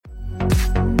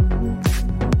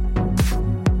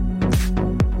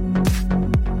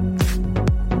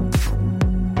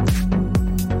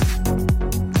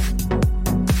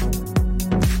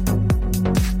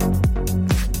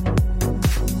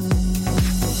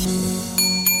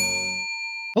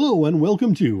Hello and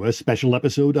welcome to a special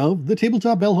episode of the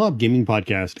Tabletop Bellhop Gaming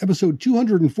Podcast, episode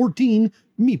 214,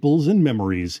 Meeples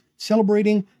Memories,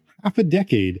 celebrating half a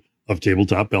decade of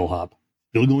Tabletop Bellhop.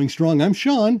 Still going strong, I'm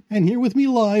Sean, and here with me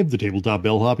live, the Tabletop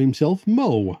Bellhop himself,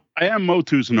 Mo. I am Mo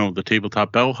Tuzano, the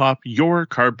Tabletop Bellhop, your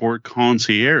cardboard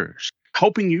concierge,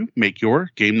 helping you make your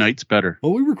game nights better.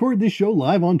 Well, we record this show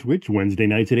live on Twitch Wednesday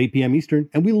nights at 8 p.m. Eastern,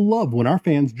 and we love when our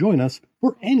fans join us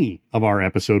for any of our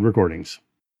episode recordings.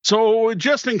 So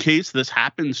just in case this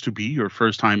happens to be your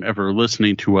first time ever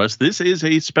listening to us, this is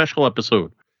a special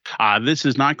episode. This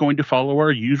is not going to follow our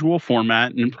usual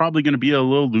format and probably going to be a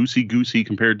little loosey-goosey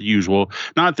compared to usual.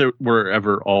 Not that we're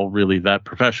ever all really that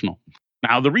professional.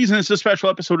 Now, the reason it's a special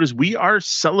episode is we are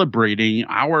celebrating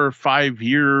our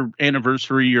 5-year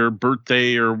anniversary or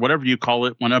birthday or whatever you call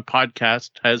it when a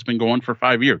podcast has been going for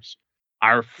 5 years.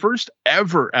 Our first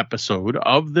ever episode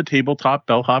of the Tabletop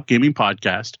Bellhop Gaming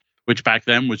Podcast, which back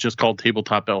then was just called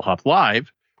Tabletop Bellhop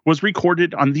Live, was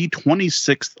recorded on the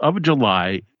 26th of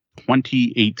July,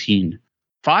 2018.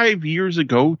 5 years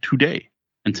ago today.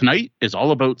 And tonight is all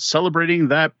about celebrating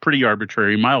that pretty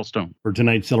arbitrary milestone. For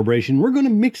tonight's celebration, we're going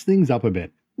to mix things up a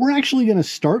bit. We're actually going to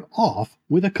start off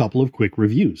with a couple of quick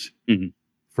reviews.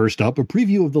 First up, a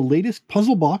preview of the latest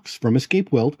puzzle box from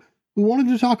Escape World we wanted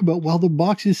to talk about while the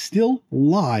box is still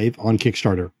live on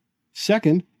Kickstarter.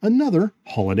 Second, another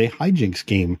holiday hijinks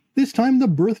game, this time the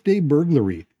Birthday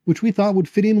Burglary, which we thought would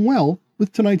fit in well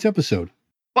with tonight's episode.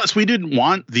 Plus, we didn't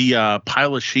want the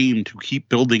pile of shame to keep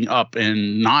building up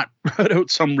and not put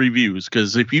out some reviews,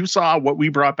 because if you saw what we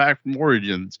brought back from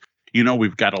Origins, you know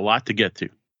we've got a lot to get to.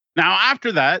 Now,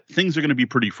 after that, things are going to be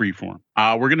pretty freeform.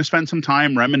 We're going to spend some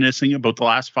time reminiscing about the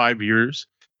last 5 years,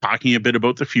 talking a bit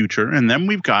about the future, and then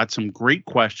we've got some great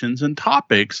questions and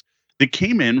topics that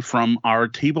came in from our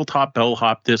Tabletop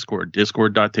Bellhop Discord,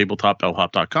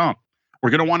 discord.tabletopbellhop.com. We're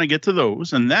going to want to get to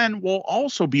those, and then we'll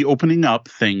also be opening up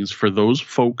things for those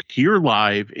folk here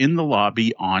live in the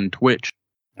lobby on Twitch.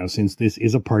 Now, since this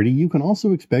is a party, you can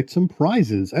also expect some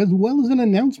prizes, as well as an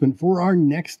announcement for our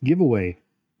next giveaway,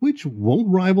 which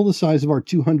won't rival the size of our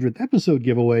 200th episode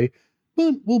giveaway,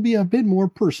 but will be a bit more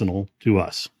personal to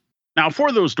us. Now,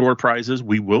 for those door prizes,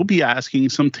 we will be asking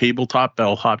some Tabletop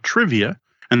Bellhop trivia,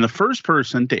 and the first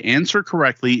person to answer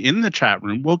correctly in the chat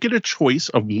room will get a choice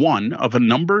of one of a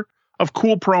number of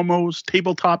cool promos,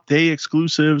 Tabletop Day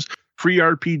exclusives, free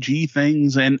RPG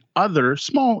things, and other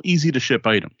small, easy-to-ship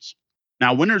items.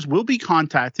 Now, winners will be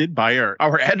contacted by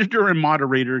our editor and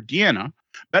moderator, Deanna,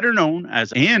 better known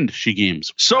as And She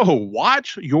Games. So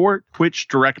watch your Twitch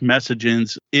direct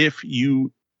messages if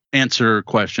you answer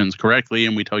questions correctly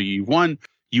and we tell you you've won.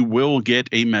 You will get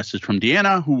a message from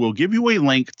Deanna, who will give you a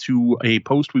link to a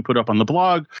post we put up on the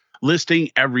blog listing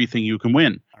everything you can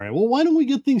win. All right, well, why don't we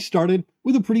get things started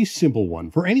with a pretty simple one.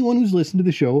 For anyone who's listened to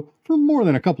the show for more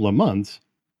than a couple of months,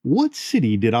 what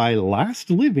city did I last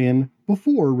live in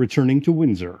before returning to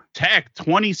Windsor? Tech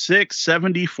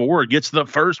 2674 gets the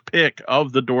first pick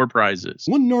of the door prizes.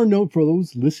 One more note for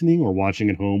those listening or watching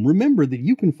at home, remember that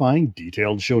you can find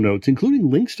detailed show notes, including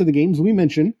links to the games we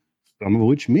mentioned, some of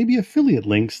which may be affiliate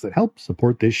links that help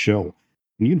support this show.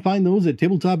 And you can find those at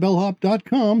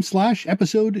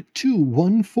tabletopbellhop.com/episode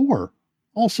 214.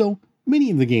 Also, many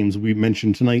of the games we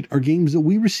mentioned tonight are games that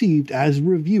we received as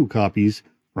review copies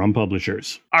from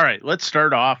publishers. All right, let's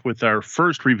start off with our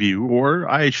first review, or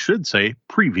I should say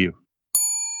preview.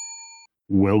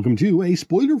 Welcome to a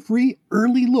spoiler-free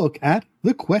early look at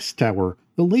The Quest Tower,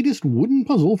 the latest wooden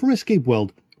puzzle from Escape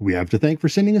World. We have to thank for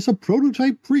sending us a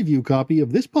prototype preview copy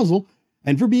of this puzzle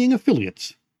and for being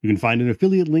affiliates. You can find an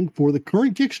affiliate link for the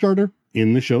current Kickstarter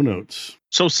in the show notes.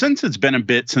 So since it's been a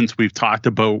bit since we've talked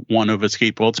about one of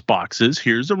Escape World's boxes,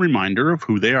 here's a reminder of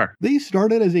who they are. They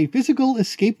started as a physical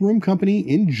escape room company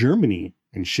in Germany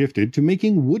and shifted to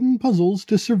making wooden puzzles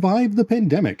to survive the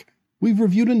pandemic. We've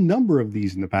reviewed a number of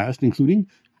these in the past, including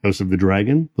House of the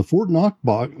Dragon, the Fort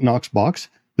Knox box,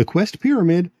 the Quest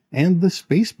Pyramid, and the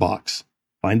Space Box.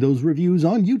 Find those reviews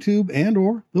on YouTube and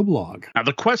or the blog. Now,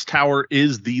 the Quest Tower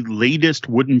is the latest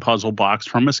wooden puzzle box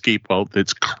from Escape World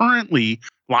that's currently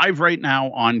live right now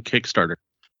on Kickstarter.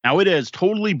 Now, it has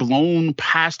totally blown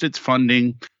past its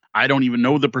funding. I don't even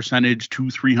know the percentage,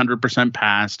 200-300%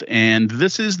 past. And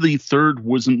this is the third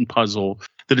wooden puzzle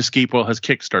that Escape World has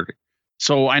Kickstarted.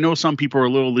 So I know some people are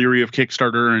a little leery of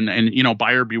Kickstarter and you know,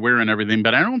 buyer beware and everything,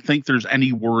 but I don't think there's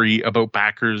any worry about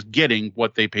backers getting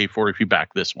what they pay for if you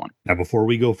back this one. Now, before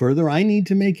we go further, I need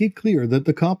to make it clear that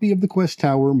the copy of the Quest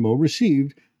Tower Mo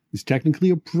received is technically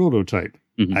a prototype.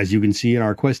 As you can see in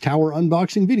our Quest Tower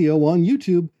unboxing video on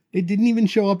YouTube, it didn't even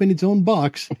show up in its own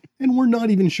box, and we're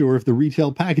not even sure if the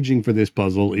retail packaging for this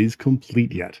puzzle is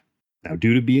complete yet. Now,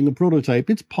 due to being a prototype,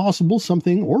 it's possible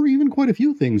something, or even quite a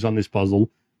few things on this puzzle,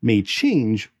 may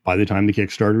change by the time the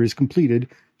Kickstarter is completed,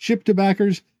 shipped to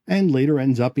backers, and later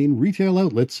ends up in retail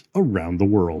outlets around the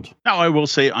world. Now, I will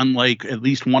say, unlike at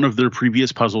least one of their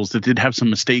previous puzzles that did have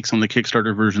some mistakes on the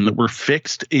Kickstarter version that were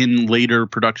fixed in later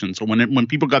production. So when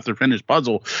people got their finished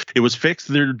puzzle, it was fixed.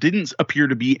 There didn't appear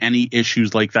to be any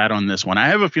issues like that on this one. I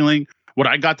have a feeling what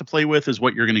I got to play with is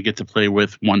what you're going to get to play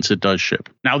with once it does ship.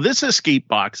 Now, this escape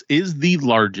box is the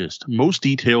largest, most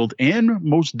detailed, and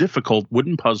most difficult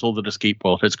wooden puzzle that Escape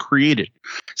World has created.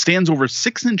 It stands over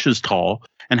 6 inches tall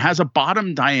and has a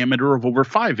bottom diameter of over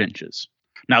 5 inches.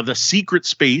 Now, the secret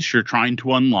space you're trying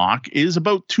to unlock is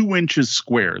about 2 inches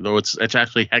square, though it's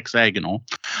actually hexagonal.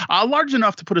 Large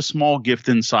enough to put a small gift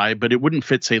inside, but it wouldn't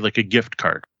fit, say, like a gift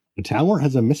card. The tower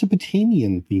has a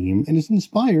Mesopotamian theme and is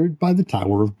inspired by the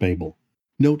Tower of Babel.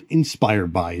 Note,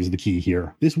 inspired by is the key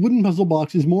here. This wooden puzzle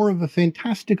box is more of a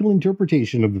fantastical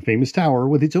interpretation of the famous tower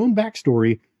with its own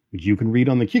backstory, which you can read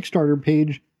on the Kickstarter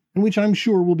page, and which I'm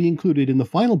sure will be included in the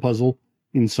final puzzle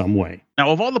in some way. Now,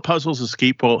 of all the puzzles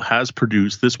Escape World has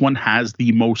produced, this one has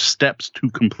the most steps to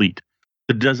complete.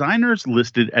 The designers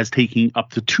listed as taking up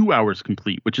to 2 hours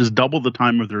complete, which is double the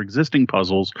time of their existing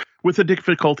puzzles, with a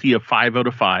difficulty of 5 out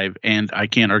of 5, and I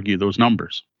can't argue those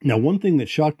numbers. Now, one thing that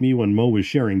shocked me when Mo was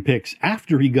sharing pics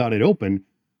after he got it open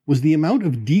was the amount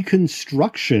of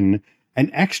deconstruction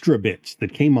and extra bits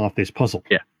that came off this puzzle.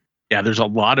 Yeah, there's a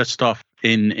lot of stuff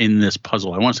in this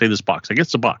puzzle. I want to say this box. I guess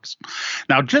it's a box.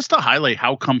 Now, just to highlight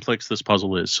how complex this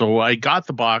puzzle is. So I got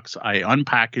the box, I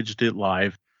unpackaged it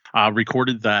live,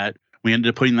 recorded that. We ended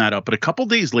up putting that up. But a couple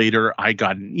days later, I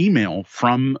got an email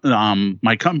from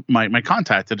my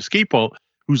contact at Escape World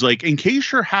who's like, in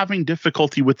case you're having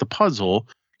difficulty with the puzzle,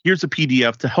 here's a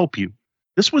PDF to help you.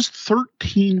 This was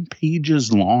 13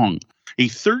 pages long, a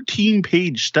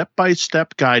 13-page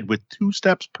step-by-step guide with 2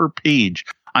 steps per page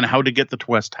on how to get the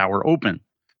Twist Tower open.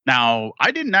 Now, I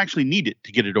didn't actually need it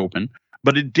to get it open,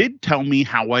 but it did tell me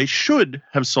how I should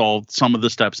have solved some of the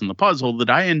steps in the puzzle that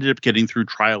I ended up getting through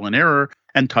trial and error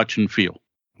and touch and feel.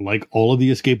 Like all of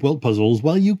the Escape World puzzles,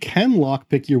 while you can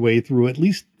lockpick your way through at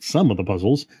least some of the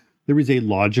puzzles, there is a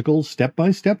logical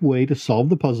step-by-step way to solve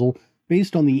the puzzle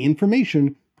based on the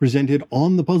information presented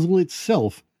on the puzzle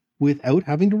itself without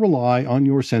having to rely on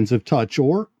your sense of touch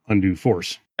or undue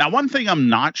force. Now, one thing I'm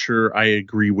not sure I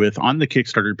agree with on the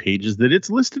Kickstarter page is that it's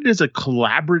listed as a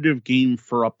collaborative game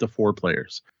for up to 4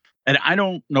 players. And I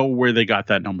don't know where they got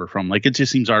that number from. Like, it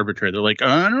just seems arbitrary. They're like,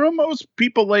 I don't know, most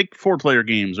people like 4-player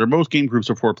games, or most game groups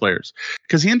are 4 players.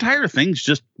 Because the entire thing's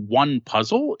just one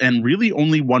puzzle, and really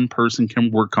only one person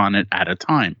can work on it at a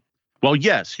time. Well,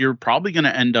 yes, you're probably going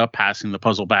to end up passing the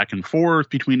puzzle back and forth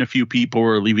between a few people,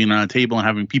 or leaving it on a table and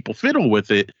having people fiddle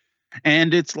with it.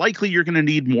 And it's likely you're going to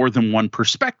need more than one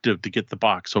perspective to get the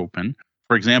box open.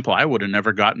 For example, I would have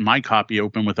never gotten my copy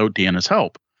open without Deanna's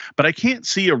help. But I can't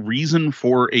see a reason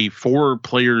for a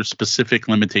 4-player specific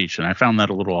limitation. I found that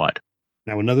a little odd.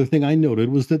 Now, another thing I noted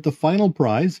was that the final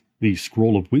prize, the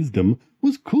Scroll of Wisdom,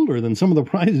 was cooler than some of the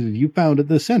prizes you found at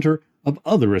the center of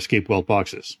other Escape World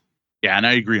boxes. Yeah, and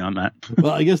I agree on that.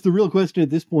 Well, I guess the real question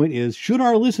at this point is, should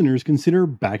our listeners consider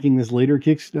backing this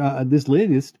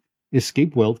latest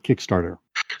Escape World Kickstarter?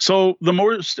 So the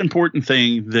most important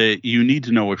thing that you need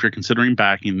to know if you're considering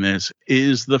backing this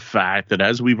is the fact that,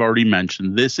 as we've already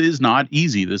mentioned, this is not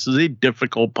easy. This is a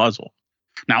difficult puzzle.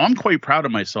 Now, I'm quite proud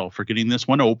of myself for getting this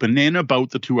one open in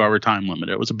about the 2-hour time limit.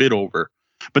 It was a bit over.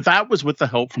 But that was with the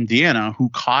help from Deanna, who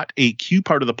caught a key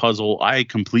part of the puzzle I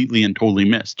completely and totally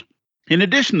missed. In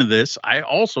addition to this, I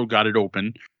also got it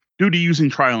open due to using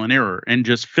trial and error and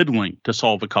just fiddling to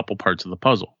solve a couple parts of the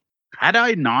puzzle. Had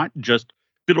I not just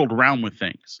fiddled around with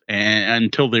things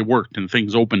until they worked and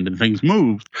things opened and things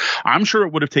moved, I'm sure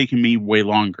it would have taken me way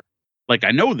longer. Like,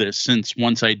 I know this since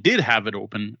once I did have it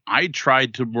open, I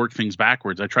tried to work things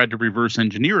backwards. I tried to reverse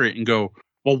engineer it and go,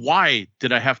 well, why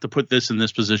did I have to put this in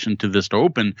this position to this to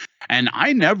open? And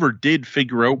I never did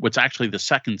figure out what's actually the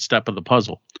second step of the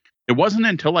puzzle. It wasn't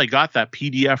until I got that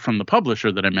PDF from the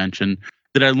publisher that I mentioned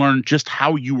that I learned just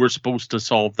how you were supposed to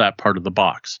solve that part of the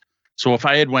box. So if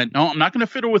I had went, no, I'm not going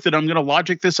to fiddle with it, I'm going to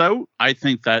logic this out, I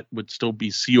think that would still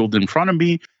be sealed in front of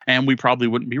me, and we probably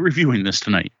wouldn't be reviewing this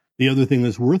tonight. The other thing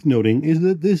that's worth noting is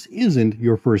that this isn't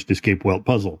your first Escape World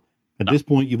puzzle. At this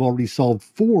point, you've already solved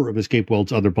 4 of Escape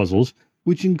World's other puzzles,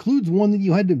 which includes one that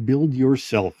you had to build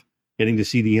yourself, getting to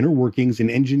see the inner workings and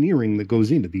engineering that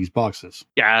goes into these boxes.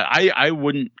 Yeah, I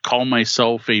wouldn't call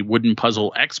myself a wooden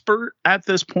puzzle expert at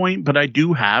this point, but I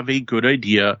do have a good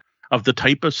idea of the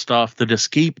type of stuff that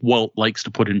Escape Welt likes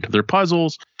to put into their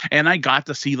puzzles. And I got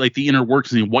to see like the inner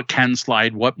workings, what can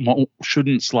slide, what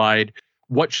shouldn't slide,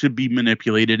 what should be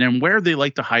manipulated, and where they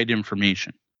like to hide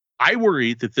information. I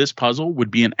worry that this puzzle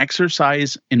would be an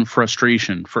exercise in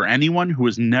frustration for anyone who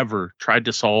has never tried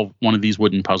to solve one of these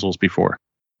wooden puzzles before.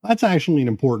 That's actually an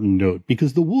important note,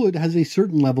 because the wood has a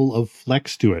certain level of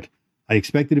flex to it. I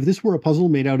expect that if this were a puzzle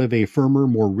made out of a firmer,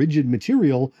 more rigid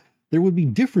material, there would be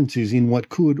differences in what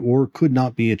could or could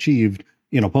not be achieved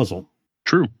in a puzzle.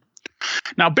 True.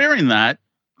 Now, bearing that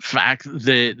fact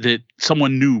that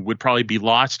someone new would probably be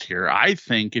lost here, I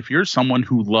think if you're someone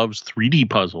who loves 3D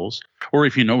puzzles, or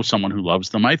if you know someone who loves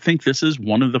them, I think this is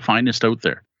one of the finest out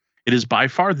there. It is by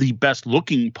far the best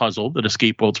looking puzzle that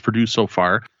Escape Welt's produced so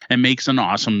far and makes an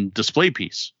awesome display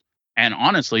piece. And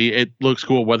honestly, it looks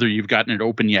cool whether you've gotten it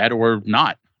open yet or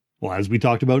not. Well, as we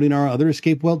talked about in our other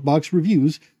Escape Welt box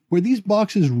reviews, where these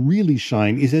boxes really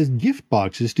shine is as gift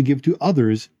boxes to give to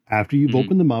others after you've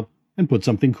opened them up and put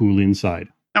something cool inside.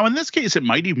 Now, in this case, it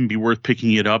might even be worth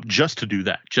picking it up just to do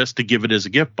that, just to give it as a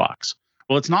gift box.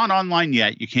 Well, it's not online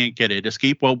yet. You can't get it.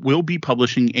 Escape Welt will be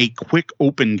publishing a quick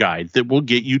open guide that will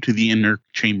get you to the inner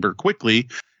chamber quickly.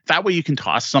 That way you can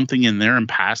toss something in there and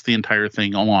pass the entire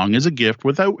thing along as a gift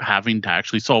without having to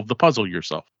actually solve the puzzle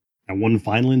yourself. And one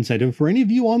final incentive for any of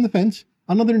you on the fence,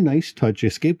 another nice touch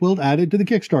Escape Welt added to the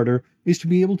Kickstarter, is to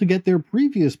be able to get their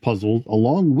previous puzzles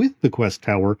along with the Quest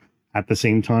Tower at the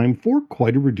same time for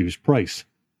quite a reduced price.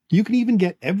 You can even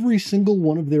get every single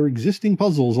one of their existing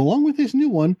puzzles along with this new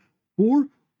one for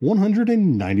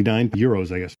 199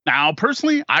 euros, I guess. Now,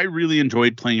 personally, I really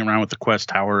enjoyed playing around with the Quest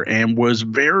Tower and was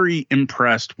very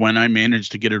impressed when I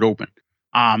managed to get it open.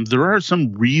 There are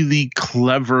some really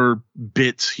clever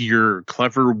bits here,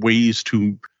 clever ways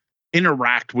to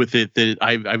interact with it that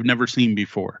I've never seen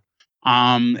before.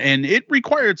 And it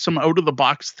required some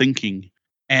out-of-the-box thinking.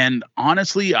 And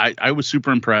honestly, I was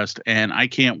super impressed, and I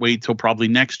can't wait till probably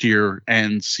next year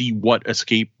and see what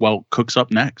Escape Welt cooks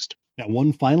up next. Now,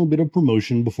 one final bit of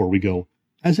promotion before we go.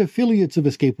 As affiliates of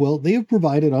Escape Welt, they have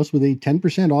provided us with a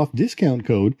 10% off discount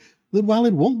code that, while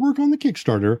it won't work on the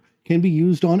Kickstarter, can be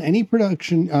used on any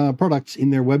production products in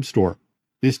their web store.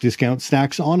 This discount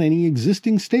stacks on any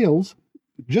existing sales.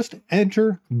 Just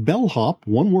enter Bellhop,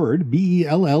 one word,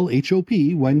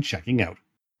 BELLHOP, when checking out.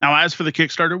 Now, as for the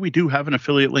Kickstarter, we do have an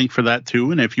affiliate link for that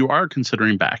too. And if you are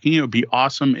considering backing, it would be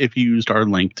awesome if you used our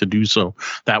link to do so.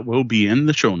 That will be in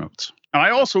the show notes. Now,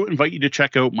 I also invite you to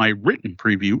check out my written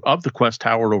preview of the Quest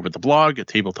Tower over the blog at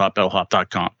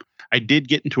tabletopbellhop.com. I did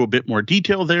get into a bit more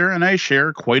detail there, and I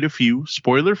share quite a few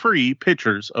spoiler-free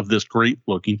pictures of this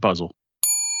great-looking puzzle.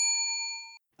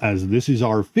 As this is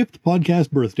our 5th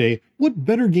podcast birthday, what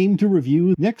better game to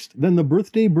review next than the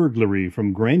Birthday Burglary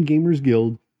from Grand Gamers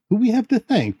Guild, who we have to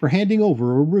thank for handing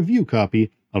over a review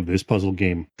copy of this puzzle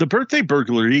game. The Birthday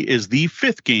Burglary is the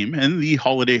 5th game in the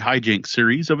Holiday Hijinks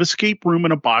series of Escape Room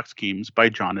in a Box games by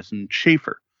Jonathan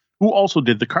Schaefer, who also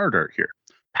did the card art here.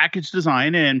 Package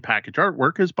design and package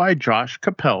artwork is by Josh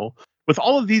Capel, with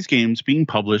all of these games being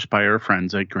published by our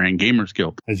friends at Grand Gamers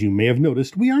Guild. As you may have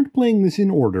noticed, we aren't playing this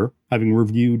in order, having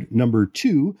reviewed number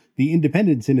 2, the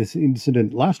Independence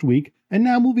Incident last week, and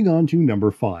now moving on to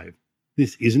number 5.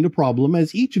 This isn't a problem,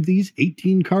 as each of these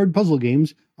 18-card puzzle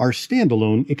games are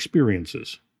standalone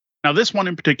experiences. Now, this one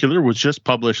in particular was just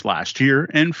published last year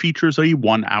and features a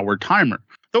 1-hour timer,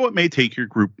 though it may take your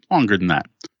group longer than that.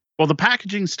 While the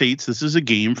packaging states this is a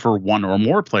game for 1 or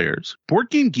more players, Board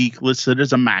Game Geek lists it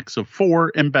as a max of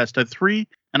 4 and best at 3,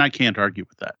 and I can't argue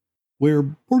with that. Where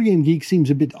Board Game Geek seems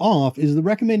a bit off is the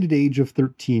recommended age of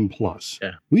 13 plus.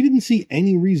 Yeah. We didn't see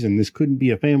any reason this couldn't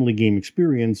be a family game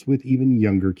experience with even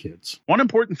younger kids. One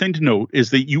important thing to note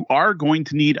is that you are going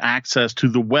to need access to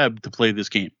the web to play this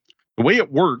game. The way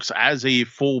it works as a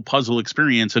full puzzle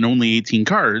experience and only 18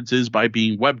 cards is by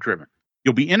being web-driven.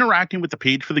 You'll be interacting with the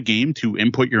page for the game to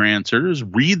input your answers,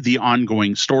 read the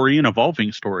ongoing story and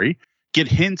evolving story, get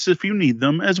hints if you need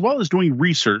them, as well as doing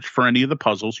research for any of the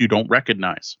puzzles you don't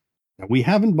recognize. Now, we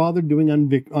haven't bothered doing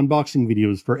unboxing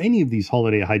videos for any of these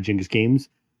Holiday Hijinks games,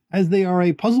 as they are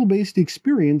a puzzle-based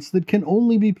experience that can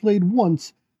only be played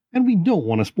once, and we don't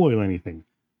want to spoil anything.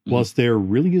 Plus, there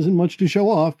really isn't much to show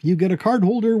off. You get a card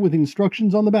holder with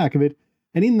instructions on the back of it,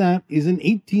 and in that is an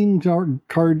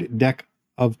 18-card deck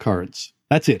of cards.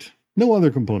 That's it. No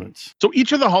other components. So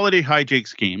each of the Holiday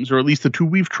Hijinks games, or at least the 2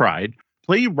 we've tried,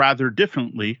 play rather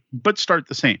differently, but start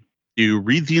the same. You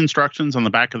read the instructions on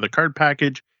the back of the card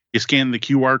package, you scan the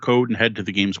QR code and head to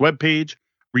the game's webpage,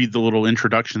 read the little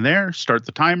introduction there, start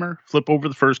the timer, flip over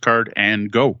the first card,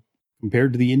 and go.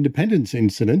 Compared to the Independence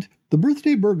Incident, the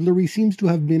Birthday Burglary seems to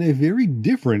have been a very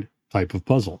different type of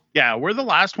puzzle. Yeah, where the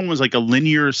last one was like a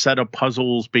linear set of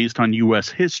puzzles based on U.S.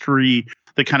 history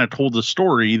that kind of told a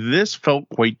story, this felt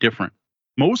quite different.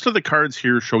 Most of the cards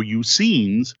here show you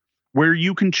scenes where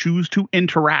you can choose to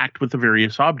interact with the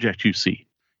various objects you see.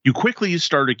 You quickly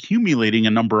start accumulating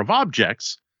a number of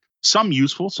objects, some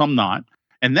useful, some not,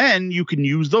 and then you can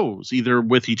use those either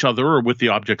with each other or with the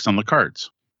objects on the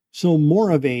cards. So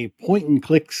more of a point and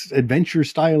clicks adventure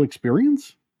style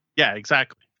experience? Yeah,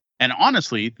 exactly. And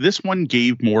honestly, this one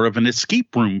gave more of an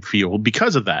escape room feel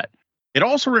because of that. It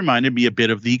also reminded me a bit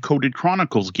of the Coded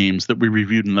Chronicles games that we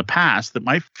reviewed in the past that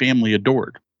my family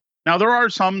adored. Now, there are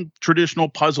some traditional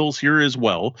puzzles here as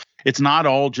well. It's not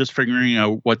all just figuring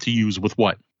out what to use with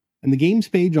what. And the games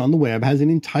page on the web has an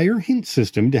entire hint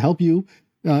system to help you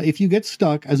if you get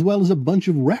stuck, as well as a bunch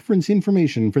of reference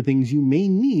information for things you may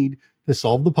need to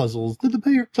solve the puzzles that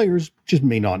the players just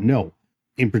may not know.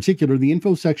 In particular, the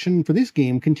info section for this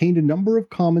game contained a number of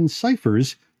common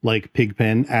ciphers like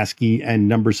Pigpen, ASCII, and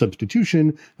number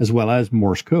substitution, as well as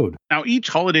Morse code. Now, each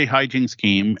Holiday Hijinks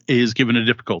game is given a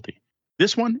difficulty.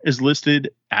 This one is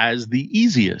listed as the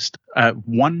easiest at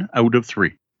 1 out of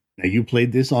 3. Now, you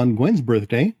played this on Gwen's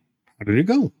birthday. How did it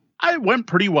go? It went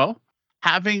pretty well.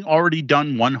 Having already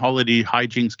done one Holiday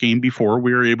Hijinks game before,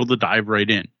 we were able to dive right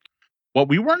in. What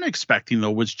we weren't expecting,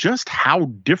 though, was just how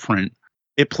different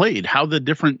it played, how the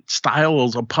different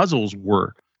styles of puzzles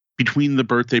were between the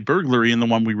Birthday Burglary and the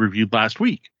one we reviewed last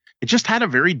week. It just had a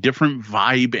very different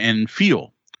vibe and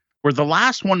feel. Where the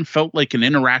last one felt like an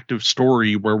interactive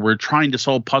story where we're trying to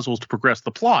solve puzzles to progress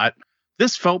the plot,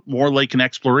 this felt more like an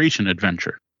exploration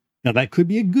adventure. Now, that could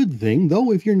be a good thing,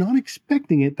 though if you're not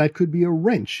expecting it, that could be a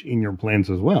wrench in your plans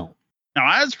as well.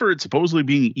 Now, as for it supposedly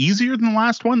being easier than the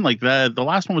last one, like the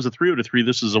last one was a 3 out of 3,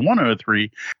 this is a 1 out of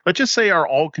 3. Let's just say our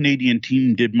all-Canadian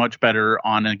team did much better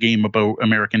on a game about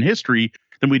American history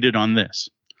than we did on this.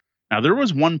 Now, there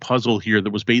was one puzzle here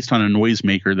that was based on a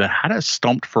noisemaker that had us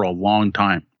stumped for a long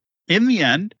time. In the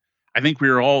end, I think we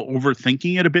were all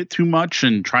overthinking it a bit too much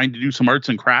and trying to do some arts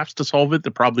and crafts to solve it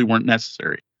that probably weren't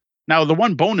necessary. Now, the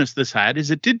one bonus this had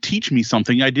is it did teach me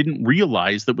something I didn't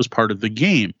realize that was part of the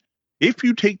game. If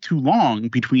you take too long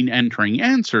between entering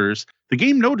answers, the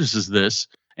game notices this,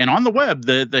 and on the web,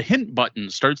 the hint button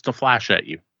starts to flash at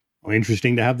you. Well,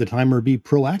 interesting to have the timer be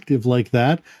proactive like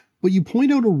that, but you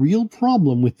point out a real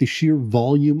problem with the sheer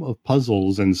volume of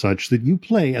puzzles and such that you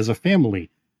play as a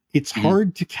family. It's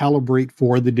hard to calibrate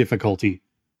for the difficulty.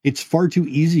 It's far too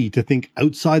easy to think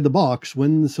outside the box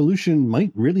when the solution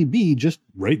might really be just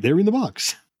right there in the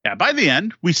box. Yeah, by the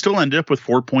end, we still ended up with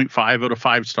 4.5 out of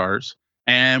 5 stars.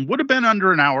 And would have been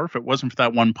under an hour if it wasn't for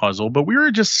that one puzzle, but we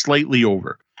were just slightly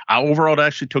over. Overall, it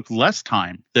actually took less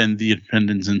time than the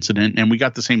Independence incident, and we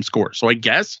got the same score. So I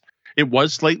guess it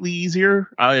was slightly easier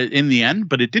in the end,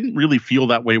 but it didn't really feel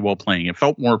that way while playing. It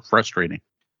felt more frustrating.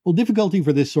 Well, difficulty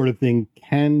for this sort of thing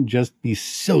can just be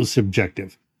so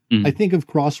subjective. I think of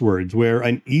crosswords, where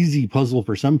an easy puzzle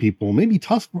for some people may be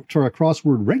tough for a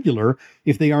crossword regular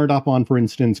if they aren't up on, for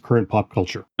instance, current pop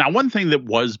culture. Now, one thing that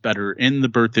was better in the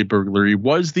Birthday Burglary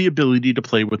was the ability to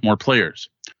play with more players.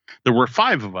 There were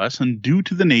 5 of us, and due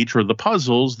to the nature of the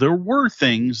puzzles, there were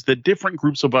things that different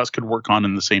groups of us could work on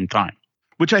in the same time,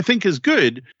 which I think is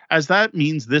good, as that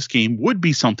means this game would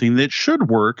be something that should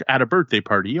work at a birthday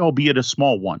party, albeit a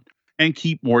small one, and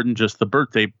keep more than just the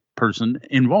birthday person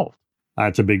involved.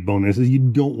 That's a big bonus. Is you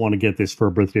don't want to get this for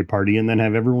a birthday party and then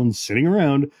have everyone sitting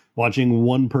around watching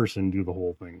one person do the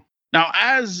whole thing. Now,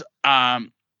 as an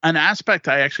aspect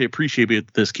I actually appreciate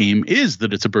about this game is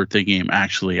that it's a birthday game,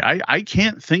 actually. I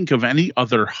can't think of any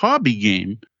other hobby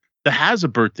game that has a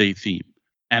birthday theme.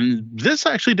 And this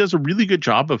actually does a really good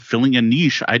job of filling a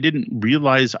niche I didn't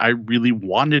realize I really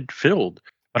wanted filled.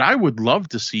 But I would love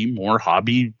to see more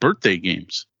hobby birthday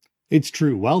games. It's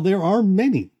true. While there are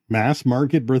many mass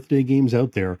market birthday games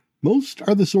out there, most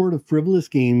are the sort of frivolous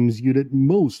games you'd at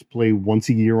most play once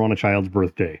a year on a child's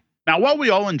birthday. Now, while we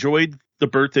all enjoyed the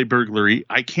Birthday Burglary,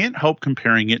 I can't help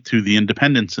comparing it to the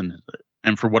Independence incident.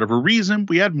 And for whatever reason,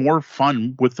 we had more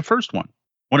fun with the first one.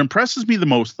 What impresses me the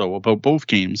most, though, about both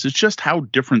games is just how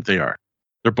different they are.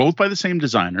 They're both by the same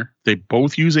designer. They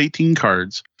both use 18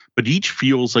 cards, but each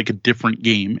feels like a different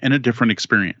game and a different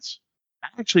experience.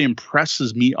 That actually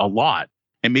impresses me a lot.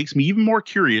 It makes me even more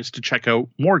curious to check out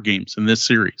more games in this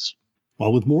series.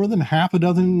 Well, with more than half a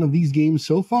dozen of these games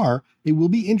so far, it will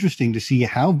be interesting to see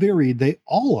how varied they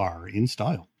all are in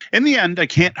style. In the end, I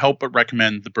can't help but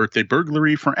recommend the Birthday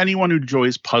Burglary for anyone who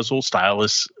enjoys puzzle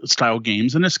style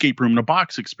games and escape room in a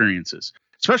box experiences,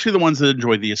 especially the ones that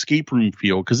enjoy the escape room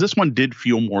feel, because this one did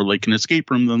feel more like an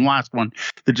escape room than the last one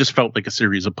that just felt like a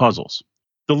series of puzzles.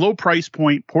 The low price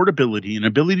point, portability, and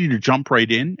ability to jump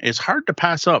right in is hard to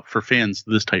pass up for fans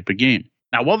of this type of game.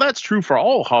 Now, while that's true for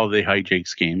all Holiday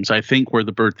Hijinks games, I think where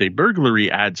the Birthday Burglary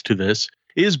adds to this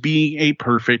is being a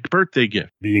perfect birthday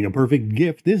gift. Being a perfect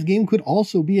gift, this game could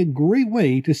also be a great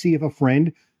way to see if a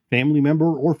friend, family member,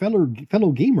 or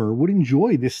fellow gamer would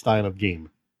enjoy this style of game.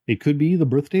 It could be the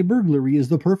Birthday Burglary is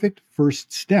the perfect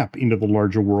first step into the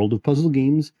larger world of puzzle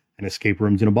games and escape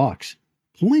rooms in a box,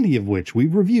 plenty of which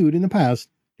we've reviewed in the past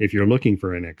if you're looking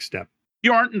for a next step. If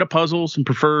you aren't into puzzles and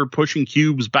prefer pushing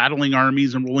cubes, battling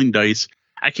armies, and rolling dice,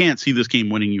 I can't see this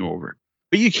game winning you over.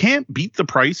 But you can't beat the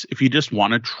price if you just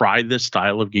want to try this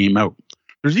style of game out.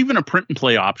 There's even a print and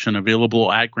play option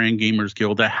available at Grand Gamers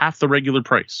Guild at half the regular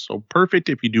price, so perfect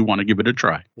if you do want to give it a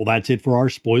try. Well, that's it for our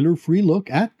spoiler-free look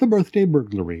at the Birthday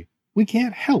Burglary. We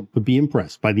can't help but be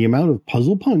impressed by the amount of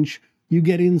puzzle punch you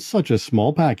get in such a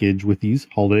small package with these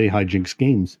Holiday Hijinks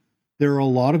games. There are a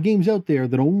lot of games out there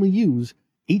that only use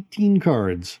 18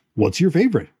 cards. What's your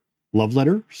favorite? Love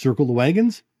letter? Circle the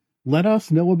wagons? Let us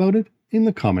know about it in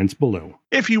the comments below.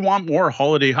 If you want more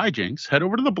Holiday Hijinks, head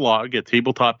over to the blog at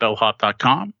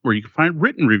tabletopbellhop.com, where you can find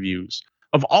written reviews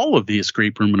of all of the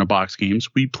Escape Room in a Box games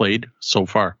we played so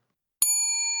far.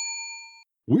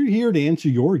 We're here to answer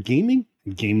your gaming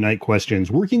and game night questions,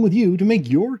 working with you to make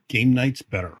your game nights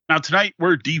better. Now tonight,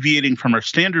 we're deviating from our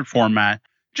standard format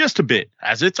just a bit,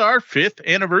 as it's our 5th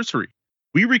anniversary.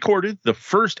 We recorded the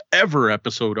first ever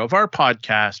episode of our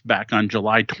podcast back on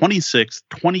July 26,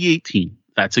 2018.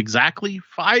 That's exactly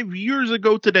 5 years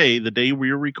ago today, the day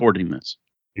we are recording this.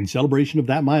 In celebration of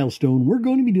that milestone, we're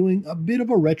going to be doing a bit of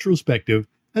a retrospective,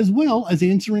 as well as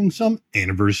answering some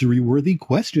anniversary-worthy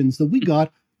questions that we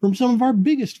got from some of our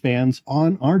biggest fans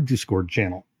on our Discord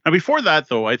channel. Now, before that,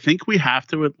 though, I think we have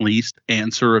to at least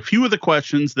answer a few of the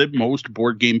questions that most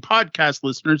board game podcast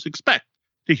listeners expect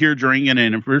to hear during an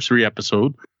anniversary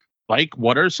episode, like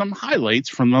what are some highlights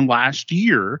from the last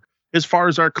year as far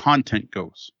as our content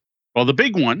goes. Well, the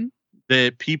big one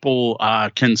that people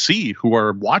can see who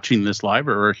are watching this live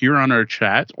or are here on our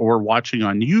chat or watching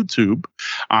on YouTube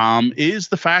is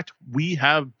the fact we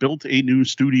have built a new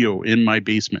studio in my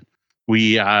basement.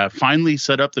 We finally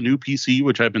set up the new PC,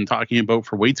 which I've been talking about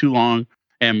for way too long,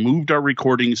 and moved our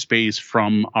recording space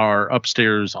from our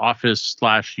upstairs office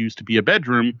 / used to be a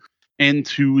bedroom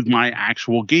into my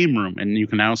actual game room. And you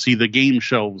can now see the game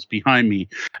shelves behind me,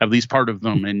 at least part of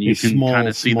them, and you can kind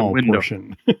of see the window.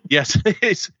 Yes,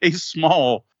 it's a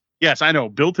small, yes, I know,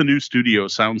 built a new studio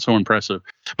sounds so impressive,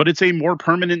 but it's a more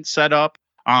permanent setup.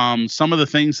 Some of the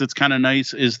things that's kind of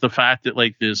nice is the fact that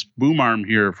like this boom arm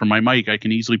here for my mic, I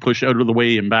can easily push out of the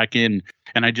way and back in,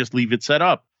 and I just leave it set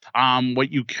up.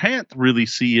 What you can't really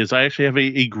see is I actually have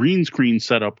a green screen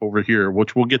set up over here,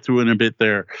 which we'll get to in a bit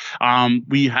there.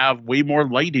 We have way more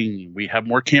lighting. We have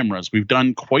more cameras. We've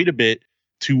done quite a bit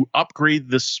to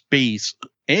upgrade the space,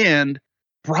 and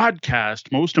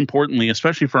broadcast, most importantly,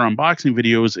 especially for unboxing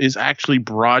videos, is actually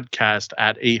broadcast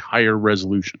at a higher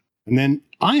resolution. And then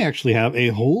I actually have a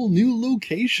whole new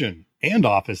location and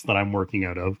office that I'm working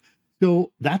out of.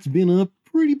 So that's been a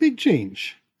pretty big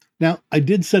change. Now, I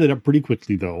did set it up pretty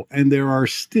quickly, though, and there are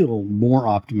still more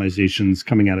optimizations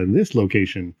coming out of this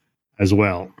location as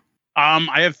well.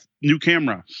 I have new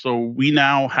camera. So we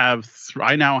now have,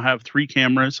 I now have 3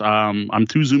 cameras. I'm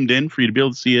too zoomed in for you to be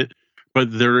able to see it,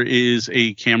 but there is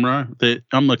a camera that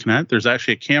I'm looking at. There's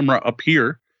actually a camera up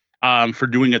here for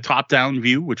doing a top-down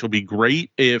view, which will be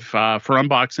great if for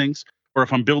unboxings or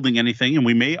if I'm building anything. And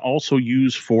we may also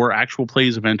use for actual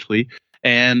plays eventually.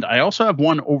 And I also have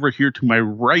one over here to my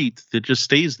right that just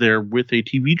stays there with a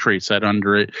TV tray set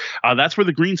under it. That's where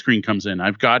the green screen comes in.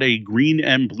 I've got a green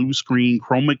and blue screen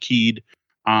chroma keyed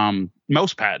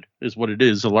mouse pad is what it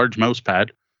is, a large mouse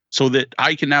pad, so that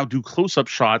I can now do close-up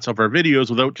shots of our videos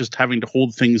without just having to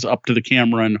hold things up to the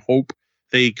camera and hope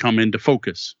they come into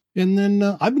focus. And then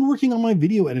I've been working on my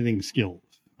video editing skills,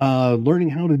 learning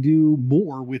how to do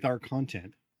more with our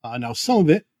content. Now, some of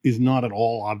it is not at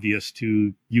all obvious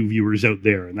to you viewers out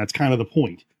there, and that's kind of the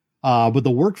point. But the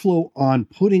workflow on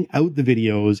putting out the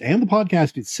videos and the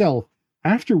podcast itself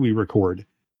after we record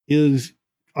is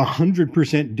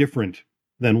 100% different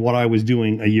than what I was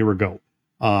doing a year ago.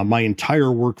 My entire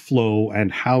workflow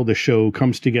and how the show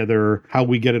comes together, how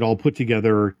we get it all put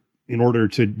together in order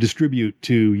to distribute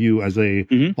to you as a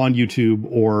on YouTube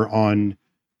or on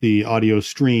the audio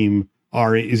stream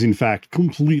is in fact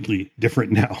completely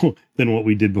different now than what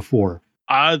we did before.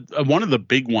 One of the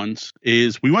big ones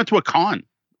is we went to a con,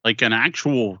 like an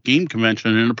actual game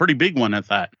convention, and a pretty big one at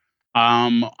that.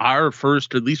 Our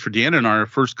first, at least for Dan and our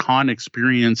first con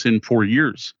experience in 4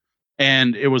 years.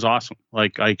 And it was awesome.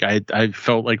 Like I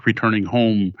felt like returning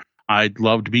home. I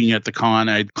loved being at the con.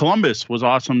 Columbus was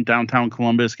awesome, downtown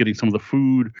Columbus, getting some of the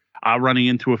food, running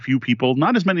into a few people,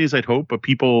 not as many as I'd hoped, but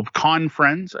people, con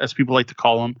friends, as people like to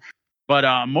call them.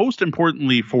 But most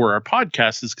importantly for our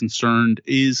podcast is concerned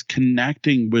is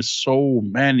connecting with so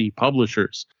many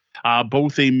publishers,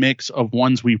 both a mix of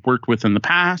ones we've worked with in the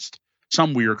past,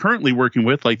 some we are currently working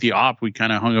with, like the Op we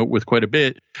kind of hung out with quite a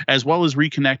bit, as well as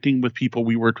reconnecting with people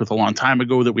we worked with a long time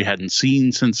ago that we hadn't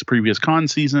seen since the previous con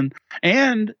season.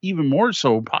 And even more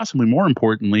so, possibly more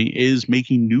importantly, is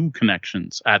making new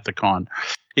connections at the con.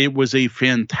 It was a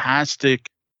fantastic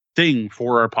thing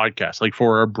for our podcast, like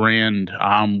for our brand.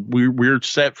 We're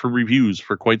set for reviews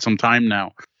for quite some time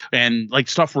now, and like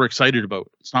stuff we're excited about.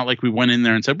 It's not like we went in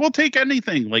there and said, we'll take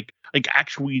anything. Like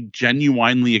actually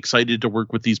genuinely excited to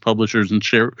work with these publishers and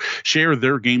share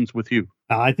their games with you.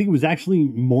 I think it was actually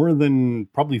more than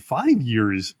probably 5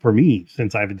 years for me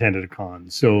since I've attended a con.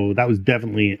 So that was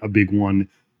definitely a big one.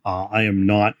 I am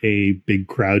not a big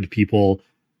crowd people,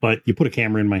 but you put a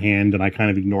camera in my hand and I kind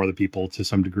of ignore the people to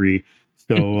some degree.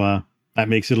 So that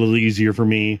makes it a little easier for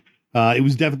me. It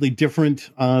was definitely different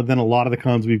than a lot of the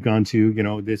cons we've gone to. You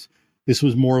know, this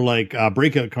was more like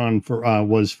Breakout Con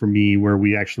was for me, where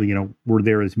we actually, you know, were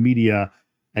there as media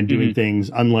and doing things,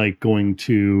 unlike going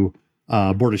to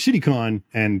Border City Con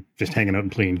and just hanging out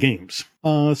and playing games.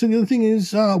 So the other thing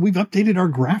is we've updated our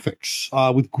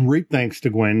graphics with great thanks to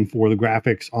Gwen for the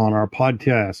graphics on our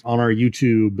podcast, on our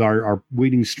YouTube, our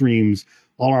waiting streams,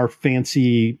 all our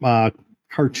fancy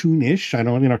cartoonish, I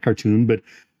don't know, not cartoon, but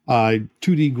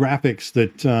 2D graphics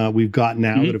that we've got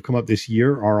now that have come up this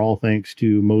year are all thanks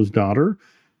to Mo's daughter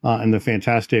and the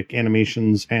fantastic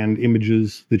animations and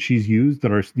images that she's used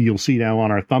that you'll see now on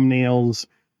our thumbnails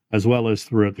as well as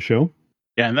throughout the show.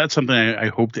 Yeah, and that's something I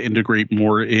hope to integrate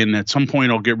more in. At some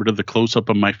point, I'll get rid of the close-up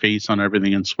of my face on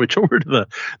everything and switch over to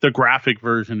the graphic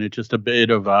version. It's just a bit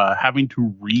of having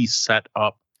to reset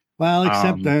up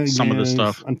except some of the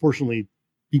stuff. Unfortunately,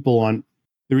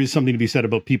 there is something to be said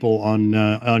about people on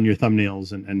your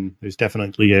thumbnails, and there's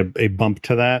definitely a bump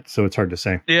to that, so it's hard to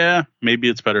say. Yeah, maybe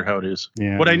it's better how it is.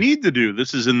 Yeah. What I need to do,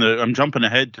 this is I'm jumping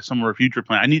ahead to some of our future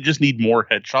plans. Just need more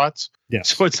headshots. Yeah.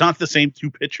 So it's not the same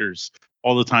two pictures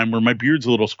all the time, where my beard's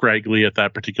a little scraggly at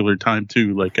that particular time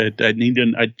too. Like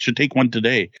I should take one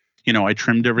today. You know, I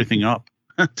trimmed everything up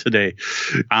today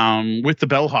with the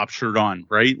bellhop shirt on,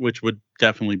 right? Which would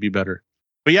definitely be better.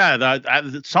 But yeah,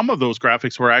 some of those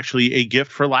graphics were actually a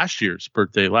gift for last year's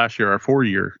birthday. Last year, our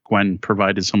 4-year, Gwen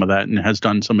provided some of that and has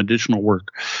done some additional work,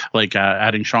 like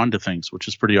adding Sean to things, which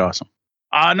is pretty awesome.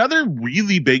 Another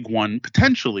really big one,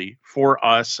 potentially, for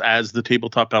us as the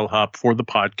Tabletop Bellhop, for the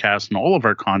podcast and all of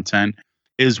our content,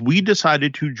 is we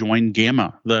decided to join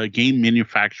GAMA, the Game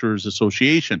Manufacturers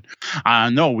Association.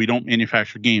 No, we don't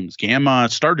manufacture games. GAMA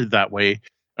started that way.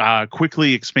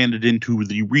 Quickly expanded into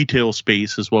the retail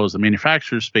space as well as the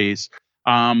manufacturer space,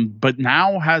 but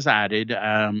now has added,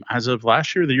 as of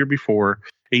last year, the year before,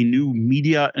 a new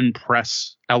media and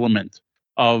press element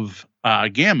of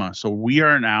GAMA. So we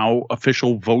are now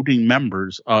official voting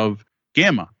members of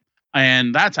GAMA.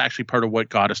 And that's actually part of what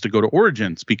got us to go to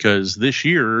Origins, because this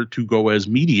year, to go as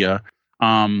media,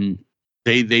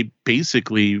 they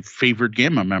basically favored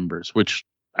GAMA members, which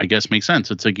I guess makes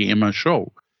sense. It's a GAMA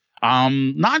show.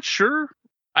 Not sure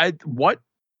one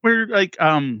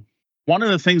of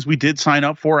the things we did sign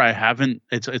up for,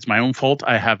 it's my own fault,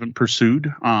 I haven't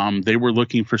pursued. They were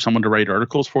looking for someone to write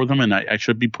articles for them, and I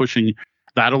should be pushing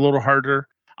that a little harder.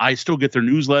 I still get their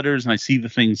newsletters and I see the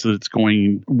things that's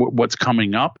what's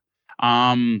coming up.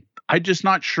 I'm just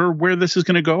not sure where this is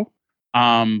going to go.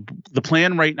 The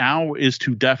plan right now is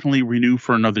to definitely renew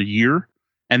for another year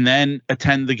and then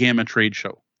attend the GAMA trade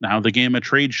show. Now, the GAMA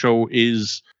trade show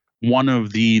is one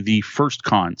of the first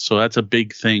cons, so that's a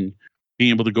big thing.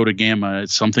 Being able to go to GAMA,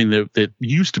 it's something that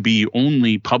used to be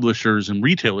only publishers and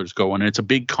retailers go, and it's a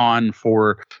big con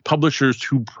for publishers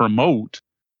to promote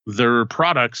their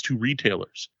products to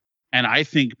retailers. And I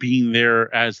think being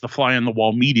there as the fly on the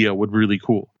wall media would be really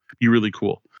cool.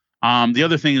 The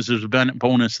other thing is there's a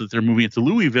bonus that they're moving it to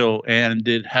Louisville, and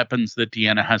it happens that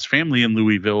Deanna has family in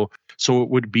Louisville, so it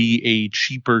would be a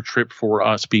cheaper trip for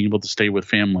us being able to stay with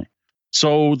family.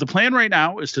 So the plan right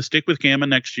now is to stick with GAMA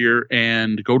next year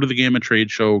and go to the GAMA trade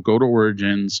show, go to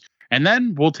Origins, and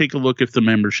then we'll take a look if the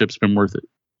membership's been worth it.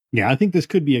 Yeah, I think this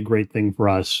could be a great thing for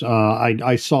us.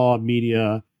 I saw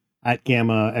media at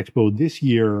GAMA Expo this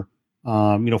year,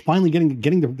 finally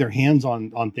getting their hands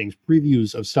on things,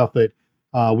 previews of stuff that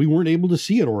we weren't able to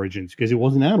see at Origins because it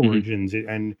wasn't at Origins,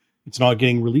 and it's not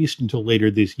getting released until later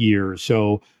this year.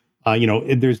 So,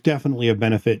 there's definitely a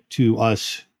benefit to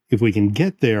us if we can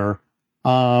get there.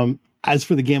 As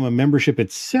for the Gamma membership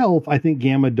itself, I think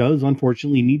Gamma does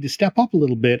unfortunately need to step up a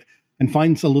little bit and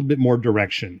find a little bit more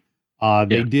direction.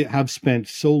 They did have spent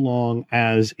so long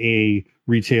as a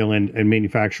retail and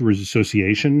manufacturers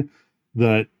association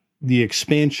that the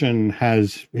expansion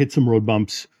has hit some road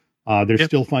bumps. They're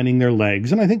still finding their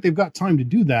legs, and I think they've got time to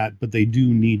do that, but they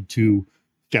do need to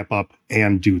step up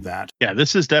and do that. Yeah,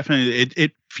 this is definitely,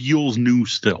 it feels new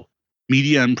still.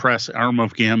 Media and press arm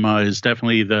of Gamma is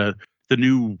definitely the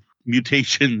new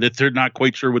mutation that they're not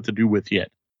quite sure what to do with yet.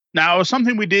 Now,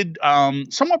 something we did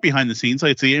somewhat behind the scenes,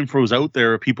 like the info's out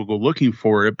there, people go looking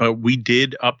for it, but we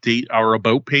did update our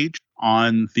About page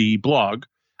on the blog.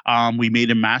 We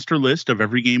made a master list of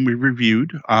every game we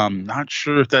reviewed. Not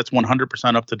sure if that's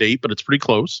 100% up to date, but it's pretty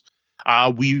close.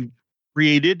 We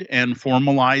created and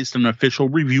formalized an official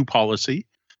review policy.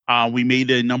 We made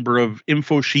a number of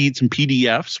info sheets and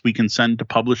PDFs we can send to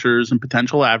publishers and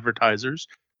potential advertisers.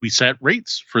 We set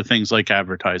rates for things like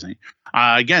advertising.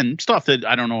 Again, stuff that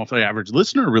I don't know if the average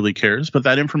listener really cares, but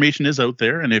that information is out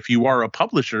there. And if you are a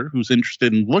publisher who's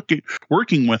interested in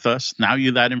working with us, now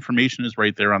that information is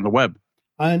right there on the web.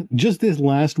 And just this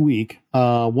last week,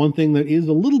 one thing that is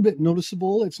a little bit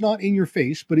noticeable, it's not in your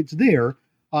face, but it's there,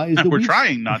 is that we're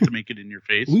trying not to make it in your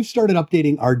face. We've started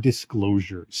updating our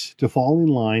disclosures to fall in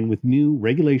line with new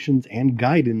regulations and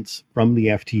guidance from the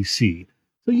FTC.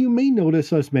 So you may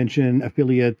notice us mention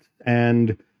affiliate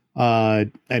and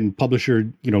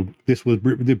publisher. This was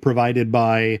provided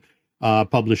by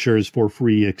publishers for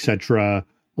free, etc.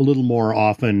 a little more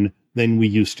often than we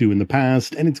used to in the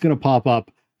past, and it's going to pop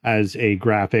up as a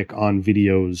graphic on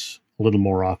videos a little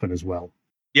more often as well.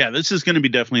 Yeah, this is going to be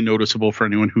definitely noticeable for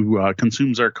anyone who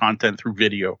consumes our content through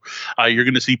video. You're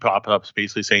going to see pop-ups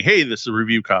basically saying, "Hey, this is a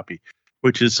review copy,"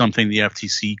 which is something the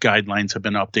FTC guidelines have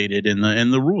been updated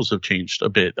and the rules have changed a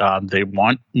bit. They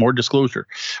want more disclosure.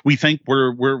 We think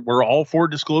we're all for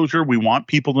disclosure. We want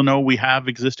people to know we have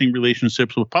existing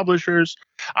relationships with publishers.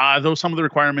 Though some of the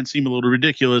requirements seem a little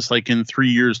ridiculous, like in 3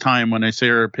 years' time, when I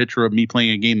share a picture of me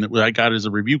playing a game that I got as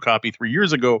a review copy 3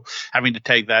 years ago, having to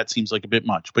tag that seems like a bit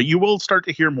much. But you will start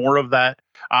to hear more of that.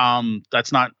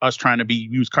 That's not us trying to be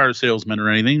used car salesmen or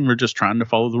anything. We're just trying to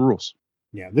follow the rules.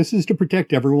 Yeah, this is to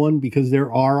protect everyone because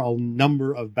there are a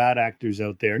number of bad actors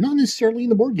out there, not necessarily in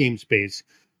the board game space,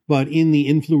 but in the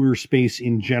influencer space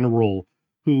in general,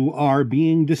 who are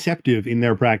being deceptive in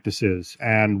their practices.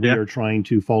 And we are trying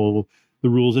to follow the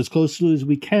rules as closely as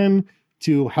we can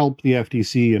to help the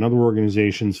FTC and other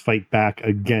organizations fight back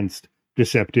against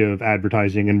deceptive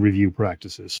advertising and review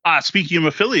practices. Speaking of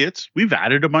affiliates, we've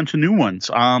added a bunch of new ones.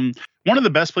 One of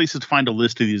the best places to find a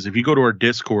list of these, if you go to our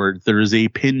Discord, there is a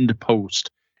pinned post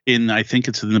I think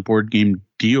it's in the board game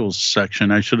deals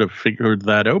section. I should have figured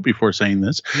that out before saying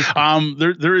this.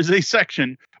 There is a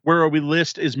section where we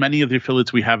list as many of the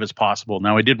affiliates we have as possible.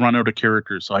 Now, I did run out of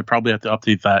characters, so I probably have to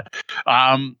update that.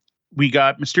 We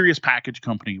got Mysterious Package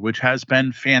Company, which has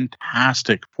been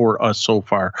fantastic for us so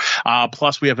far.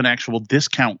 Plus, we have an actual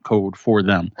discount code for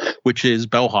them, which is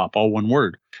Bellhop, all one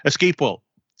word. Escape World,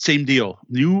 same deal.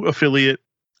 New affiliate,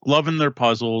 loving their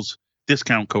puzzles,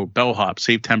 discount code Bellhop,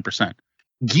 save 10%.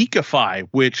 Geekify,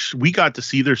 which we got to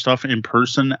see their stuff in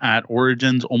person at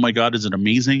Origins. Oh my God, is it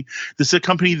amazing? This is a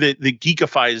company that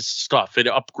geekifies stuff. It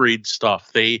upgrades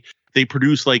stuff. They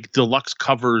produce like deluxe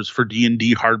covers for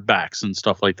D&D hardbacks and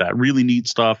stuff like that. Really neat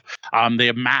stuff. They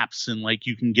have maps and like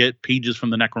you can get pages from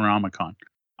the Necronomicon.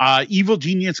 Evil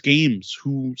Genius Games,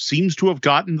 who seems to have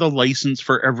gotten the license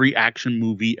for every action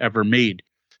movie ever made.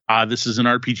 This is an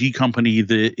RPG company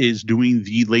that is doing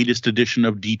the latest edition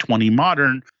of D20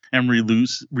 Modern and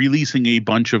releasing a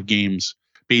bunch of games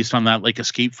based on that, like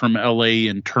Escape from LA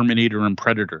and Terminator and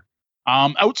Predator.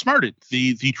 Outsmarted,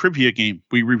 the trivia game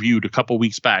we reviewed a couple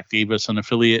weeks back, gave us an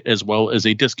affiliate as well as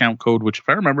a discount code, which if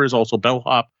I remember is also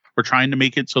Bellhop. We're trying to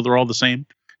make it so they're all the same.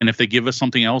 And if they give us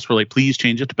something else, we're like, please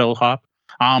change it to Bellhop.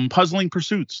 Puzzling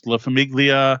Pursuits, La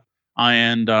Famiglia,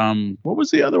 and what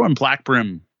was the other one? Black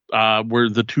Brim, were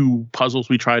the two puzzles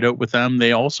we tried out with them.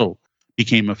 They also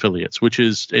became affiliates, which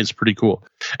is pretty cool.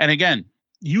 And again,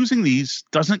 using these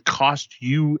doesn't cost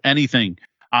you anything.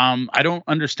 I don't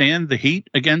understand the hate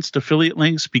against affiliate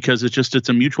links because it's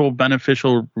a mutual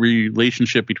beneficial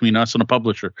relationship between us and a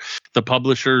publisher. The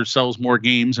publisher sells more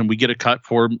games and we get a cut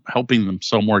for helping them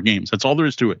sell more games. That's all there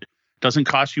is to it. Doesn't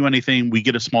cost you anything. We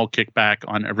get a small kickback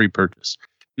on every purchase.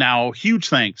 Now, huge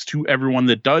thanks to everyone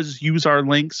that does use our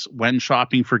links when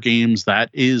shopping for games. That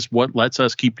is what lets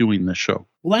us keep doing this show.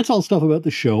 Well, that's all stuff about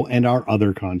the show and our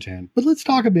other content. But let's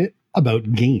talk a bit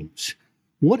about games.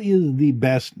 What is the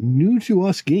best new to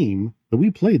us game that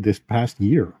we played this past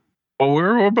year? Well,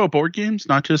 we're about board games,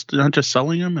 not just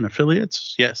selling them and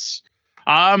affiliates. Yes.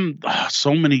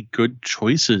 So many good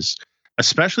choices,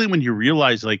 especially when you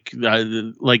realize like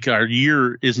our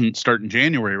year isn't starting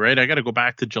January, right? I got to go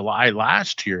back to July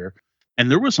last year,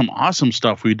 and there was some awesome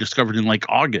stuff we discovered in like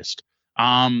August.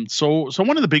 So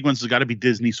one of the big ones has got to be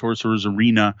Disney Sorcerer's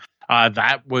Arena.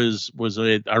 That was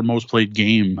our most played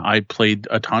game. I played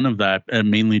a ton of that,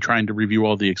 and mainly trying to review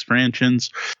all the expansions.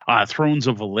 Thrones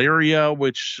of Valeria,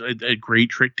 which a great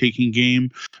trick taking game.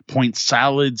 Point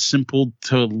Salad, simple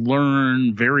to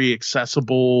learn, very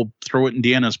accessible. Throw it in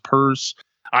Deanna's purse.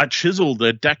 Chiseled,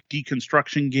 a deck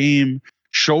deconstruction game.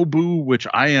 Shobu, which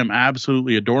I am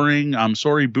absolutely adoring. I'm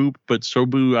sorry, Boop, but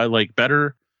Shobu I like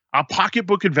better.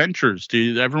 Pocketbook Adventures.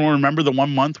 Do everyone remember the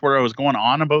 1 month where I was going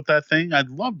on about that thing? I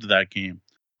loved that game.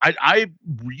 I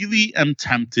really am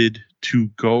tempted to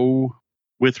go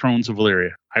with Thrones of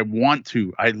Valeria. I want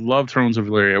to. I love Thrones of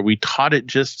Valeria. We taught it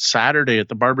just Saturday at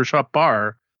the barbershop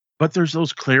bar, but there's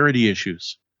those clarity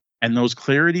issues. And those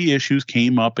clarity issues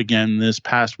came up again this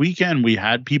past weekend. We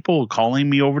had people calling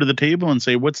me over to the table and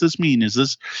say, what's this mean?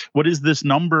 What is this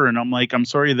number? And I'm like, I'm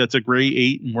sorry, that's a gray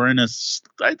 8. And we're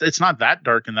it's not that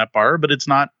dark in that bar, but it's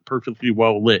not perfectly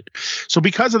well lit. So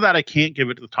because of that, I can't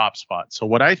give it the top spot. So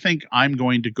what I think I'm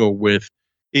going to go with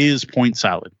is Point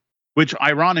Salad, which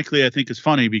ironically I think is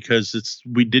funny because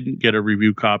we didn't get a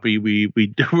review copy.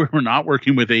 We're not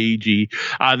working with AEG.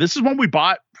 This is one we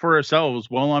bought for ourselves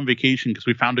while on vacation because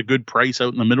we found a good price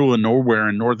out in the middle of nowhere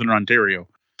in Northern Ontario.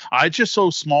 It's just so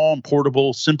small and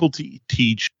portable, simple to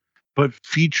teach, but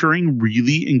featuring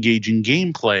really engaging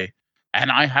gameplay. And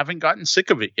I haven't gotten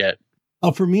sick of it yet.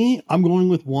 For me, I'm going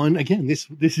with one. Again, this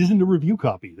isn't a review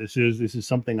copy. This is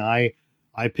something I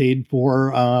paid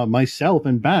for myself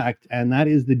and backed, and that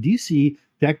is the DC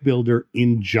deck builder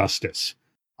Injustice.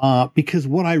 Because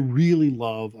what I really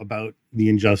love about the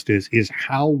Injustice is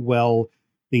how well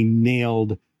they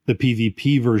nailed the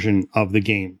PvP version of the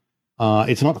game.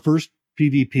 It's not the first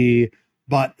PvP,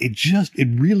 but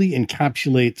it really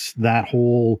encapsulates that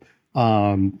whole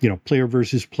player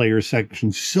versus player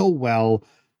section so well.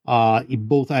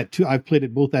 Both at 2, I've played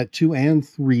it both at 2 and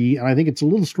 3, and I think it's a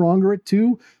little stronger at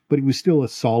 2, but it was still a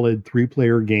solid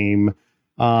 3-player game.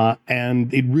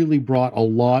 And it really brought a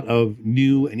lot of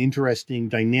new and interesting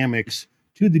dynamics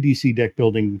to the DC deck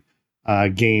building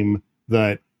game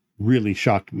that really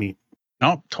shocked me.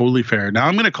 No, totally fair. Now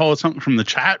I'm going to call it something from the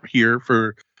chat here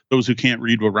for those who can't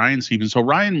read what Ryan's even. So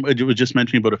Ryan was just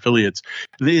mentioning about affiliates.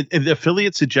 The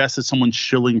affiliate suggests that someone's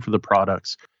shilling for the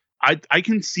products. I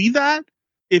can see that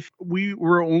if we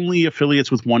were only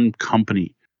affiliates with one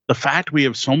company. The fact we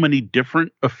have so many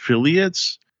different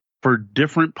affiliates for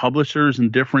different publishers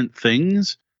and different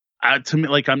things, to me,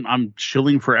 like I'm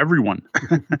shilling for everyone.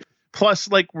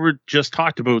 Plus, like we're just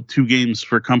talked about, 2 games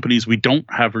for companies we don't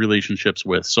have relationships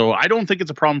with. So I don't think it's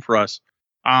a problem for us.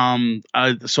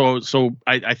 So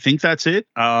I think that's it.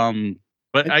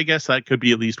 But I guess that could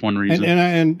be at least one reason.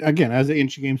 And again, as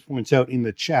Ancient Games points out in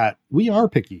the chat, we are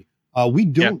picky. We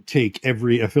don't take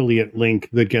every affiliate link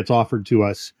that gets offered to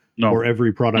us or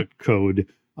every product code.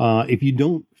 If you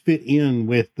don't fit in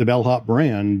with the Bellhop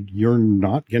brand, you're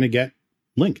not going to get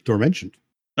linked or mentioned.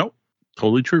 Nope,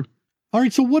 totally true. All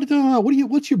right, so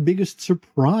what's your biggest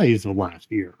surprise of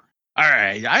last year? All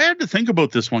right, I had to think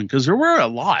about this one because there were a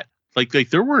lot. Like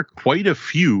there were quite a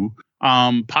few.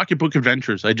 Pocketbook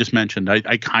Adventures I just mentioned.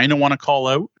 I kind of want to call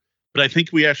out, but I think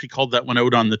we actually called that one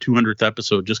out on the 200th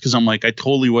episode just because I'm like, I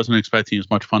totally wasn't expecting as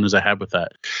much fun as I had with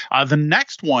that. The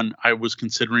next one I was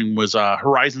considering was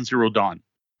Horizon Zero Dawn,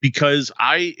 because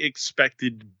I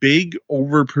expected big,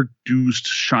 overproduced,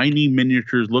 shiny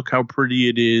miniatures. Look how pretty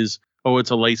it is. Oh,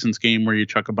 it's a licensed game where you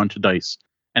chuck a bunch of dice.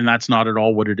 And that's not at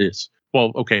all what it is.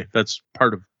 Well, okay, that's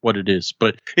part of what it is,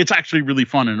 but it's actually really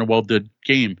fun and a well-done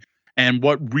game. And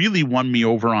what really won me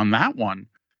over on that one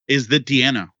is that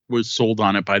Deanna was sold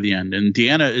on it by the end. And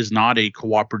Deanna is not a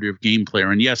cooperative game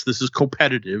player. And yes, this is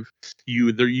competitive.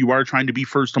 You are trying to be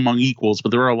first among equals,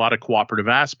 but there are a lot of cooperative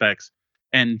aspects.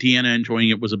 And Deanna enjoying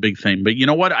it was a big thing. But you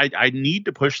know what? I need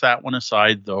to push that one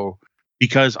aside, though,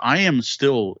 because I am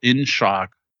still in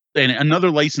shock. And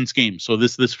another licensed game, so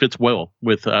this fits well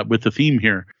with the theme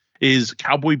here, is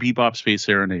Cowboy Bebop Space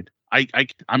Serenade.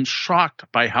 I'm shocked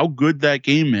by how good that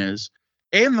game is,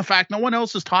 and the fact no one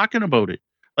else is talking about it.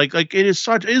 Like it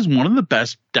is one of the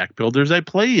best deck builders I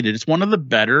played. It's one of the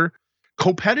better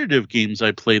competitive games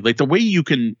I played. Like the way you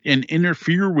can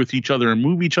interfere with each other and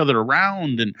move each other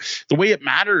around, and the way it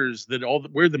matters that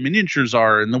where the miniatures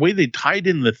are, and the way they tied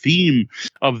in the theme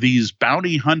of these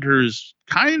bounty hunters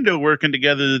kind of working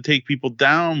together to take people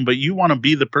down, but you want to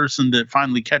be the person that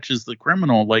finally catches the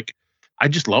criminal. Like, I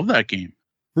just love that game.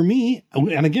 For me,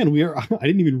 and again, I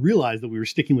didn't even realize that we were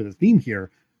sticking with a theme here,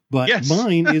 but Yes.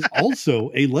 mine is also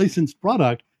a licensed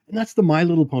product, and that's the My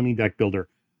Little Pony deck builder.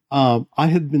 I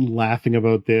had been laughing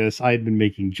about this. I had been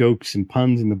making jokes and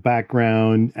puns in the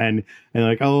background, and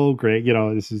like, oh great,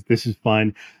 this is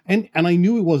fun. And I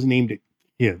knew it wasn't aimed at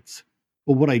kids.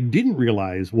 But what I didn't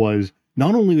realize was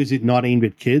not only is it not aimed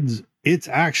at kids, it's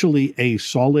actually a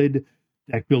solid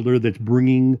deck builder that's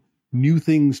bringing new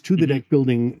things to the deck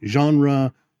building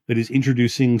genre, that is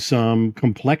introducing some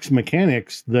complex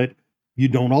mechanics that you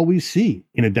don't always see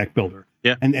in a deck builder.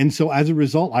 Yeah. And so as a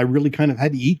result, I really kind of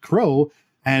had to eat crow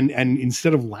and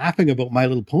instead of laughing about My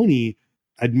Little Pony,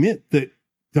 admit that,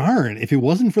 darn, if it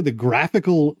wasn't for the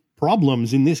graphical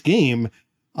problems in this game,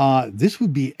 this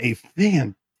would be a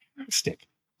fantastic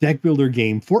deck builder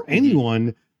game for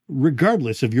anyone,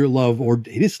 regardless of your love or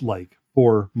dislike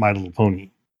for My Little Pony.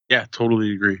 Yeah,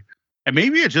 totally agree. And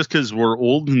maybe it's just because we're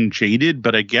old and jaded,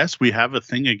 but I guess we have a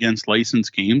thing against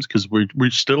licensed games because we're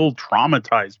still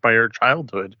traumatized by our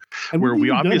childhood, and where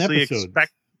we obviously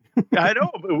expect. I know,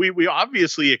 but we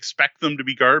obviously expect them to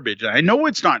be garbage. I know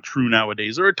it's not true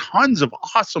nowadays. There are tons of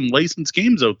awesome licensed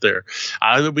games out there.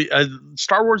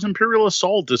 Star Wars Imperial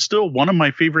Assault is still one of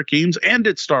my favorite games, and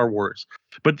it's Star Wars.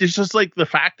 But it's just like the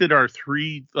fact that our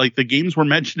the games we're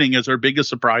mentioning as our biggest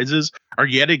surprises are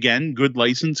yet again good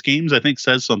licensed games, I think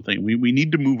says something. We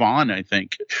need to move on, I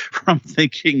think, from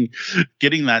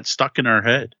getting that stuck in our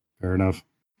head. Fair enough.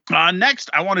 Next,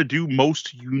 I want to do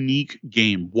most unique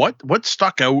game. What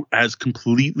stuck out as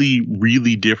completely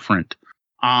really different?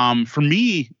 For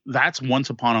me, that's Once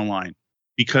Upon a Line,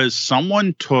 because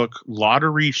someone took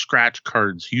lottery scratch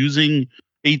cards using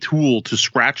a tool to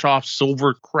scratch off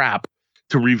silver crap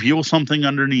to reveal something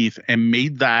underneath and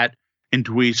made that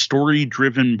into a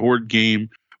story-driven board game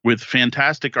with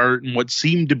fantastic art and what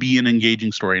seemed to be an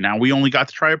engaging story. Now, we only got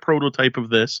to try a prototype of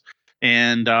this,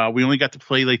 and we only got to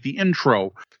play like the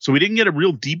intro. So we didn't get a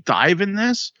real deep dive in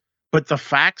this, but the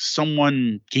fact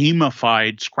someone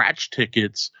gamified scratch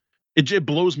tickets, it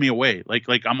blows me away. Like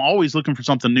I'm always looking for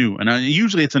something new, and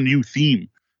usually it's a new theme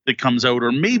that comes out,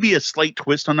 or maybe a slight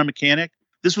twist on a mechanic.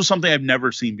 This was something I've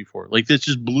never seen before. Like this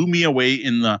just blew me away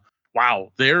in the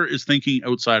wow. There is thinking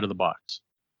outside of the box.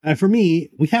 And for me,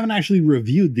 we haven't actually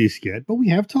reviewed this yet, but we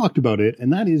have talked about it,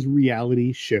 and that is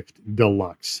Reality Shift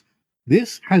Deluxe.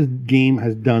 This game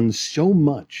has done so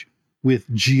much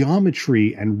with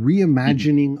geometry and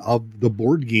reimagining of the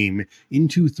board game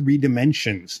into 3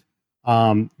 dimensions.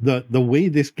 The way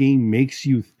this game makes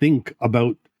you think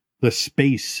about the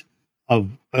space of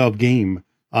game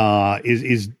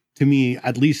is to me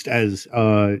at least as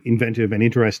inventive and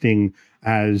interesting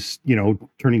as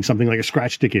turning something like a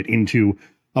scratch ticket into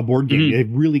a board game.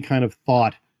 They've really kind of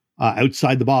thought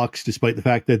outside the box, despite the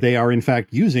fact that they are in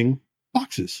fact using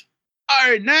boxes. All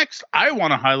right, next, I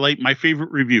want to highlight my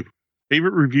favorite review.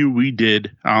 Favorite review we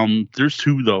did. There's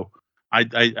 2 though.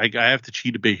 I have to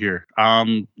cheat a bit here.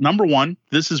 Number 1,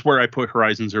 this is where I put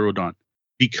Horizon Zero Dawn,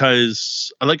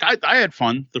 because I had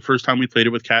fun the first time we played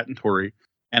it with Kat and Tori,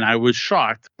 and I was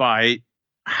shocked by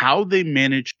how they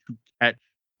managed to catch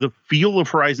the feel of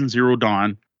Horizon Zero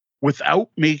Dawn without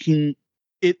making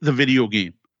it the video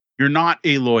game. You're not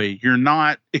Aloy. You're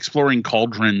not exploring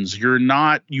cauldrons. You're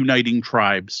not uniting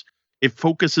tribes. It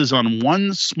focuses on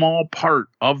one small part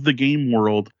of the game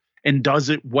world and does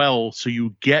it well, so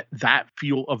you get that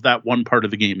feel of that one part of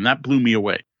the game. And that blew me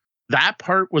away. That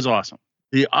part was awesome.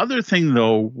 The other thing,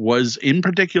 though, was in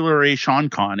particular a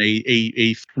SeanCon,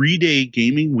 a 3-day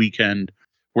gaming weekend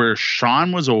where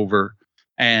Sean was over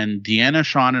and Deanna,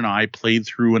 Sean, and I played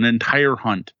through an entire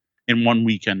hunt in one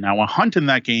weekend. Now, a hunt in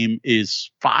that game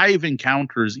is 5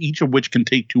 encounters, each of which can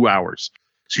take 2 hours.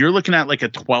 So you're looking at like a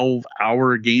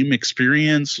 12-hour game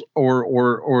experience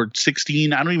or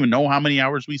 16. I don't even know how many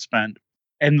hours we spent.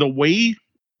 And the way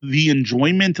the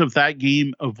enjoyment of that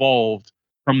game evolved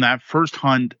from that first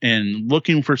hunt and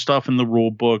looking for stuff in the rule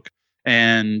book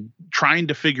and trying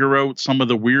to figure out some of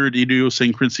the weird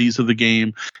idiosyncrasies of the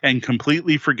game and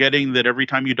completely forgetting that every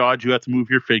time you dodge, you have to move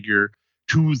your figure,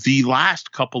 to the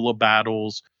last couple of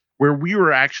battles where we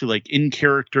were actually like in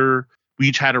character. We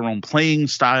each had our own playing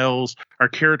styles. Our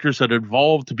characters had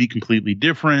evolved to be completely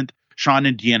different. Sean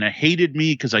and Deanna hated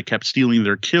me because I kept stealing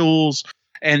their kills.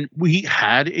 And we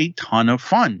had a ton of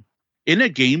fun in a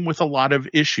game with a lot of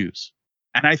issues.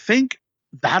 And I think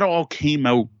that all came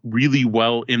out really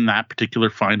well in that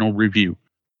particular final review.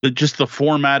 Just the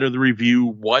format of the review,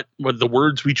 what the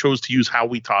words we chose to use, how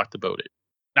we talked about it.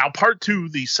 Now, part 2,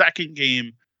 the second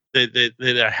game that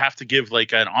I have to give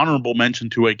like an honorable mention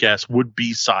to, I guess, would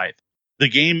be Scythe. The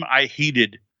game I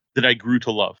hated that I grew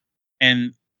to love.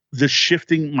 And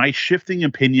my shifting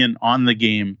opinion on the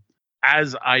game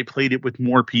as I played it with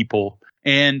more people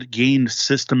and gained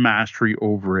system mastery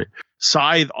over it.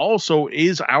 Scythe also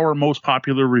is our most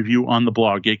popular review on the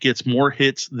blog. It gets more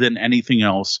hits than anything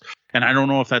else. And I don't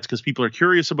know if that's because people are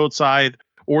curious about Scythe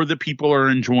or that people are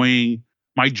enjoying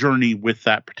my journey with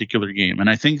that particular game. And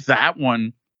I think that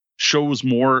one shows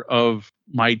more of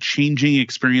my changing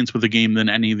experience with the game than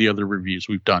any of the other reviews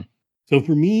we've done. So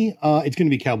for me, it's going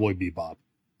to be Cowboy Bebop.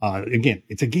 Again,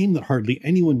 it's a game that hardly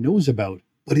anyone knows about,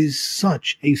 but is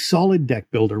such a solid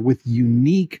deck builder with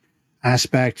unique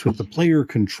aspects with the player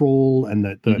control and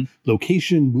the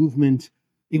location movement.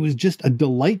 It was just a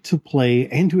delight to play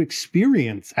and to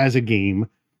experience as a game,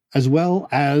 as well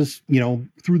as,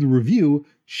 through the review,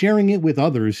 sharing it with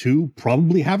others who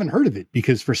probably haven't heard of it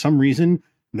because for some reason,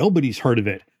 nobody's heard of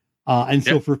it.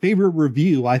 So for favorite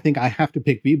review, I think I have to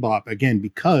pick Bebop again,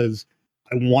 because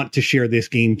I want to share this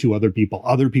game to other people.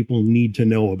 Other people need to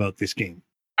know about this game.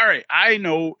 All right. I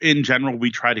know in general,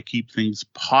 we try to keep things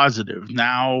positive.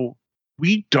 Now,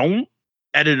 we don't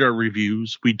edit our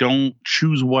reviews. We don't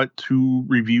choose what to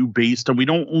review based on. We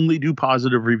don't only do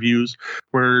positive reviews.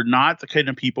 We're not the kind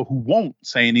of people who won't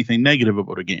say anything negative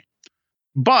about a game.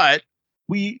 But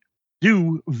we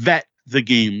do vet the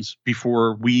games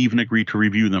before we even agree to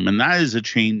review them. And that is a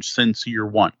change since year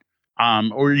one.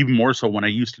 Or even more so when I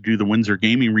used to do the Windsor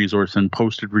Gaming Resource and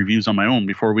posted reviews on my own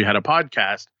before we had a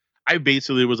podcast. I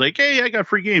basically was like, hey, I got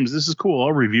free games. This is cool.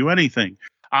 I'll review anything.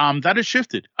 That has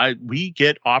shifted. We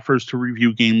get offers to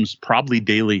review games probably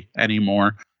daily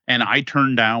anymore. And I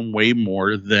turn down way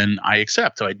more than I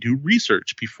accept. So I do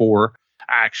research before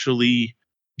actually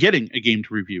getting a game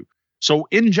to review. So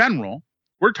in general,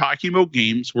 we're talking about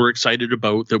games we're excited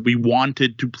about that we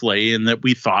wanted to play and that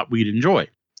we thought we'd enjoy.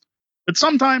 But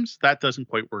sometimes that doesn't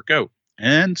quite work out.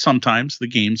 And sometimes the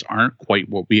games aren't quite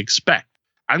what we expect.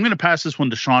 I'm going to pass this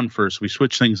one to Sean first. We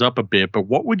switch things up a bit, but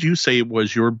what would you say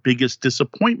was your biggest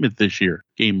disappointment this year,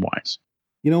 game-wise?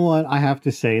 You know what? I have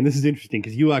to say, and this is interesting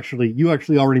because you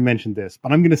actually already mentioned this,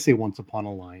 but I'm going to say Once Upon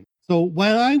a Line. So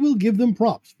while I will give them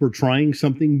props for trying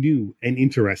something new and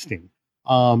interesting,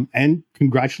 and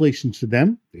congratulations to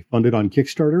them. They funded on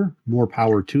Kickstarter. More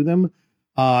power to them.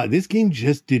 This game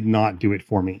just did not do it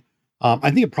for me.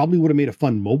 I think it probably would have made a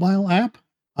fun mobile app.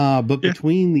 But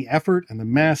between the effort and the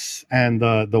mess and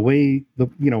the way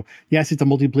yes, it's a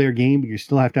multiplayer game, but you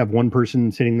still have to have one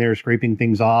person sitting there scraping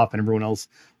things off and everyone else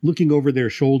looking over their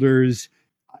shoulders.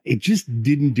 It just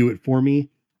didn't do it for me.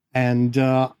 And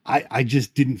I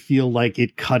just didn't feel like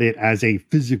it cut it as a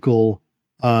physical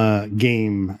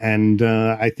game. And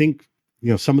I think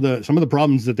some of the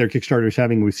problems that their Kickstarter is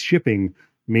having with shipping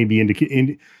may be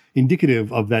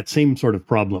indicative of that same sort of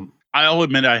problem. I'll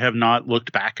admit I have not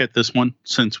looked back at this one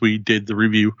since we did the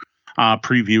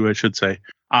preview, I should say.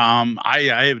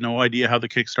 I have no idea how the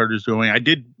Kickstarter is doing. I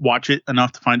did watch it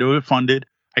enough to find out it funded.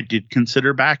 I did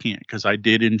consider backing it because I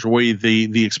did enjoy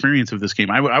the experience of this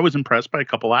game. I was impressed by a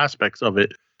couple aspects of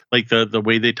it, like the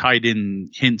way they tied in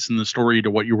hints in the story to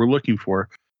what you were looking for.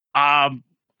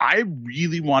 I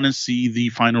really want to see the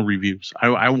final reviews.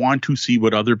 I want to see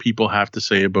what other people have to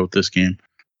say about this game.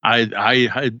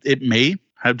 It may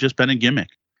have just been a gimmick.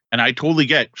 And I totally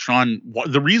get Sean.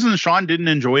 The reason Sean didn't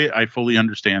enjoy it, I fully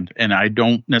understand. And I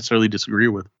don't necessarily disagree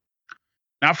with.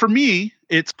 Now, for me,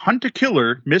 it's Hunt a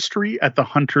Killer, Mystery at the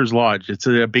Hunter's Lodge. It's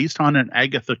based on an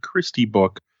Agatha Christie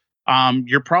book.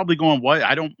 You're probably going, what?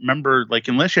 I don't remember,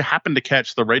 unless you happen to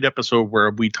catch the right episode where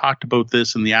we talked about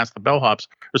this in the Ask the Bellhops,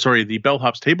 the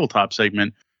Bellhops tabletop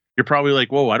segment. You're probably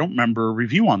like, whoa, I don't remember a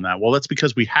review on that. Well, that's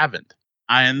because we haven't.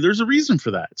 And there's a reason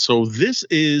for that. So this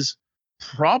is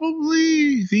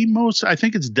probably I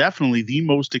think it's definitely the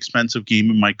most expensive game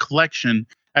in my collection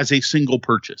as a single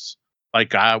purchase.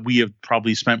 We have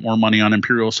probably spent more money on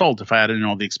Imperial Assault if I added in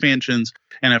all the expansions.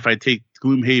 And if I take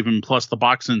Gloomhaven plus the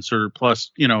box insert plus,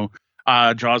 Jaws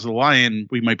of the Lion,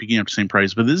 we might be getting up to the same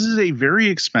price. But this is a very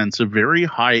expensive, very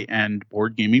high-end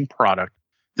board gaming product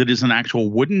that is an actual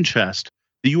wooden chest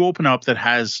that you open up that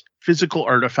has physical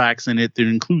artifacts in it that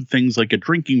include things like a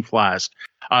drinking flask,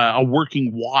 a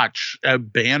working watch, a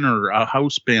banner, a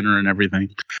house banner, and everything.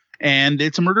 And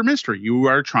it's a murder mystery. You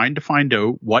are trying to find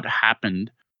out what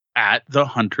happened at the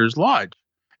Hunter's Lodge.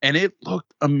 And it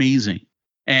looked amazing.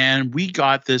 And we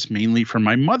got this mainly from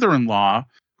my mother-in-law,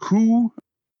 who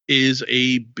is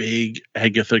a big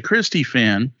Agatha Christie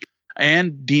fan,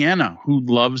 and Deanna, who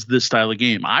loves this style of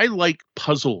game. I like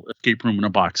puzzle escape room in a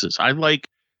boxes. I like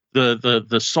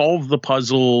the solve the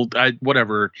puzzle,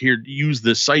 whatever. Here, use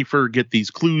this cipher, get these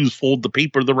clues, fold the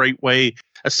paper the right way,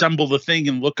 assemble the thing,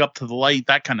 and look up to the light.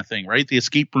 That kind of thing, right? The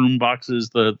escape room boxes,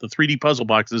 the 3D puzzle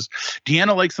boxes.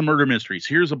 Deanna likes the murder mysteries.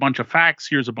 Here's a bunch of facts.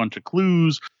 Here's a bunch of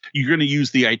clues. You're going to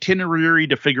use the itinerary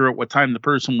to figure out what time the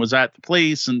person was at the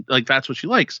place, and like that's what she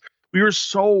likes. We were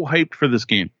so hyped for this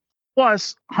game.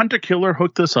 Plus, Hunt a Killer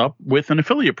hooked us up with an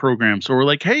affiliate program. So we're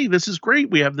like, hey, this is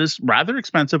great. We have this rather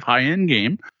expensive high-end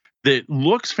game that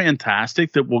looks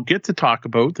fantastic, that we'll get to talk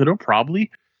about, that'll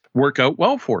probably work out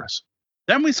well for us.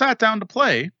 Then we sat down to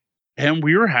play, and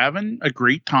we were having a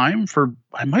great time for,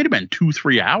 it might have been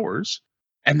 2-3 hours.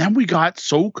 And then we got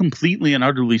so completely and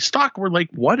utterly stuck. We're like,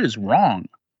 what is wrong?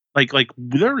 Like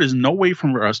there is no way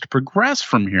for us to progress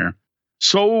from here.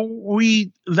 So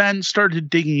we then started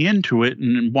digging into it,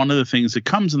 and one of the things that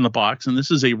comes in the box, and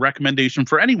this is a recommendation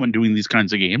for anyone doing these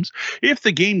kinds of games, if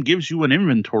the game gives you an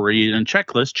inventory and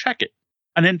checklist, check it.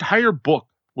 An entire book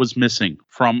was missing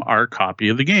from our copy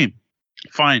of the game.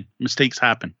 Fine, mistakes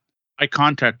happen. I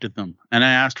contacted them, and I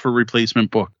asked for a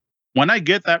replacement book. When I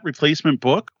get that replacement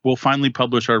book, we'll finally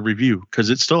publish our review,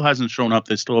 because it still hasn't shown up.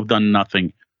 They still have done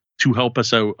nothing to help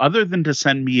us out, other than to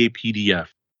send me a PDF.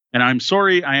 And I'm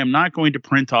sorry, I am not going to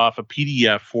print off a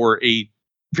PDF for a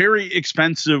very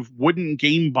expensive wooden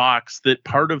game box that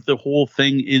part of the whole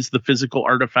thing is the physical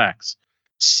artifacts.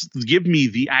 Give me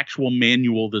the actual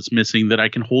manual that's missing that I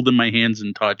can hold in my hands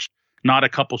and touch, not a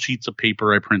couple sheets of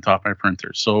paper I print off my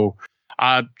printer. So,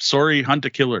 sorry, Hunt a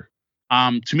Killer.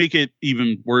 To make it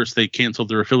even worse, they canceled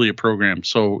their affiliate program.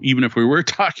 So even if we were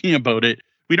talking about it,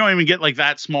 we don't even get like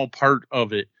that small part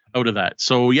of it out of that.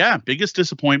 So yeah, biggest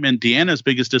disappointment. Deanna's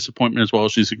biggest disappointment as well,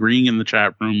 she's agreeing in the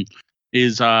chat room,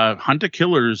 is Hunt a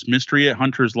Killer's Mystery at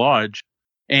Hunter's Lodge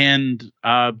and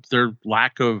their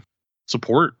lack of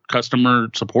support, customer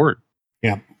support.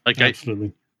 Yeah,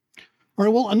 absolutely. All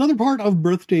right, well, another part of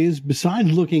birthdays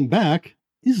besides looking back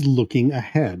is looking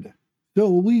ahead.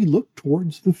 So we look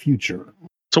towards the future.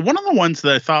 So one of the ones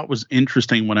that I thought was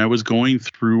interesting when I was going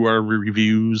through our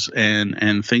reviews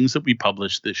and things that we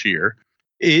published this year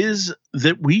is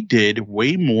that we did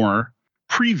way more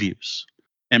previews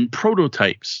and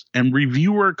prototypes and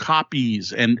reviewer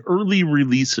copies and early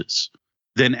releases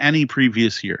than any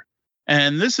previous year.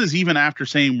 And this is even after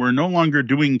saying we're no longer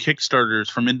doing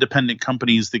Kickstarters from independent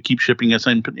companies that keep shipping us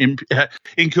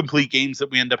incomplete games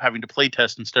that we end up having to play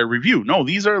test instead of review. No,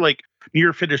 these are like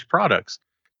near finished products.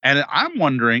 And I'm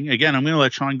wondering, again, I'm going to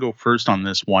let Sean go first on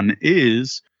this one,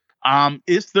 is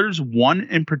if there's one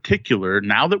in particular,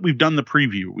 now that we've done the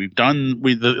preview,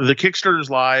 the Kickstarter's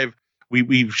live,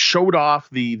 we've showed off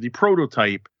the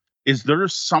prototype, is there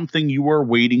something you are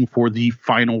waiting for the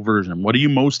final version? What are you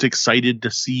most excited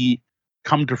to see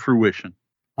come to fruition?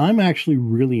 I'm actually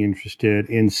really interested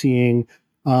in seeing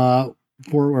and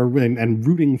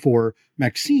rooting for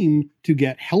Maxime to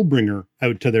get Hellbringer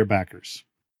out to their backers.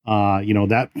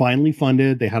 That finally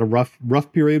funded. They had a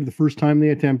rough period the first time they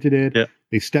attempted it. Yeah.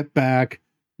 They stepped back,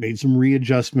 made some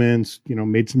readjustments,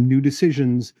 made some new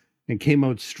decisions, and came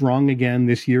out strong again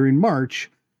this year in March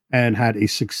and had a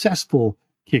successful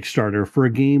Kickstarter for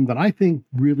a game that I think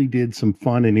really did some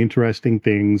fun and interesting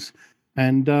things.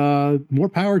 And more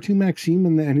power to Maxime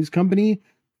and his company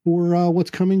for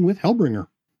what's coming with Hellbringer.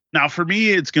 Now, for me,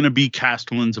 it's going to be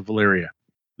Castellans of Valeria.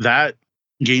 That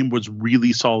game was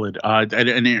really solid.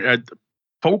 And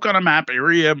folk on a map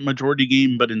area majority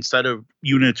game, but instead of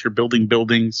units, you're building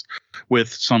buildings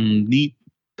with some neat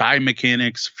die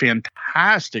mechanics,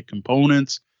 fantastic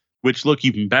components, which look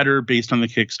even better based on the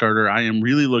Kickstarter. I am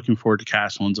really looking forward to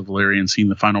Castellans of Valeria and seeing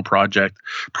the final product.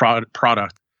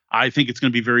 I think it's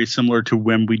going to be very similar to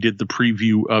when we did the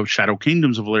preview of Shadow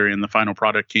Kingdoms of Valeria and the final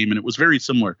product came, and it was very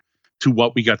similar to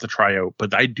what we got to try out.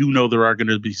 But I do know there are going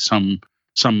to be some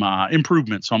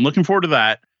improvements. So I'm looking forward to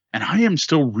that. And I am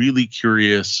still really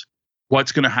curious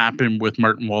what's going to happen with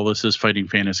Martin Wallace's Fighting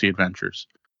Fantasy Adventures.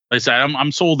 Like I said,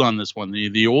 I'm sold on this one.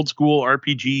 The old school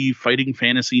RPG fighting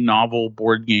fantasy novel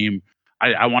board game.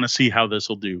 I want to see how this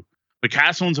will do. But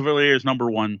Castellans of Valeria is number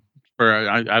one.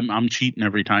 I'm cheating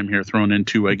every time here, throwing in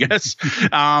two, I guess.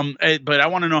 But I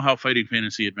want to know how Fighting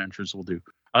Fantasy Adventures will do.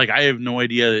 Like, I have no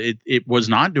idea. It was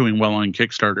not doing well on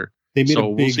Kickstarter. They made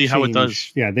we'll see how it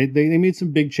does. Yeah, they made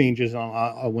some big changes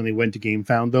on when they went to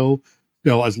GameFound, though.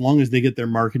 So as long as they get their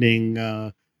marketing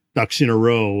ducks in a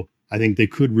row, I think they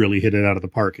could really hit it out of the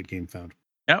park at GameFound.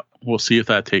 Yeah, we'll see if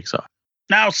that takes off.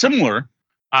 Now, similar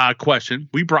question.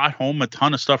 We brought home a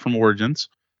ton of stuff from Origins.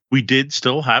 We did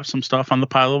still have some stuff on the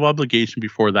pile of obligation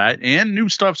before that, and new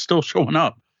stuff still showing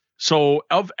up. So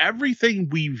of everything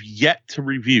we've yet to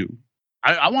review,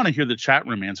 I want to hear the chat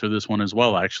room answer this one as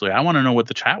well. Actually, I want to know what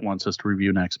the chat wants us to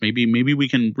review next. Maybe we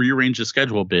can rearrange the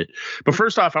schedule a bit. But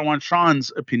first off, I want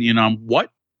Sean's opinion on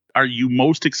what are you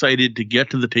most excited to get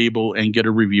to the table and get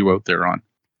a review out there on.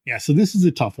 Yeah, so this is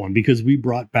a tough one because we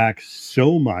brought back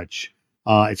so much.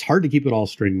 It's hard to keep it all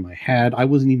straight in my head. I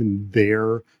wasn't even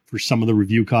there for some of the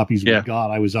review copies we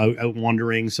got. I was out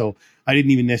wandering, so I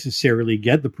didn't even necessarily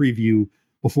get the preview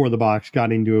before the box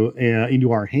got into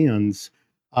our hands.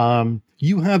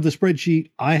 You have the spreadsheet.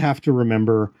 I have to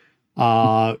remember.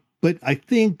 But I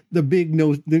think the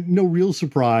no real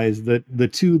surprise that the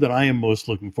two that I am most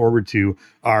looking forward to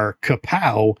are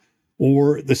Kapow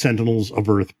or the Sentinels of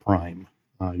Earth Prime.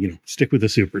 Stick with the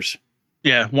supers.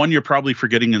 Yeah, one you're probably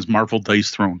forgetting is Marvel Dice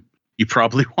Throne. You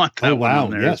probably want that one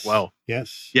on there as well.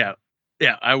 Yes. Yeah.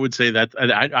 I would say that.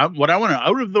 What I want to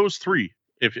out of those three,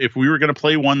 if we were going to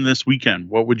play one this weekend,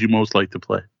 what would you most like to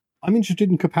play? I'm interested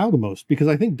in Kapow the most because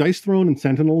I think Dice Throne and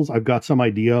Sentinels, I've got some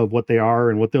idea of what they are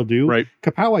and what they'll do. Right.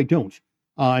 Kapow, I don't.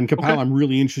 And Kapow, I'm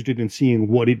really interested in seeing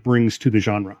what it brings to the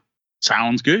genre.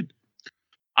 Sounds good.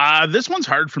 This one's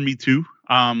hard for me too.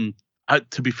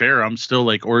 To be fair, I'm still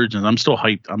like Origins. I'm still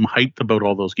hyped. I'm hyped about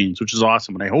all those games, which is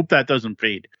awesome. And I hope that doesn't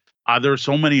fade. There are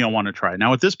so many I want to try.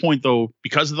 Now, at this point, though,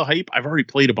 because of the hype, I've already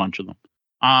played a bunch of them.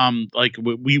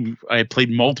 I played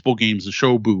multiple games, the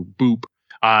Show Boop,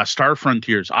 Star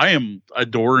Frontiers. I am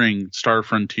adoring Star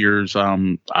Frontiers.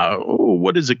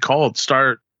 What is it called?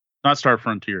 Not Star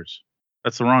Frontiers.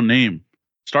 That's the wrong name.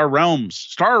 Star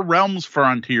Realms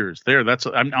Frontiers.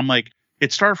 I'm like,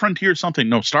 it's Star Frontiers something.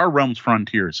 No, Star Realms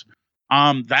Frontiers.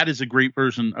 That is a great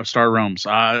version of Star Realms.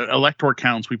 Elector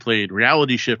Counts we played,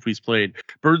 Reality Shift we played,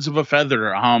 Birds of a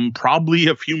Feather, probably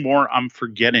a few more I'm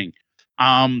forgetting.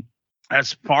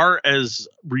 As far as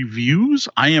reviews,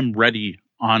 I am ready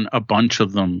on a bunch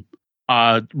of them.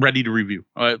 Ready to review.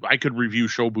 I could review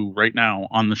Shobu right now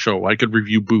on the show. I could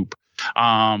review Boop.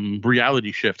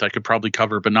 Reality Shift I could probably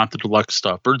cover, but not the deluxe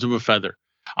stuff. Birds of a Feather.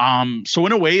 So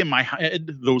in a way, in my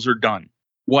head, those are done.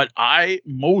 What I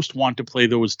most want to play,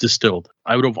 though, is Distilled.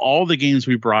 Out of all the games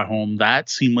we brought home, that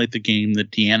seemed like the game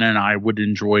that Deanna and I would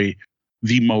enjoy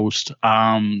the most.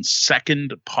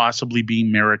 Second, possibly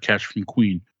being Marrakesh from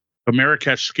Queen. But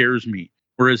Marrakesh scares me,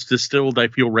 whereas Distilled, I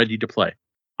feel ready to play.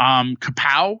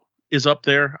 Kapow is up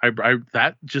there.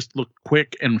 That just looked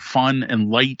quick and fun and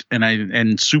light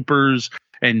and supers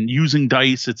and using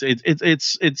dice.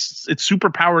 It's super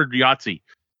powered Yahtzee,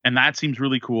 and that seems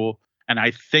really cool. And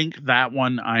I think that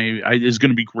one is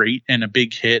going to be great and a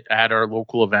big hit at our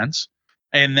local events.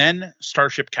 And then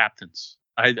Starship Captains.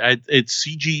 It's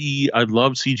CGE. I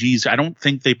love CGEs. I don't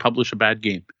think they publish a bad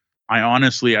game. I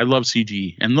love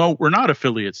CGE. And though we're not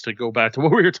affiliates, to go back to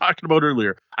what we were talking about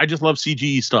earlier, I just love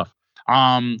CGE stuff.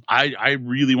 I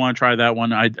really want to try that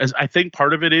one. I think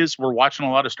part of it is we're watching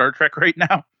a lot of Star Trek right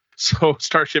now. So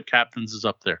Starship Captains is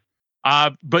up there.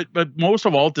 But most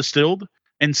of all, Distilled.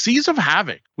 And Seas of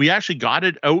Havoc, we actually got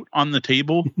it out on the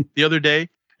table the other day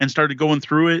and started going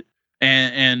through it.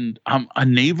 And a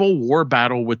naval war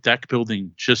battle with deck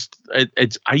building.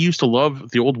 I used to love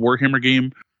the old Warhammer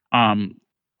game,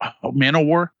 Man of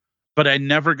War, but I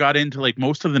never got into, like,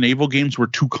 most of the naval games were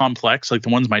too complex. Like the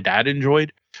ones my dad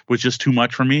enjoyed was just too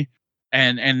much for me.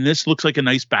 And this looks like a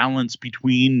nice balance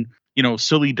between,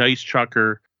 silly dice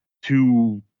chucker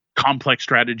to complex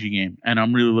strategy game, and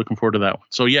I'm really looking forward to that one.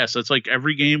 So yes, it's like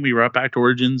every game we wrap back to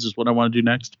Origins is what I want to do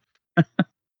next.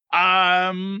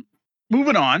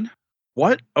 Moving on.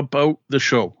 What about the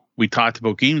show? We talked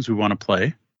about games we want to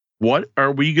play. What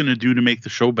are we going to do to make the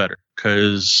show better?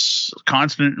 Because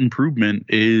constant improvement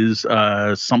is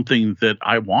something that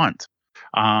I want.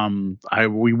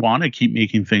 We want to keep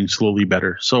making things slowly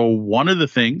better. So one of the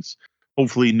things,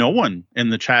 hopefully no one in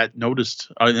the chat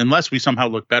noticed, unless we somehow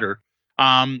look better,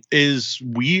 is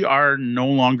we are no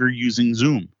longer using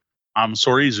Zoom. I'm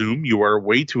sorry, Zoom, you are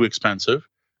way too expensive.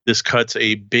 This cuts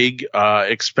a big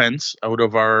expense out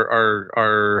of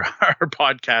our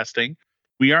podcasting.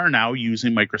 We are now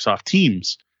using Microsoft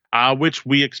Teams, which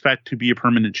we expect to be a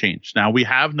permanent change. Now, we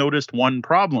have noticed one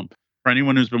problem. For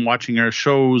anyone who's been watching our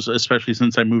shows, especially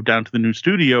since I moved down to the new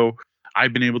studio,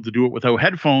 I've been able to do it without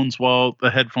headphones while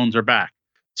the headphones are back.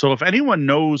 So if anyone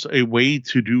knows a way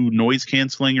to do noise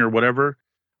canceling or whatever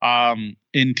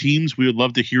in Teams, we would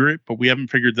love to hear it, but we haven't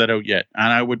figured that out yet.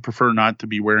 And I would prefer not to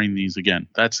be wearing these again.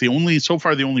 That's so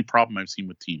far the only problem I've seen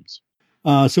with Teams.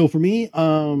 So for me,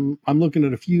 I'm looking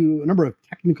at a number of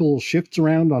technical shifts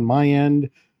around on my end.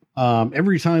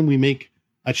 Every time we make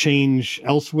a change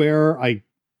elsewhere,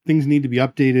 things need to be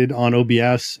updated on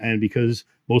OBS. And because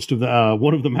most of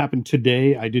one of them happened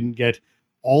today, I didn't get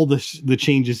all the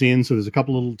changes in. So there's a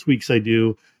couple little tweaks I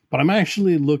do, but I'm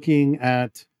actually looking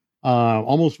at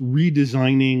almost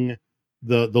redesigning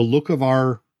the look of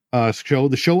our show.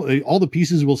 The show, all the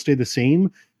pieces will stay the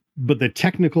same, but the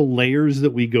technical layers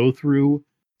that we go through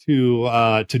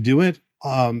to do it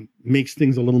makes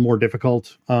things a little more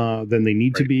difficult than they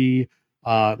need to be.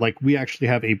 Like we actually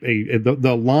have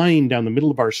the line down the middle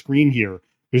of our screen here.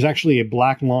 There's actually a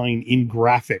black line in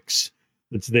graphics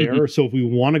that's there. Mm-hmm. So if we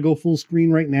want to go full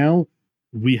screen right now,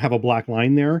 we have a black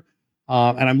line there.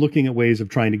 And I'm looking at ways of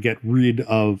trying to get rid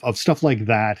of stuff like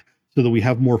that so that we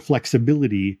have more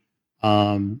flexibility.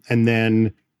 And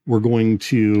then we're going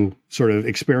to sort of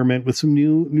experiment with some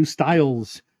new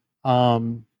styles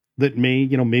that may,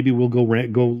 maybe we'll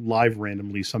go live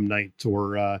randomly some night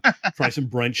or try some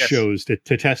brunch shows to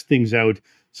test things out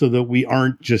so that we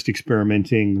aren't just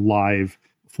experimenting live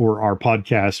for our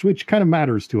podcast, which kind of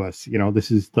matters to us.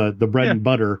 This is the bread and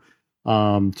butter.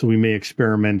 So we may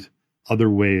experiment other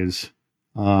ways.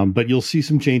 But you'll see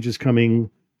some changes coming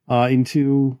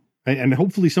into, and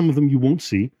hopefully some of them you won't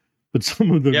see, but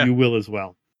some of them you will as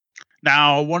well.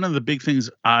 Now, one of the big things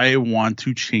I want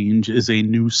to change is a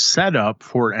new setup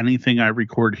for anything I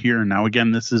record here. Now,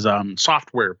 again, this is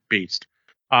software based.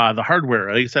 The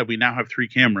hardware, like I said, we now have 3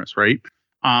 cameras, right?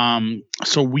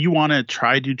 So we want to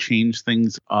try to change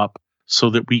things up so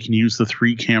that we can use the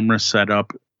 3 camera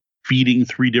setup, feeding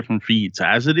 3 different feeds.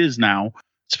 As it is now,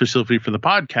 specifically for the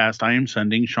podcast, I am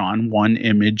sending Sean one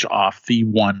image off the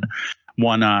one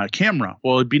camera.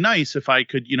 Well, it'd be nice if I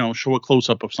could, show a close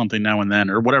up of something now and then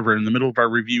or whatever. In the middle of our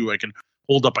review, I can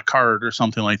hold up a card or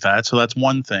something like that. So that's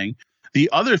one thing. The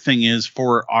other thing is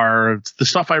for the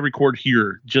stuff I record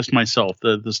here, just myself,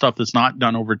 the stuff that's not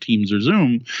done over Teams or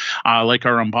Zoom, like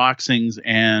our unboxings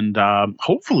and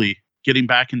hopefully getting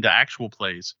back into actual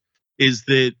plays, is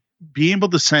that being able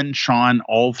to send Sean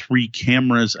all 3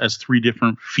 cameras as 3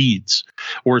 different feeds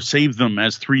or save them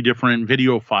as 3 different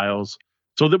video files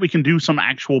so that we can do some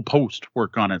actual post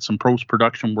work on it, some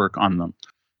post-production work on them.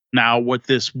 Now, what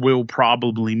this will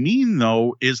probably mean,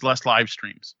 though, is less live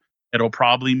streams. It'll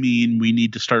probably mean we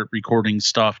need to start recording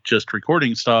stuff,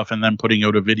 and then putting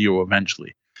out a video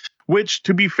eventually. Which,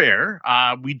 to be fair,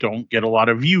 we don't get a lot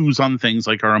of views on things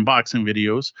like our unboxing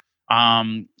videos.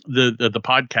 The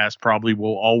podcast probably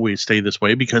will always stay this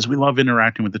way because we love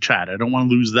interacting with the chat. I don't want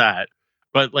to lose that.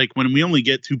 But like when we only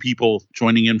get 2 people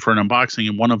joining in for an unboxing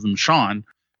and one of them Sean,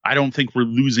 I don't think we're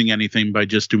losing anything by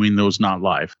just doing those not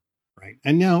live. Right.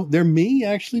 And now there may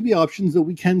actually be options that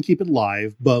we can keep it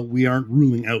live, but we aren't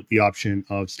ruling out the option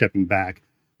of stepping back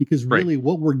because really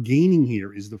what we're gaining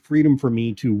here is the freedom for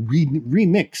me to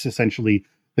remix essentially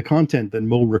the content that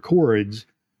Mo records,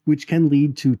 which can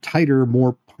lead to tighter,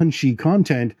 more punchy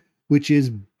content, which is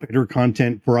better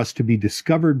content for us to be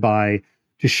discovered by,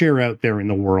 to share out there in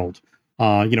the world.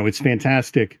 It's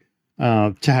fantastic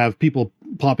to have people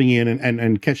popping in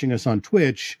and catching us on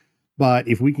Twitch. But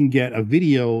if we can get a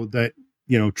video that,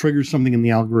 triggers something in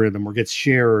the algorithm or gets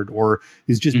shared or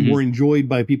is just more enjoyed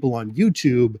by people on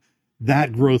YouTube,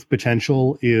 that growth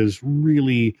potential is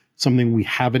really something we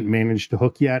haven't managed to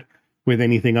hook yet with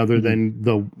anything other than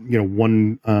the,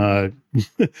 one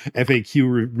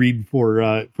FAQ read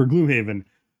for Gloomhaven,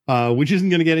 which isn't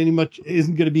going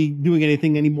to be doing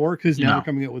anything anymore because now we're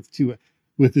coming out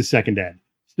with the second ad.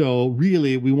 So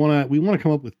really, we want to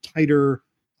come up with tighter,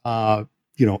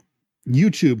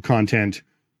 YouTube content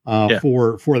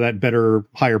for that better,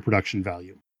 higher production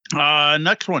value.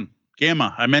 Next one,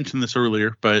 Gamma. I mentioned this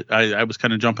earlier, but I was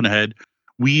kind of jumping ahead.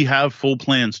 We have full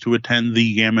plans to attend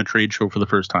the Gamma trade show for the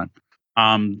first time.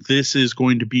 This is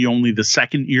going to be only the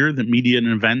second year that media and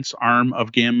events arm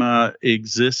of Gamma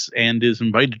exists and is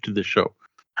invited to this show.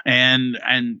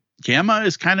 And Gamma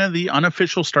is kind of the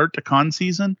unofficial start to con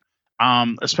season,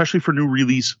 especially for new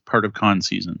release part of con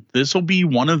season. This will be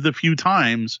one of the few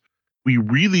times we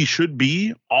really should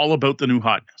be all about the new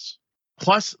hotness.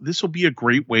 Plus, this will be a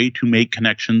great way to make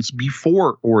connections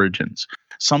before Origins.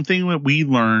 Something that we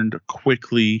learned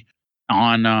quickly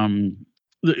on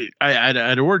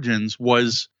at Origins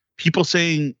was people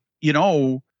saying,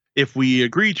 if we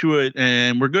agree to it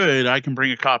and we're good, I can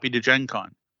bring a copy to Gen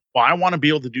Con. Well, I want to be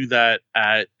able to do that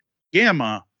at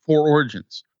Gamma for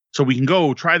Origins. So we can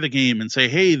go try the game and say,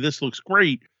 hey, this looks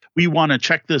great. We want to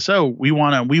check this out. We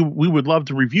would love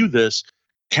to review this.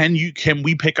 Can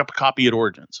we pick up a copy at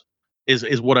Origins?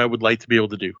 Is what I would like to be able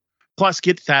to do. Plus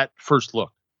get that first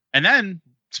look. And then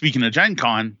speaking of Gen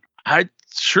Con, it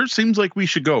sure seems like we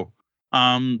should go.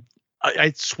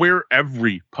 I swear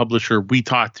every publisher we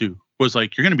talked to was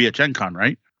like, you're going to be at Gen Con,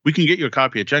 right? We can get you a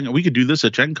copy at Gen Con. We could do this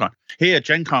at Gen Con. Hey, at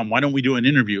Gen Con, why don't we do an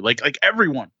interview? Like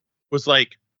everyone was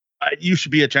like, you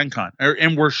should be at Gen Con.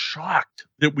 And we're shocked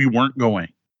that we weren't going.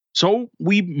 So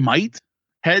we might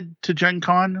head to Gen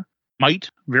Con.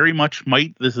 Very much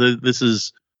might. This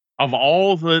is of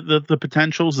all the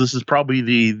potentials, this is probably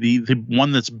the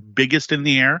one that's biggest in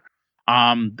the air.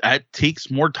 That takes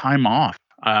more time off.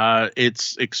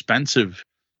 It's expensive.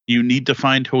 You need to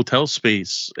find hotel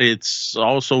space. It's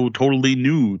also totally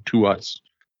new to us.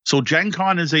 So Gen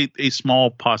Con is a small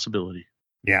possibility.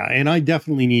 Yeah, and I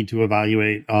definitely need to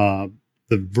evaluate the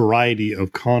variety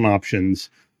of con options,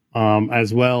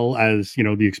 as well as,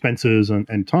 the expenses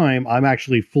and time. I'm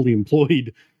actually fully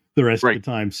employed the rest of the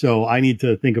time, so I need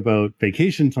to think about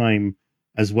vacation time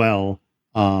as well.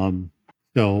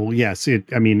 So yes,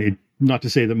 not to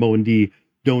say that Mo and D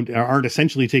aren't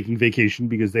essentially taking vacation,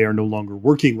 because they are no longer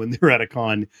working when they're at a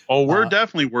con. Oh, we're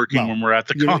definitely working when we're at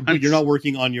the con. But you're not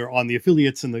working on the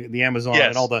affiliates and the Amazon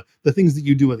and all the things that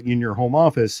you do in your home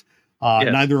office.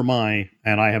 Neither am I,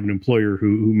 and I have an employer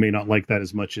who may not like that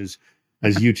as much as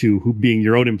you two, who being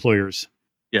your own employers.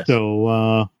 Yes. So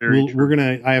I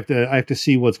have to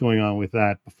see what's going on with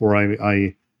that before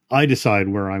I decide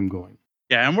where I'm going.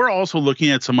 Yeah, and we're also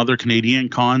looking at some other Canadian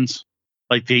cons,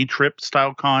 like day trip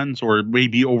style cons, or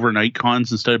maybe overnight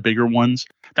cons instead of bigger ones.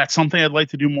 That's something I'd like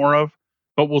to do more of,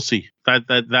 but we'll see.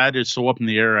 That is so up in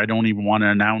the air. I don't even want to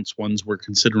announce ones we're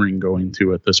considering going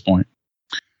to at this point.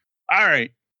 All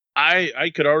right.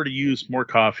 I could already use more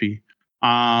coffee.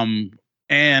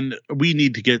 And we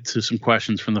need to get to some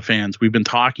questions from the fans. We've been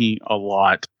talking a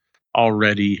lot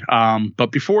already.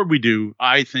 But before we do,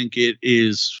 I think it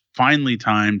is finally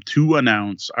time to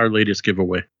announce our latest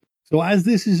giveaway. So as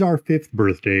this is our 5th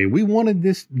birthday, we wanted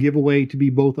this giveaway to be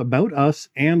both about us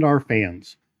and our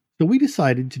fans. So we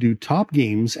decided to do top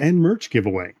games and merch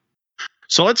giveaway.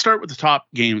 So let's start with the top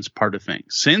games part of things.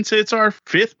 Since it's our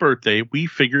 5th birthday, we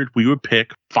figured we would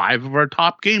pick 5 of our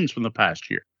top games from the past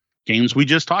year. Games we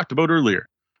just talked about earlier.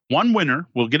 One winner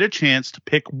will get a chance to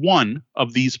pick one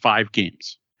of these 5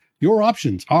 games. Your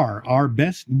options are our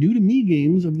best new to me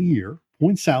games of the year,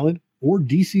 Point Salad, or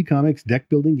DC Comics deck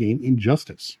building game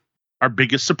Injustice. Our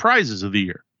biggest surprises of the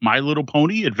year, My Little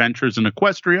Pony Adventures in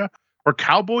Equestria, or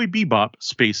Cowboy Bebop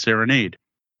Space Serenade.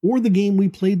 Or the game we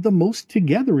played the most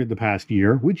together in the past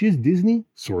year, which is Disney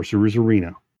Sorcerer's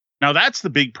Arena. Now that's the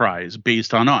big prize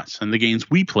based on us and the games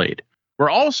we played. We're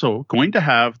also going to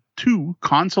have 2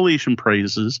 consolation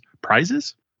prizes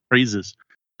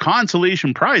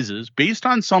consolation prizes based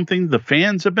on something the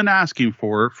fans have been asking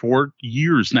for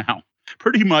years now,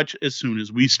 pretty much as soon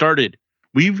as we started.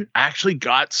 We've actually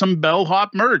got some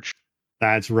Bellhop merch.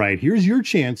 That's right. Here's your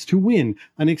chance to win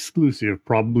an exclusive,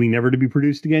 probably never to be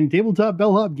produced again, Tabletop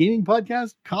Bellhop Gaming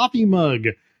Podcast coffee mug.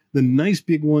 The nice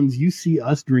big ones you see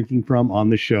us drinking from on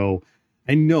the show.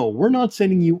 And no, we're not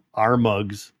sending you our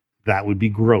mugs. That would be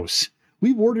gross.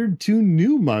 We've ordered 2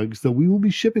 new mugs that we will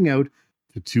be shipping out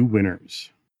to 2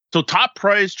 winners. So top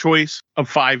prize choice of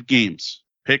 5 games.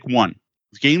 Pick one.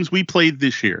 The games we played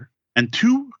this year. And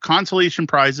 2 consolation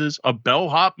prizes of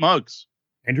Bellhop mugs.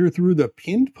 Enter through the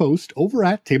pinned post over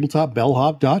at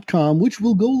tabletopbellhop.com, which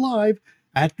will go live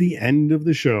at the end of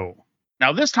the show.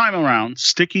 Now, this time around,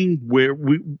 sticking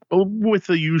with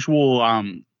the usual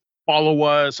follow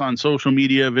us on social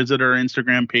media, visit our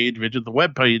Instagram page, visit the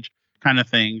webpage kind of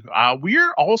thing,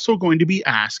 we're also going to be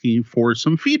asking for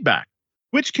some feedback,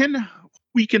 which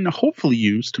we can hopefully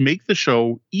use to make the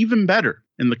show even better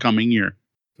in the coming year.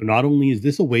 So not only is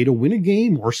this a way to win a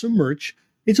game or some merch,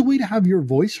 it's a way to have your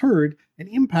voice heard and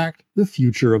impact the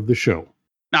future of the show.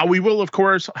 Now, we will, of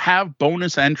course, have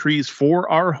bonus entries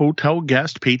for our hotel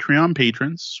guest Patreon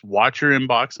patrons. Watch your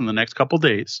inbox in the next couple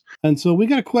days. And so we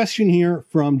got a question here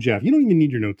from Jeff. You don't even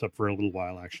need your notes up for a little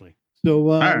while, actually.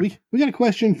 So right. we got a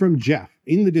question from Jeff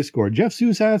in the Discord. Jeff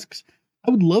Seuss asks,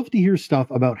 I would love to hear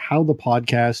stuff about how the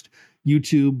podcast,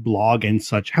 YouTube, blog, and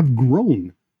such have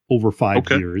grown over 5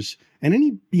 years, and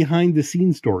any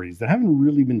behind-the-scenes stories that haven't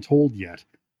really been told yet.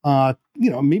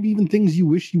 Maybe even things you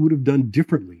wish you would have done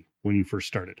differently when you first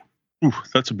started. Ooh,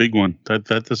 that's a big one.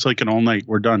 That's like an all night.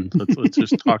 We're done. Let's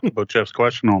just talk about Jeff's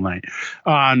question all night.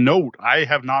 Note, I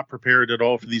have not prepared at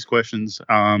all for these questions.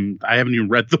 I haven't even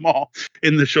read them all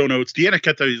in the show notes. Deanna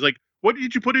kept he's like, what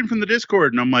did you put in from the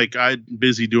Discord? And I'm like, I'm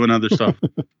busy doing other stuff.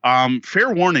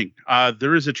 Fair warning.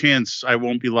 There is a chance I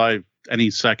won't be live any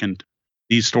second.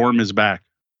 The storm is back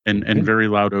and very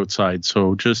loud outside.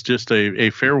 So just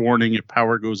a fair warning. If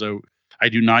power goes out, I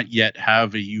do not yet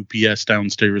have a UPS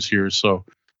downstairs here. So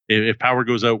if power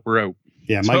goes out, we're out.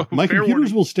 Yeah, my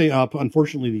computers will stay up.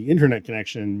 Unfortunately, the internet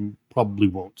connection probably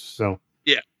won't. So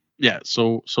yeah.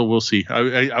 So we'll see.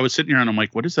 I was sitting here and I'm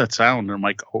like, what is that sound? And I'm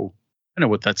like, oh, I know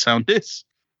what that sound is.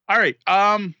 All right.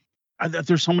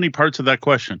 There's so many parts of that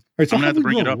question. All right, so I'm gonna have to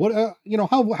bring it up. What how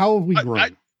have we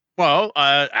grown? Well,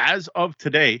 as of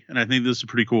today, and I think this is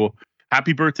pretty cool.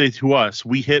 Happy birthday to us.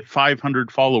 We hit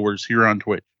 500 followers here on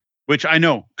Twitch, which I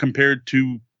know compared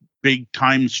to big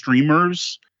time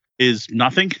streamers is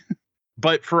nothing.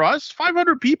 But for us,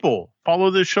 500 people follow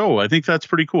this show. I think that's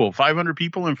pretty cool. 500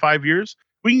 people in 5 years.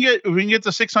 If we can get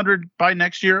to 600 by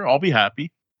next year, I'll be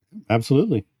happy.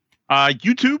 Absolutely.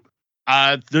 YouTube.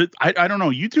 I don't know.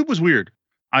 YouTube was weird.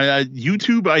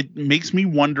 YouTube makes me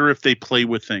wonder if they play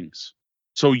with things.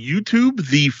 So YouTube,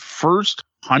 the first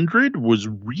 100 was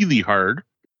really hard.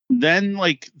 Then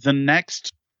like the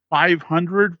next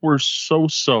 500 were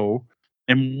so.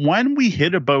 And when we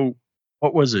hit about,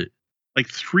 what was it? Like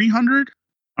 300?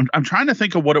 I'm trying to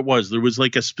think of what it was. There was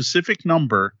like a specific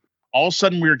number. All of a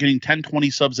sudden we were getting 10, 20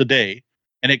 subs a day,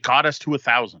 and it got us to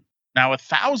 1,000. Now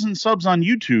 1,000 subs on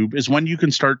YouTube is when you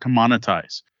can start to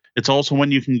monetize. It's also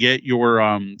when you can get your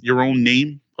own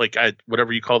name, like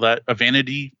whatever you call that, a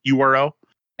vanity URL,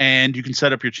 and you can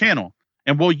set up your channel.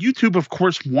 And well, YouTube, of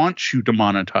course, wants you to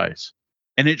monetize.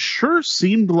 And it sure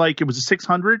seemed like it was a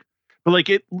 600, but like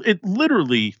it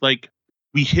literally, like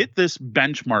we hit this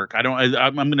benchmark.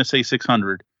 I'm going to say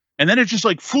 600. And then it just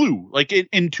like flew. Like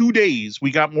in 2 days, we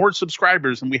got more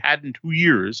subscribers than we had in 2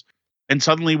 years. And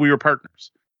suddenly we were partners.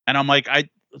 And I'm like, I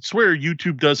swear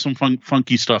YouTube does some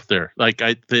funky stuff there. Like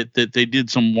they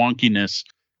did some wonkiness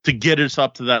to get us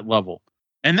up to that level.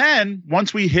 And then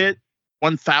once we hit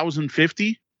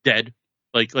 1,050, dead,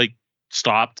 like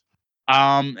stopped.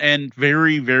 And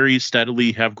very, very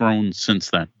steadily have grown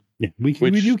since then. Yeah, we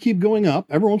do keep going up.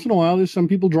 Every once in a while, there's some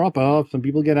people drop off, some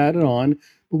people get added on,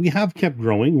 but we have kept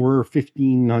growing. We're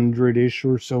 1,500-ish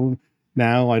or so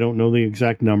now. I don't know the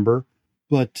exact number,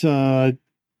 but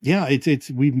yeah, it's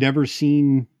we've never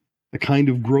seen the kind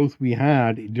of growth we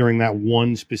had during that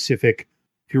one specific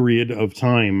period of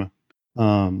time.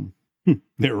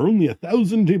 There are only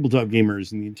 1,000 tabletop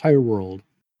gamers in the entire world.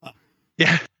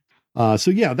 Yeah.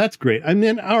 So yeah, that's great. I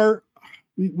mean,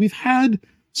 we've had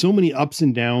so many ups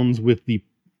and downs with the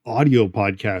audio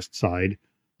podcast side.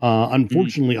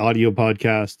 Unfortunately, audio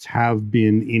podcasts have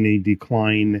been in a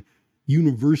decline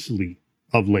universally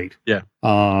of late. Yeah.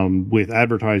 With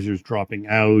advertisers dropping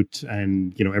out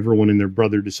and, everyone and their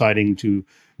brother deciding to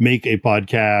make a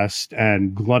podcast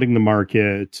and glutting the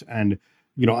market and,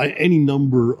 any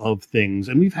number of things.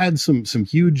 And we've had some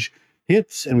huge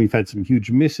hits and we've had some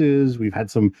huge misses. We've had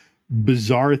some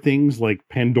bizarre things like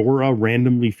Pandora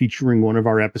randomly featuring one of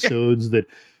our episodes that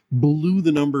blew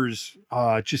the numbers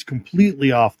just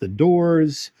completely off the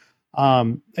doors.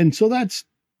 And so that's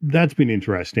been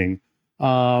interesting.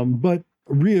 But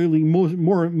really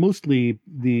mostly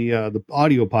the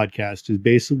audio podcast has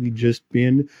basically just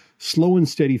been slow and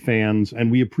steady fans. And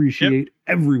we appreciate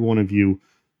every one of you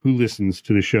who listens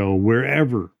to the show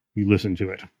wherever you listen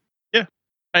to it.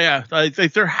 Yeah, I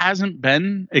think there hasn't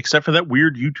been, except for that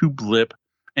weird YouTube blip.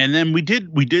 And then we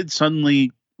did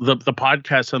suddenly, the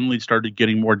podcast suddenly started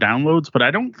getting more downloads, but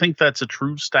I don't think that's a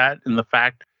true stat in the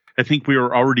fact, I think we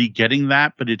were already getting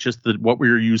that, but it's just that what we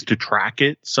were used to track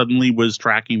it suddenly was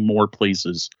tracking more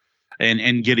places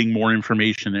and getting more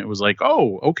information. It was like,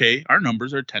 oh, okay, our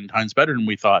numbers are 10 times better than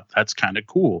we thought. That's kind of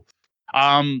cool.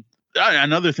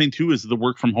 Another thing too is the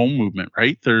work from home movement,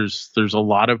 right? There's a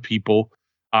lot of people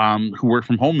who work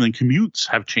from home, and commutes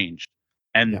have changed.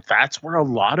 And that's where a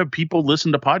lot of people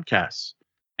listen to podcasts.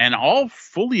 And I'll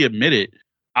fully admit it.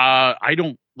 I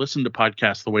don't listen to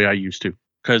podcasts the way I used to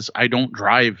because I don't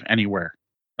drive anywhere.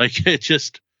 Like it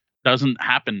just doesn't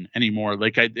happen anymore.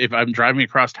 Like if I'm driving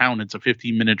across town, it's a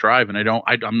 15-minute drive and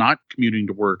I'm not commuting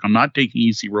to work. I'm not taking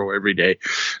Easy Row every day.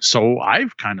 So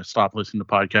I've kind of stopped listening to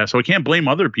podcasts. So I can't blame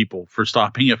other people for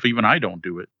stopping if even I don't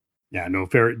do it. Yeah, no,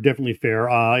 fair, definitely fair.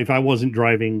 If I wasn't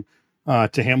driving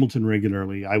to Hamilton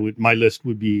regularly, my list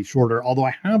would be shorter. Although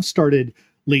I have started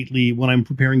lately when I'm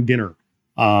preparing dinner.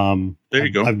 There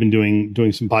you go. I've been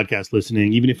doing some podcast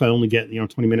listening, even if I only get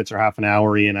 20 minutes or half an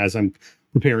hour in as I'm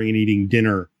preparing and eating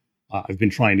dinner. I've been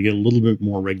trying to get a little bit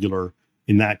more regular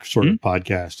in that sort of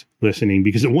podcast listening,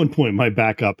 because at one point my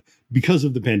backup, because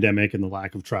of the pandemic and the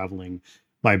lack of traveling,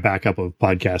 my backup of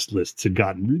podcast lists had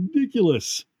gotten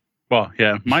ridiculous. Well,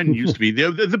 yeah, mine used to be.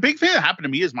 The big thing that happened to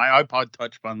me is my iPod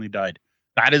Touch finally died.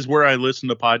 That is where I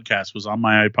listened to podcasts, was on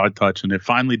my iPod Touch, and it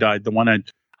finally died. The one I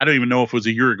don't even know if it was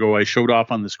a year ago. I showed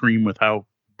off on the screen with how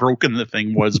broken the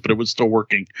thing was, but it was still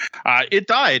working. It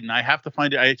died, and I have to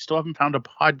find it. I still haven't found a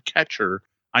podcatcher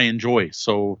I enjoy.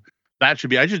 So that should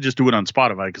be, I should just do it on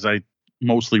Spotify, because I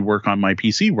mostly work on my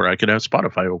PC where I could have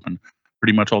Spotify open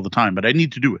pretty much all the time, but I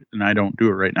need to do it, and I don't do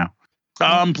it right now.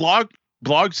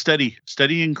 Blog steady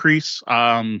increase.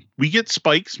 We get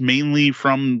spikes mainly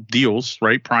from deals,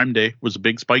 right? Prime Day was a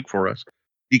big spike for us.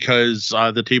 because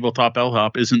the Tabletop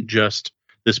Bellhop isn't just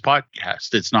this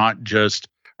podcast. It's not just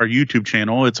our YouTube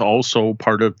channel. It's also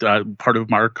part of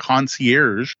our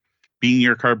concierge, being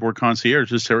your cardboard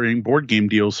concierge, is selling board game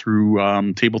deals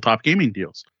through tabletop gaming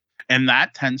deals. And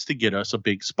that tends to get us a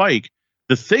big spike.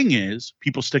 The thing is,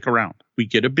 people stick around. We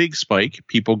get a big spike.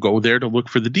 People go there to look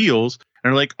for the deals.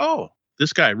 And they're like, oh,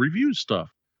 this guy reviews stuff.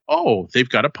 Oh, they've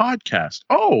got a podcast.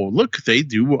 Oh, look, they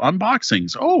do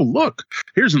unboxings. Oh, look,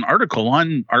 here's an article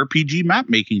on RPG map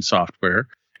making software.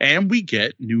 And we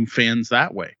get new fans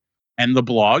that way. And the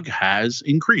blog has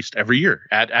increased every year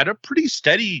at a pretty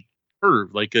steady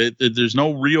curve. Like there's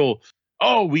no real,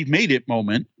 oh, we've made it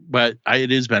moment, but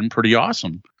it has been pretty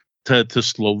awesome to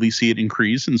slowly see it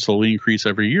increase and slowly increase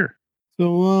every year.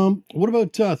 So what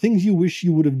about things you wish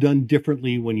you would have done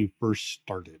differently when you first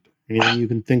started? Anything you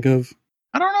can think of?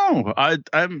 I don't know.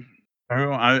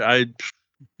 I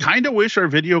kind of wish our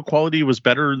video quality was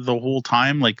better the whole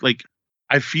time. Like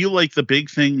I feel like the big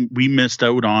thing we missed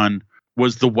out on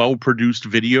was the well-produced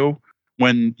video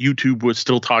when YouTube was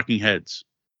still talking heads.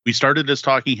 We started as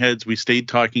talking heads, we stayed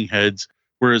talking heads,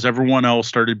 whereas everyone else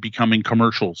started becoming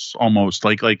commercials, almost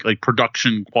like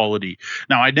production quality.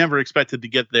 Now, I never expected to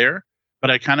get there, but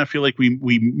I kind of feel like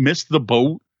we missed the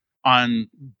boat on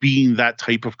being that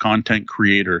type of content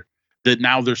creator, that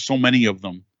now there's so many of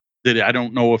them that I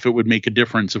don't know if it would make a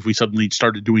difference if we suddenly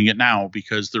started doing it now,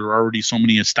 because there are already so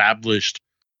many established,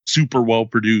 super well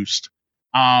produced.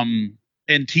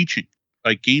 And teaching,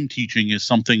 like game teaching, is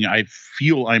something I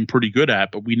feel I'm pretty good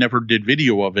at, but we never did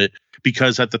video of it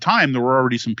because at the time there were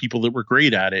already some people that were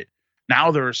great at it.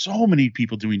 Now there are so many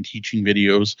people doing teaching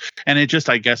videos, and it just,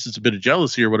 I guess it's a bit of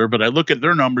jealousy or whatever, but I look at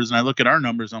their numbers and I look at our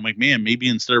numbers and I'm like, man, maybe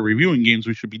instead of reviewing games,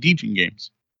 we should be teaching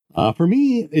games. For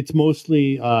me, it's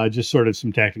mostly just sort of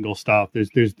some technical stuff.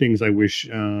 There's things I wish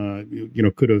I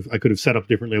could have set up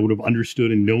differently. I would have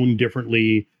understood and known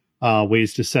differently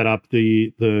ways to set up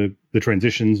the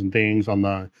transitions and things on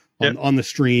the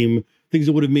stream. Things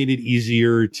that would have made it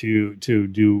easier to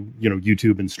do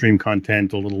YouTube and stream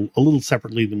content a little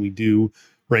separately than we do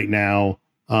right now.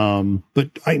 But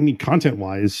I mean, content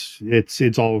wise,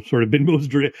 it's all sort of been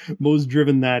most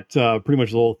driven that pretty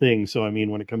much the whole thing. So I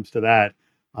mean, when it comes to that,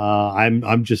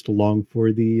 I'm just along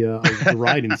for the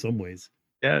ride in some ways.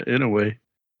 Yeah, in a way.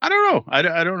 I don't know. I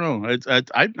don't know.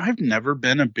 I've never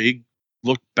been a big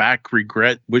look back,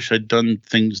 regret, wish I'd done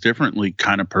things differently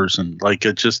kind of person. Like,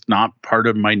 it's just not part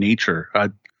of my nature.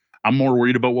 I'm more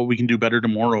worried about what we can do better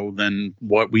tomorrow than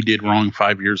what we did wrong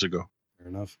 5 years ago. Fair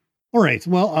enough. All right.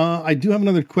 Well, I do have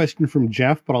another question from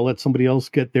Jeff, but I'll let somebody else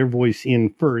get their voice in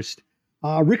first.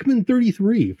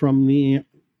 Rickman33 from the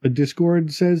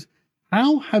Discord says,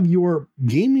 how have your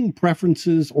gaming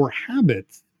preferences or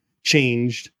habits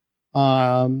changed?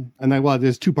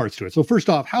 There's two parts to it. So first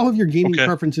off, how have your gaming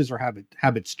preferences or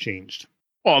habits changed?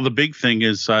 Well, the big thing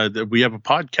is that we have a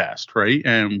podcast, right?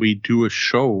 And we do a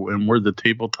show, and we're the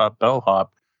Tabletop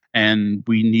Bellhop, and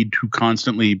we need to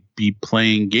constantly be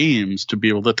playing games to be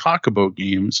able to talk about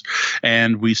games.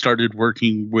 And we started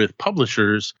working with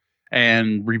publishers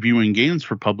and reviewing games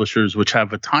for publishers, which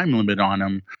have a time limit on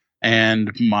them.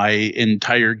 And my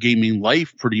entire gaming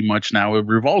life pretty much now, it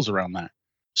revolves around that.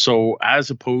 So as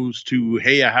opposed to,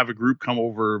 hey, I have a group come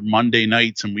over Monday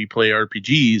nights and we play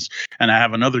RPGs, and I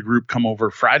have another group come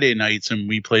over Friday nights and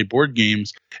we play board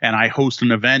games, and I host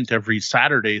an event every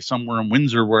Saturday somewhere in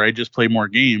Windsor where I just play more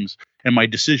games, and my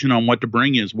decision on what to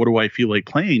bring is, what do I feel like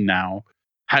playing now,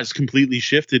 has completely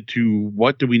shifted to,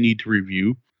 what do we need to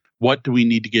review? What do we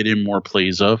need to get in more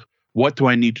plays of? What do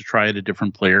I need to try at a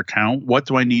different player count? What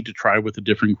do I need to try with a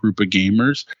different group of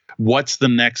gamers? What's the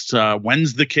next?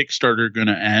 When's the Kickstarter going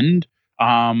to end?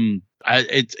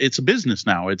 It's a business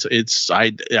now.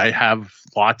 I have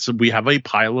we have a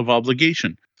pile of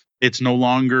obligation. It's no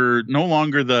longer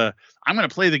the, I'm going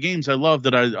to play the games I love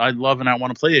that I love and I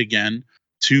want to play again,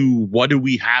 to what do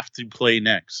we have to play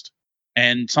next?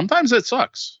 And sometimes it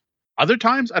sucks. Other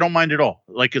times I don't mind at all.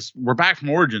 Like, we're back from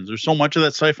Origins. There's so much of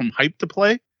that stuff I'm hyped to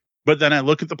play. But then I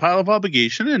look at the pile of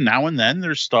obligation, and now and then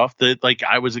there's stuff that, like,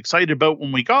 I was excited about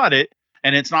when we got it.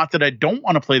 And it's not that I don't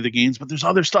want to play the games, but there's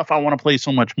other stuff I want to play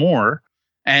so much more.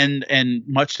 And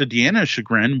much to Deanna's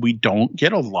chagrin, we don't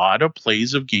get a lot of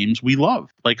plays of games we love.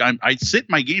 Like, I sit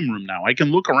in my game room now. I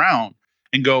can look around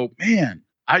and go, man,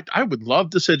 I would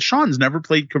love to say, Sean's never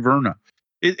played Caverna.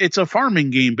 It's a farming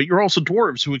game, but you're also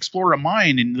dwarves who explore a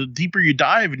mine, and the deeper you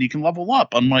dive and you can level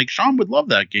up. I'm like, Sean would love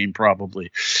that game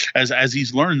probably, as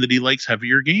he's learned that he likes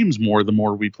heavier games more the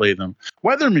more we play them.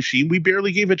 Weather Machine, we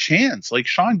barely gave a chance. Like,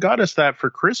 Sean got us that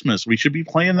for Christmas. We should be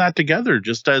playing that together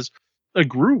just as a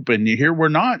group, and here we're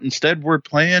not. Instead, we're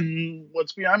playing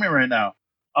what's behind me right now.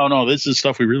 oh no, this is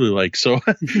stuff we really like. So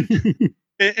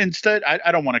instead,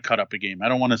 I don't want to cut up a game. I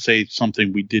don't want to say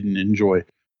something we didn't enjoy.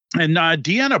 And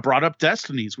Deanna brought up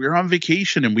Destinies. We were on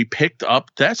vacation and we picked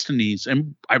up Destinies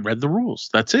and I read the rules.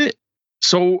 That's it.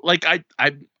 So like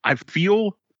I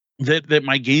feel that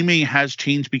my gaming has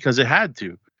changed because it had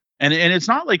to. And it's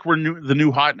not like we're the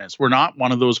new hotness. We're not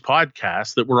one of those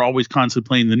podcasts that we're always constantly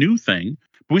playing the new thing,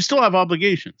 but we still have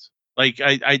obligations. Like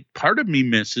I part of me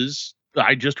misses.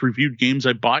 I just reviewed games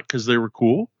I bought because they were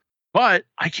cool, but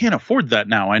I can't afford that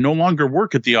now. I no longer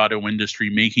work at the auto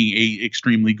industry making a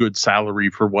extremely good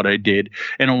salary for what I did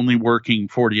and only working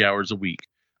 40 hours a week.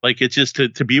 Like it's just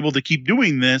to be able to keep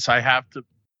doing this, I have to.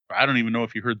 I don't even know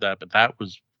if you heard that, but that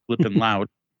was flipping loud.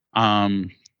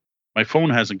 My phone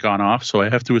hasn't gone off, so I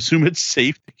have to assume it's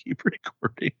safe to keep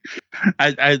recording.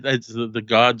 The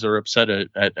gods are upset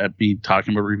at me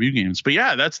talking about review games. But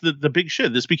yeah, that's the big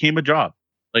shit. This became a job.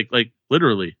 Like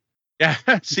literally. Yeah,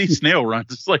 see snail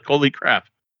runs. It's like, holy crap.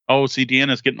 Oh, see,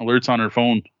 Deanna's getting alerts on her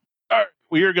phone. All right,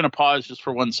 we are going to pause just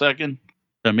for 1 second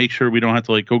to make sure we don't have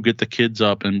to like go get the kids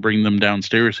up and bring them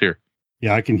downstairs here.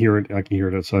 Yeah, I can hear it. I can hear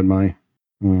it outside my...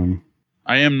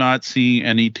 I am not seeing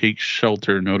any take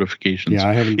shelter notifications. Yeah,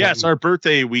 I haven't. Yes, our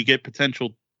birthday, we get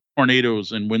potential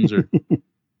tornadoes in Windsor.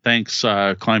 Thanks,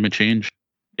 climate change.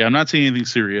 Yeah, I'm not seeing anything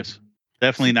serious.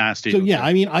 Definitely nasty. So yeah,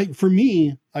 I mean,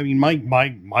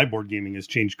 my board gaming has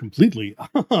changed completely.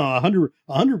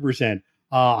 100%.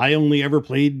 I only ever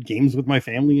played games with my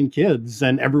family and kids,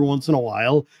 and every once in a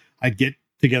while I'd get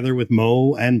together with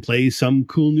Mo and play some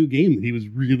cool new game that he was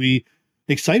really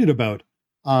excited about.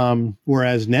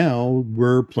 Whereas now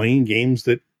we're playing games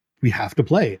that we have to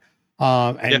play.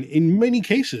 And in many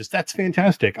cases, that's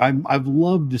fantastic. I've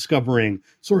loved discovering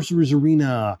Sorcerer's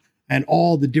Arena and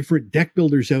all the different deck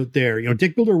builders out there. You know,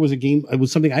 Deck Builder was it was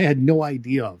something I had no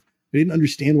idea of. I didn't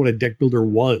understand what a deck builder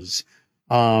was.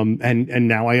 And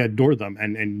now I adore them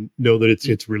and know that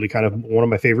it's really kind of one of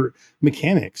my favorite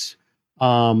mechanics.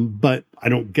 But I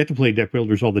don't get to play deck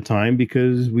builders all the time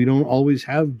because we don't always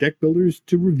have deck builders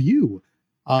to review.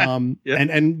 And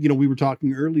you know, we were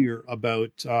talking earlier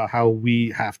about how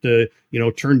we have to, you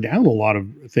know, turn down a lot of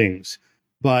things,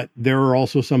 but there are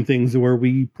also some things where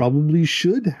we probably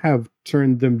should have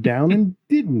turned them down and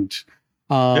didn't.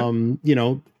 You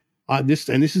know, this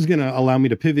is going to allow me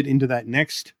to pivot into that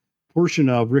next portion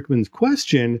of Rickman's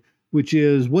question, which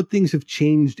is what things have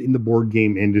changed in the board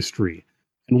game industry.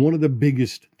 And one of the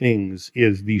biggest things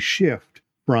is the shift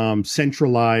from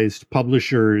centralized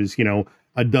publishers, you know,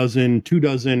 2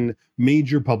 dozen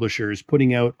major publishers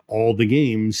putting out all the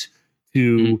games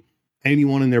to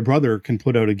anyone and their brother can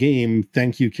put out a game.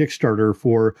 Thank you, Kickstarter,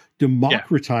 for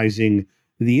democratizing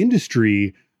the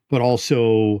industry, but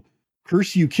also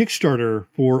curse you, Kickstarter,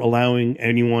 for allowing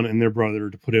anyone and their brother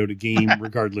to put out a game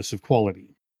regardless of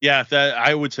quality. Yeah, that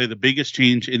I would say the biggest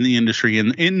change in the industry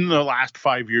in the last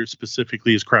 5 years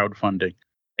specifically is crowdfunding.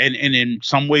 And in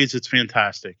some ways it's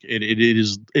fantastic. It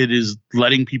is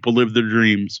letting people live their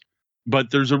dreams. But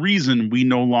there's a reason we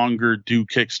no longer do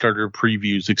Kickstarter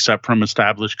previews except from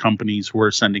established companies who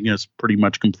are sending us pretty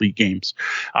much complete games.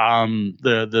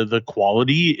 The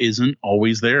quality isn't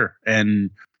always there.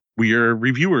 And we are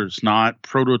reviewers, not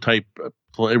prototype.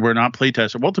 We're not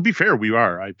playtesters. Well, to be fair, we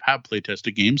are. I have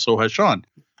playtested games, so has Sean.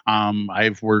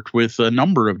 I've worked with a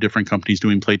number of different companies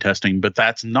doing playtesting, but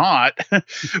that's not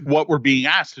what we're being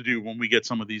asked to do when we get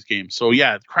some of these games. So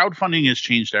yeah, crowdfunding has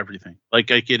changed everything.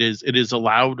 Like it is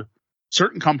allowed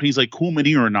certain companies like Cool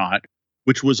Mini or Not,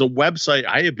 which was a website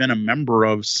I have been a member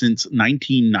of since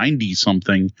 1990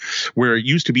 something, where it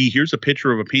used to be, here's a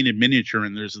picture of a painted miniature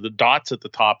and there's the dots at the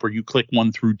top where you click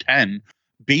 1 through 10.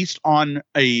 Based on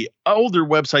a older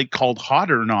website called Hot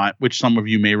or Not, which some of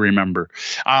you may remember,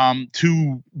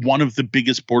 to one of the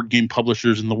biggest board game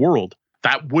publishers in the world.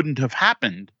 That wouldn't have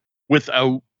happened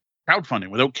without crowdfunding,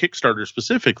 without Kickstarter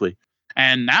specifically.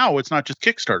 And now it's not just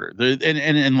Kickstarter,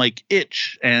 and like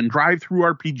Itch and Drive-Thru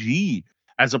RPG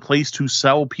as a place to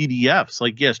sell PDFs.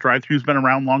 Like, yes, Drive-Thru's been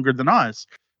around longer than us,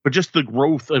 but just the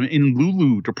growth in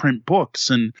Lulu to print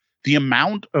books and the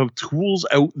amount of tools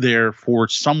out there for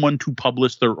someone to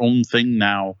publish their own thing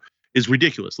now is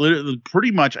ridiculous. Literally, pretty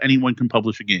much anyone can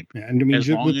publish a game. Yeah, and I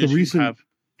mean, with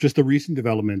the recent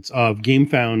developments of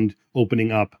GameFound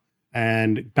opening up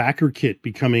and BackerKit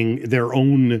becoming their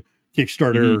own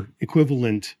Kickstarter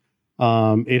equivalent,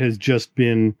 it has just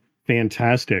been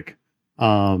fantastic.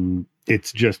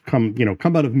 It's just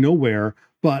come out of nowhere.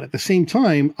 But at the same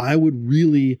time, I would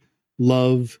really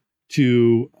love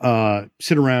to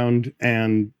sit around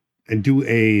and do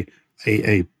a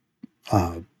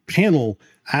panel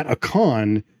at a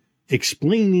con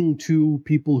explaining to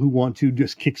people who want to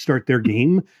just kickstart their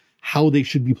game how they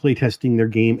should be playtesting their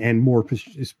game, and more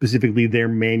specifically their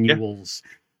manuals,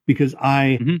 because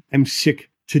I am sick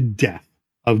to death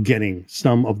of getting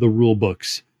some of the rule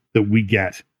books that we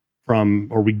get from,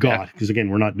 or we got, because again,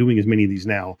 we're not doing as many of these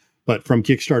now, but from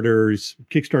Kickstarter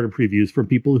previews from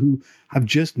people who have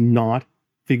just not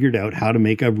figured out how to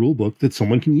make a rule book that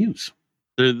someone can use.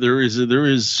 There is,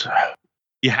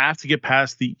 you have to get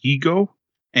past the ego,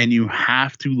 and you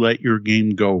have to let your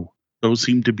game go. Those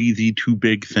seem to be the two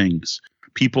big things.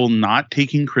 People not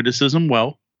taking criticism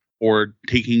well, or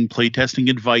taking playtesting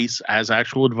advice as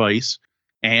actual advice,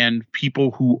 and people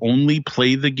who only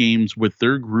play the games with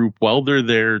their group while they're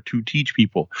there to teach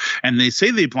people. And they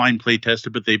say they blind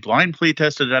playtested, but they blind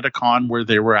playtested at a con where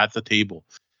they were at the table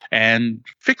and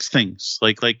fix things.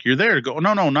 Like you're there to go,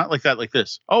 no, not like that, like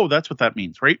this. Oh, that's what that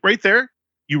means. Right there,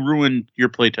 you ruined your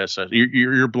playtest,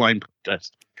 your blind playtest.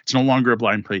 It's no longer a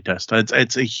blind playtest.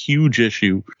 It's a huge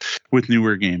issue with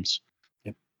newer games.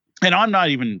 Yep. And I'm not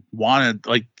even wanted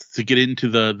to get into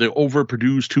the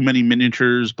overproduced, too many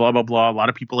miniatures, blah, blah, blah. A lot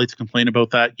of people like to complain about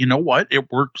that. You know what?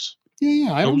 It works.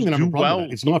 Yeah. I don't even have a problem with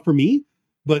that. It's not for me,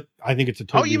 but I think it's a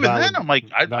totally valid. Then I'm like,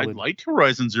 I like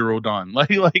Horizon Zero Dawn.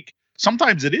 Like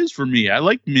sometimes it is for me. I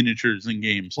like miniatures in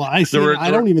games. Well, I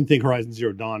don't even think Horizon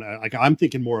Zero Dawn. I'm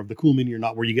thinking more of the cool mini or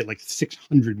not, where you get like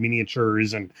 600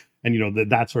 miniatures and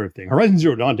that sort of thing. Horizon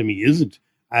Zero Dawn to me isn't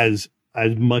as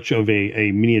much of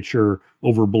a miniature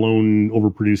overblown,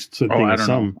 overproduced thing as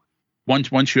some.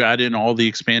 Once you add in all the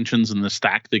expansions and the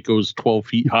stack that goes 12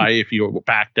 feet high, if you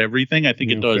backed everything, I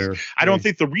think it does. Fair. I don't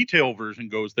think the retail version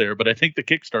goes there, but I think the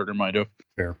Kickstarter might have.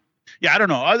 Fair. Yeah, I don't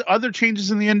know. Other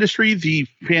changes in the industry, the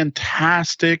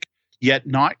fantastic yet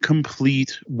not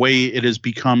complete way it has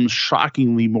become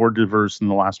shockingly more diverse in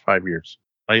the last 5 years.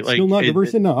 Still not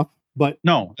diverse enough, but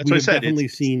no, that's what I said. Definitely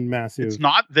seen massive. It's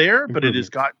not there, but it has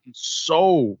gotten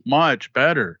so much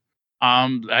better.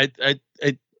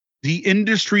 The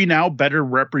industry now better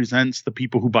represents the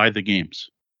people who buy the games,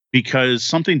 because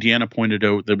something Deanna pointed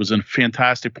out that was a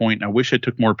fantastic point, and I wish I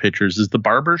took more pictures, is the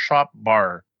barbershop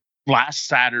bar last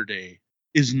Saturday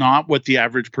is not what the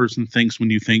average person thinks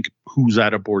when you think who's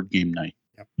at a board game night.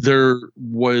 Yep. There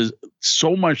was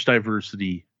so much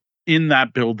diversity in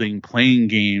that building playing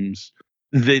games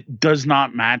that does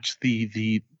not match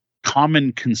the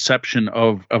common conception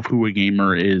of who a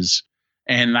gamer is.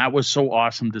 And that was so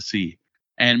awesome to see.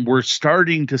 And we're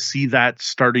starting to see that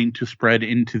starting to spread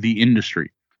into the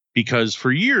industry. Because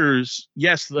for years,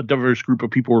 yes, a diverse group of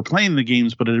people were playing the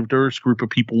games, but a diverse group of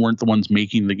people weren't the ones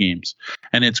making the games.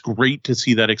 And it's great to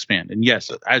see that expand. And yes,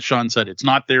 as Sean said, it's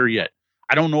not there yet.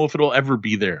 I don't know if it'll ever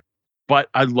be there, but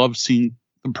I love seeing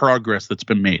the progress that's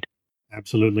been made.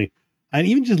 Absolutely. And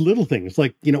even just little things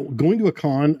like, going to a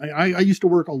con. I used to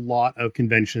work a lot of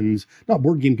conventions, not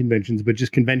board game conventions, but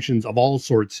just conventions of all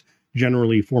sorts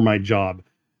generally for my job.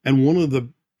 And one of the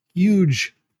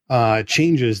huge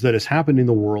changes that has happened in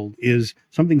the world is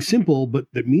something simple, but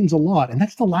that means a lot. And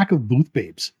that's the lack of booth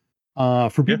babes.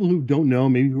 For people who don't know,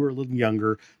 maybe who are a little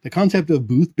younger, the concept of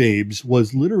booth babes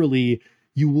was literally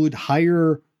you would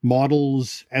hire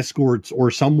models, escorts,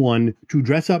 or someone to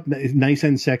dress up nice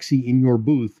and sexy in your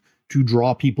booth to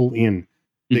draw people in.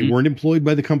 They weren't employed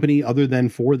by the company other than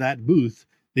for that booth.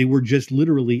 They were just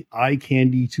literally eye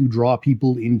candy to draw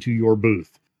people into your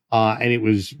booth. And it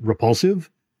was repulsive,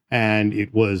 and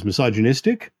it was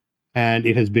misogynistic, and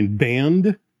it has been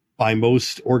banned by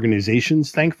most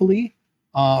organizations, thankfully.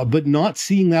 But not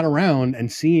seeing that around and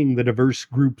seeing the diverse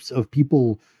groups of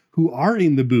people who are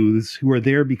in the booths, who are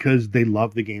there because they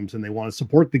love the games and they want to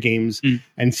support the games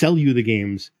and sell you the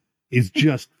games, is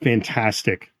just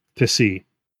fantastic to see.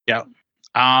 Yeah.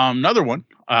 Another one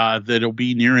that'll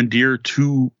be near and dear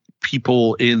to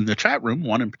people in the chat room,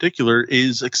 one in particular,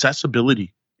 is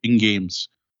accessibility in games.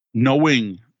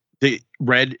 Knowing that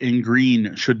red and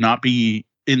green should not be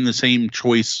in the same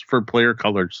choice for player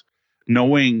colors.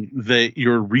 Knowing that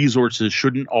your resources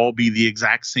shouldn't all be the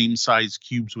exact same size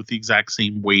cubes with the exact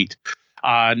same weight.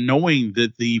 Knowing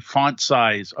that the font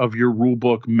size of your rule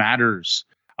book matters.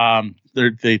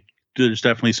 There's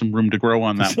definitely some room to grow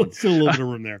on that one. Still a little bit of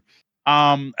room there.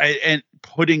 And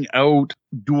putting out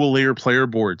dual layer player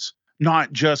boards,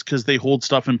 not just because they hold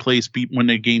stuff in place when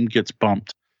a game gets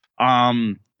bumped.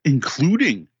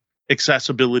 Including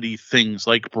accessibility things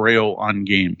like Braille on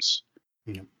games.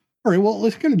 Yeah. All right, well,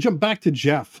 let's kind of jump back to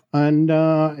Jeff. And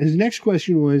his next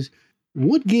question was,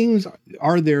 what games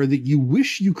are there that you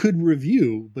wish you could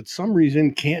review, but some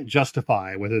reason can't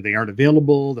justify, whether they aren't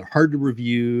available, they're hard to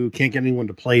review, can't get anyone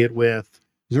to play it with?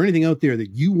 Is there anything out there that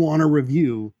you want to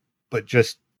review, but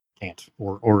just can't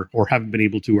or haven't been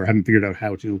able to or haven't figured out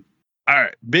how to? All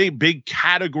right, big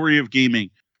category of gaming.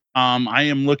 I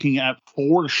am looking at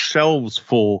 4 shelves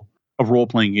full of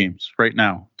role-playing games right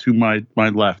now to my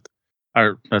left.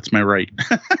 Or that's my right.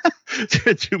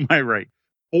 to my right.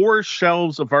 4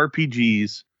 shelves of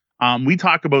RPGs. We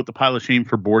talk about the pile of shame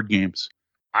for board games.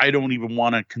 I don't even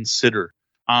want to consider.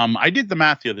 I did the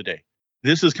math the other day.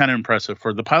 This is kind of impressive.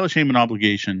 For the pile of shame and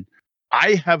obligation,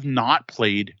 I have not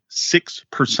played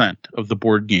 6% of the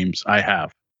board games I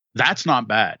have. That's not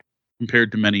bad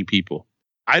compared to many people.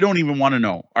 I don't even want to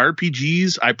know.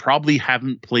 RPGs, I probably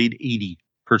haven't played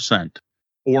 80%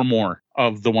 or more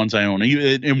of the ones I own.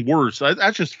 And worse,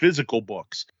 that's just physical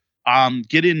books.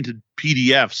 Get into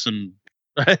PDFs and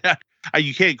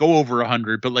you can't go over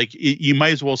 100, but like you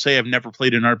might as well say I've never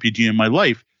played an RPG in my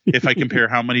life if I compare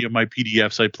how many of my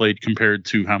PDFs I played compared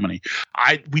to how many.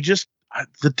 I used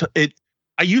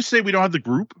to say we don't have the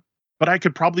group, but I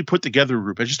could probably put together a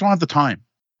group. I just don't have the time.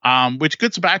 Which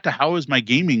gets back to how has my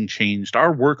gaming changed?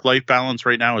 Our work-life balance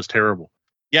right now is terrible.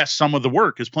 Yes, some of the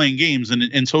work is playing games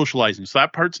and socializing, so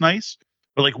that part's nice.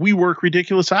 But like we work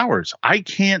ridiculous hours. I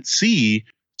can't see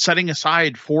setting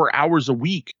aside 4 hours a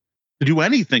week to do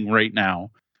anything right now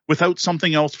without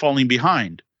something else falling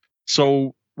behind.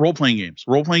 So role-playing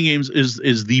games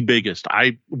is the biggest.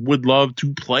 I would love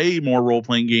to play more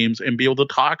role-playing games and be able to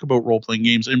talk about role-playing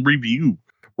games and review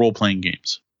role-playing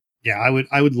games. Yeah,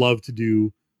 I would love to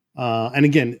do. And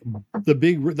again, I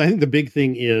think the big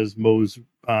thing is Mo's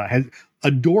has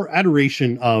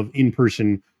adoration of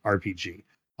in-person RPG.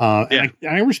 And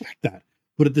I respect that.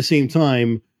 But at the same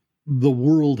time, the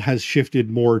world has shifted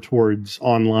more towards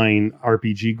online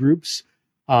RPG groups.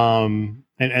 And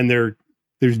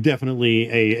there's definitely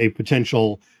a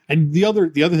potential. And the other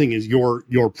thing is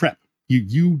your prep.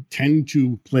 You tend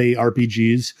to play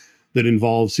RPGs that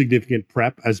involve significant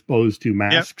prep as opposed to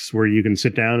masks where you can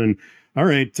sit down and, all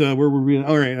right, where were we?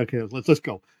 All right, okay, let's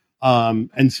go.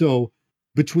 And so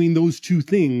between those two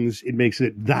things, it makes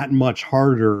it that much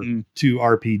harder to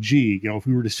RPG. You know, if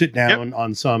we were to sit down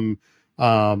on some,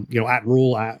 at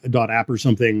roll.app or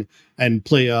something and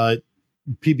play a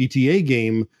PBTA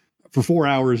game for 4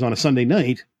 hours on a Sunday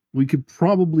night, we could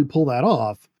probably pull that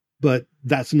off. But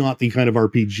that's not the kind of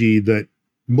RPG that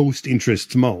most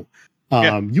interests Mo.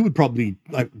 You would probably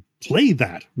play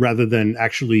that rather than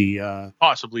actually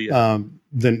possibly than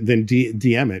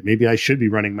DM it. Maybe I should be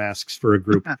running masks for a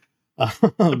group.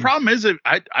 The problem is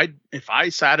if I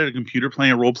sat at a computer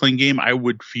playing a role-playing game, I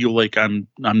would feel like I'm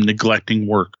neglecting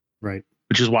work. Right.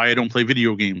 Which is why I don't play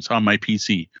video games on my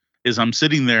PC. Is I'm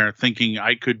sitting there thinking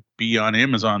I could be on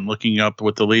Amazon looking up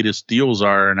what the latest deals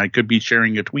are, and I could be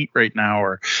sharing a tweet right now,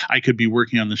 or I could be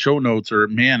working on the show notes, or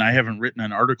man, I haven't written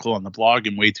an article on the blog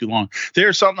in way too long.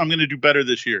 There's something I'm going to do better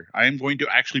this year. I am going to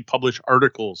actually publish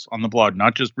articles on the blog,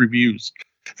 not just reviews.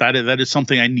 That is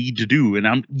something I need to do, and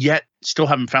I'm yet still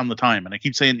haven't found the time. And I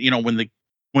keep saying,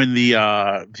 when the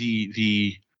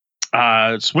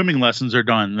swimming lessons are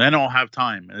done, then I'll have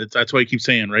time. That's why I keep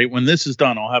saying, right, when this is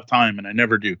done, I'll have time, and I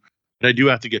never do. But I do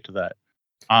have to get to that.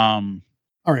 All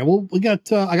right. Well, I got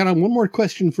one more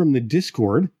question from the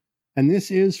Discord, and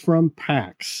this is from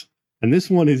Pax. And this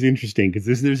one is interesting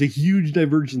because there's a huge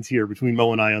divergence here between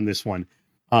Mo and I on this one.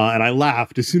 And I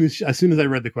laughed as soon as I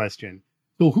read the question.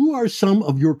 So, who are some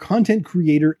of your content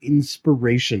creator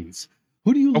inspirations?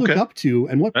 Who do you look up to,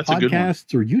 and what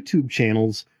podcasts or YouTube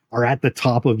channels are at the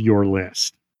top of your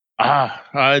list?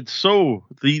 So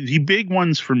the big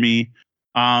ones for me.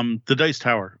 The Dice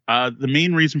Tower. The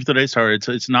main reason for the Dice Tower,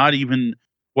 it's not even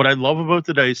what I love about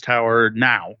the Dice Tower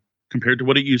now compared to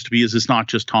what it used to be is it's not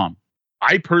just Tom.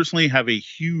 I personally have a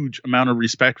huge amount of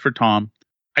respect for Tom.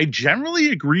 I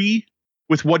generally agree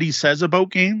with what he says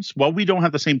about games. While we don't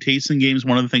have the same taste in games,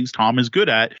 one of the things Tom is good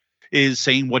at is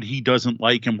saying what he doesn't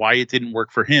like and why it didn't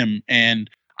work for him. And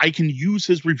I can use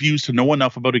his reviews to know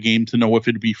enough about a game to know if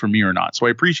it'd be for me or not. So I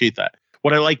appreciate that.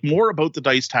 What I like more about the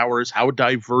Dice Tower is how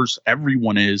diverse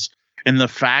everyone is and the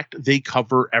fact they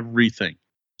cover everything.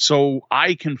 So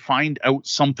I can find out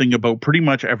something about pretty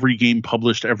much every game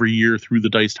published every year through the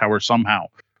Dice Tower somehow,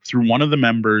 through one of the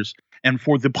members. And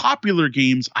for the popular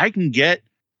games, I can get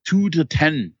 2 to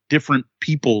 10 different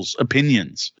people's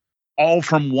opinions, all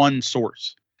from one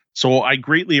source. So I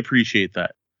greatly appreciate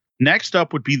that. Next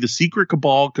up would be the Secret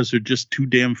Cabal, because they're just too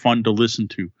damn fun to listen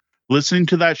to. Listening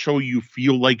to that show, you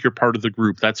feel like you're part of the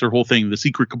group. That's their whole thing. The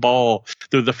Secret Cabal,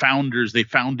 they're the founders. They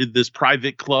founded this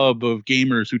private club of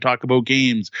gamers who talk about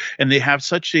games. And they have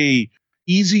such a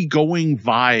easygoing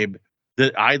vibe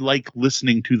that I like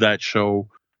listening to that show.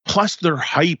 Plus, their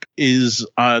hype is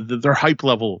their hype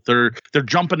level. They're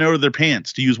jumping out of their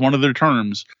pants, to use one of their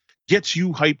terms, gets you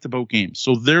hyped about games.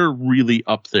 So they're really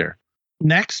up there.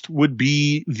 Next would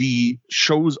be the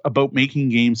shows about making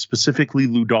games, specifically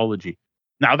Ludology.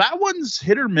 Now, that one's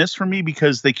hit or miss for me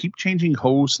because they keep changing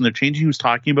hosts and they're changing who's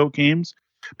talking about games,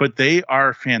 but they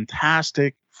are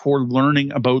fantastic for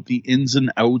learning about the ins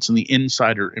and outs and the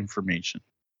insider information.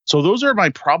 So those are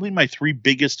probably my three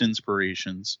biggest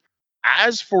inspirations.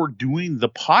 As for doing the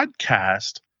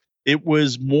podcast, it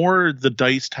was more the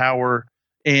Dice Tower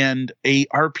and a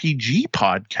RPG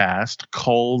podcast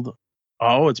called,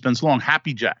 it's been so long,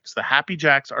 Happy Jacks. The Happy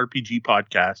Jacks RPG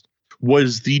podcast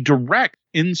was the direct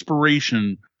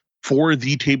inspiration for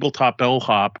the Tabletop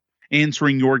Bellhop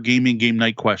answering your gaming game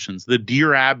night questions. The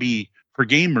Dear Abby for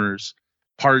gamers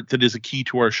part that is a key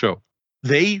to our show.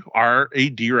 They are a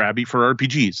Dear Abby for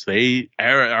RPGs. They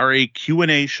are a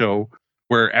Q&A show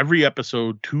where every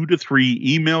episode, 2 to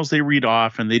 3 emails they read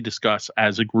off and they discuss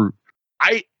as a group.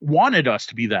 I wanted us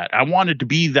to be that. I wanted to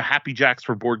be the Happy Jacks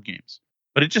for board games,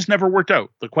 but it just never worked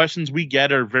out. The questions we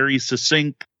get are very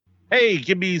succinct. Hey,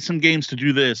 give me some games to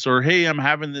do this, or hey, I'm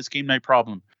having this game night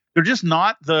problem. They're just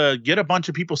not the get a bunch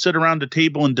of people sit around a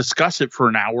table and discuss it for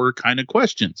an hour kind of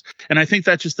questions. And I think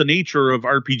that's just the nature of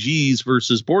RPGs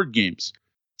versus board games.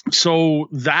 So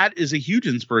that is a huge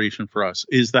inspiration for us,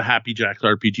 is the Happy Jacks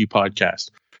RPG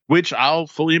podcast, which I'll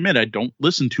fully admit I don't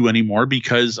listen to anymore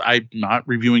because I'm not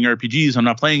reviewing RPGs. I'm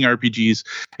not playing RPGs,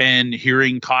 and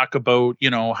hearing talk about,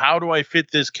 how do I fit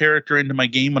this character into my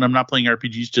game when I'm not playing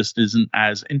RPGs just isn't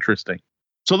as interesting.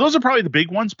 So those are probably the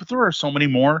big ones, but there are so many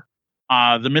more.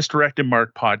 The Misdirected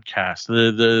Mark podcast,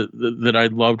 the that I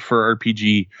loved for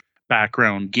RPG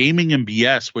background, Gaming and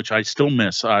BS, which I still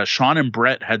miss. Sean and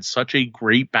Brett had such a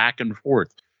great back and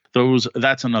forth.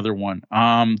 That's another one.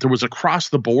 There was Across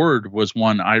the Board was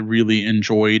one I really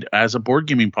enjoyed as a board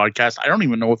gaming podcast. I don't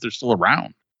even know if they're still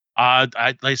around.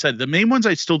 Like I said, the main ones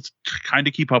I still kind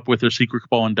of keep up with are Secret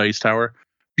Cabal and Dice Tower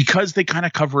because they kind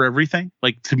of cover everything.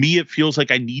 Like, to me, it feels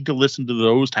like I need to listen to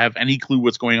those to have any clue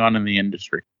what's going on in the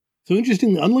industry. So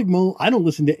interestingly, unlike Mo, I don't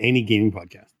listen to any gaming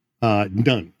podcast.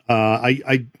 None.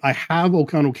 I have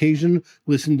on occasion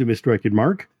listened to Misdirected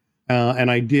Mark, and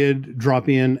I did drop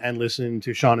in and listen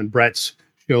to Sean and Brett's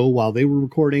show while they were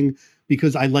recording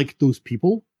because I liked those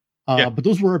people. But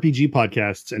those were RPG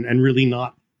podcasts and really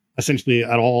not essentially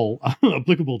at all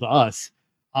applicable to us.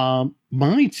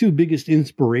 My two biggest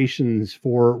inspirations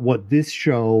for what this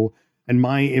show and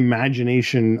my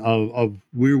imagination of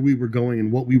where we were going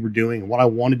and what we were doing and what I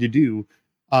wanted to do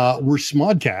were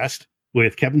Smodcast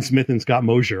with Kevin Smith and Scott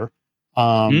Mosier.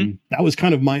 That was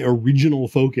kind of my original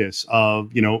focus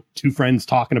of, two friends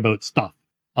talking about stuff.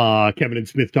 Kevin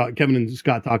and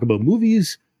Scott talk about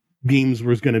movies. Games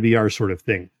was going to be our sort of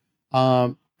thing.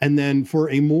 And then for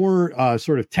a more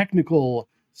sort of technical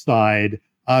side,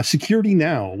 Security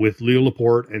Now with Leo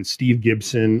Laporte and Steve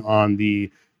Gibson on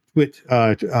the Twit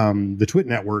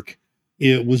network.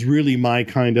 It was really my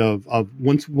kind of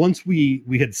once we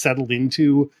had settled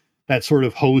into that sort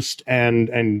of host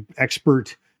and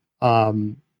expert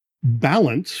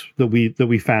balance that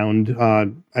we found,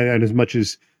 and as much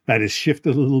as that has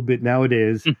shifted a little bit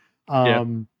nowadays,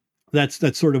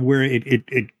 that's sort of where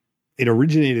it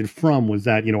originated from, was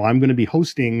that, I'm going to be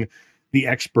hosting the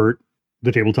expert,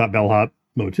 the Tabletop Bellhop,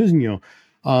 Mo Tizigno,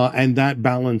 and that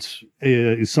balance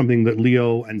is something that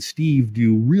Leo and Steve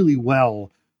do really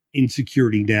well in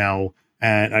Security Now.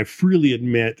 And I freely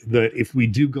admit that if we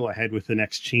do go ahead with the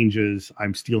next changes,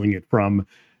 I'm stealing it from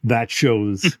that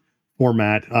show's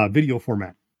format, video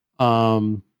format.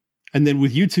 And then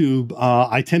with YouTube,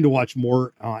 I tend to watch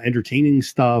more entertaining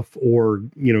stuff or,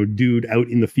 dude out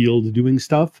in the field doing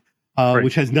stuff,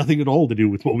 which has nothing at all to do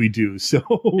with what we do. So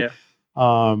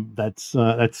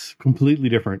that's completely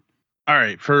different. All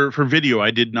right, for video,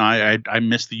 I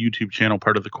missed the YouTube channel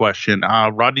part of the question.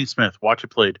 Rodney Smith, Watch It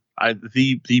Played,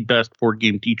 the best board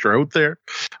game teacher out there.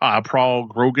 Paul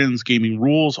Grogan's Gaming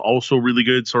Rules, also really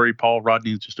good. Sorry, Paul,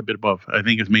 Rodney's just a bit above. I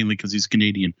think it's mainly because he's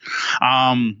Canadian.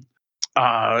 Sorry,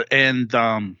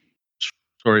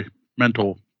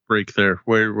 mental break there.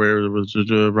 Where was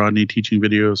Rodney teaching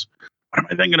videos? What am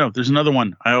I thinking of? There's another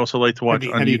one I also like to watch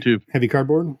on YouTube. Heavy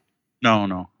Cardboard?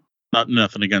 No,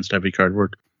 nothing against Heavy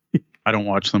Cardboard. I don't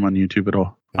watch them on YouTube at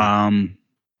all.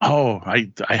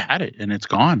 I had it and it's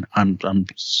gone. I'm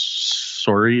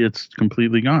sorry, it's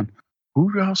completely gone.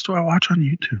 Who else do I watch on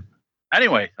YouTube?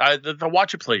 Anyway, the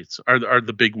Watch It Plays are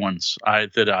the big ones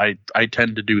that I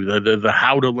tend to do. The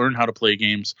how to learn how to play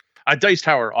games. Dice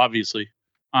Tower, obviously.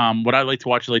 What I like to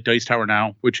watch is like Dice Tower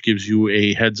Now, which gives you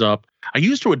a heads up. I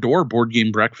used to adore Board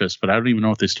Game Breakfast, but I don't even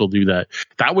know if they still do that.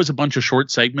 That was a bunch of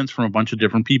short segments from a bunch of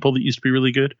different people that used to be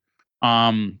really good.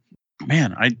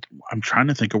 man, I'm trying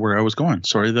to think of where I was going.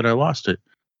 Sorry that I lost it.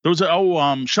 Those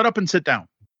are Shut Up and Sit Down,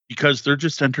 because they're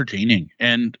just entertaining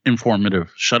and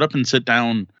informative. Shut Up and Sit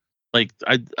Down. Like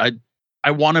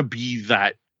I want to be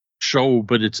that show,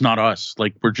 but it's not us.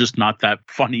 Like, we're just not that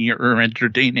funny or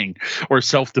entertaining or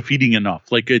self-defeating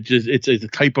enough. Like, it's a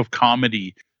type of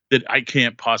comedy that I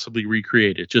can't possibly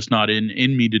recreate. It's just not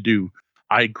in me to do.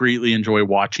 I greatly enjoy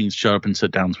watching Shut Up and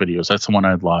Sit Down's videos. That's the one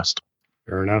I'd lost.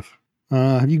 Fair enough.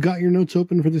 Have you got your notes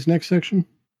open for this next section?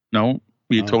 No,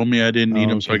 you told me I didn't need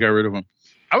them, okay. so I got rid of them.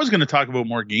 I was going to talk about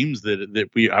more games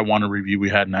that I want to review we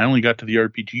had, and I only got to the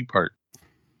RPG part.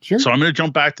 Sure. So I'm going to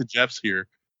jump back to Jeff's here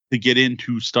to get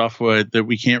into stuff that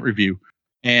we can't review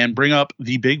and bring up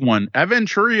the big one,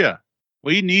 Aventuria.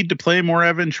 We need to play more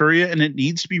Aventuria, and it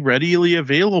needs to be readily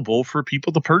available for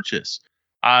people to purchase.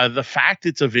 The fact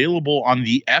it's available on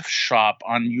the F shop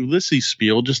on Ulysses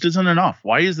Spiel just isn't enough.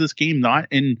 Why is this game not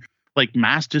in like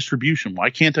mass distribution? Why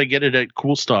can't I get it at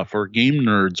Cool Stuff or Game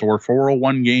Nerds or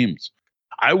 401 Games?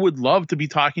 I would love to be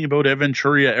talking about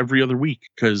Aventuria every other week,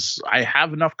 because I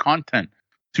have enough content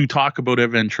to talk about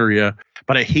Aventuria,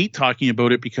 but I hate talking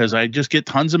about it because I just get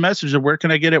tons of messages of where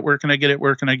can I get it? Where can I get it?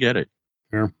 Where can I get it?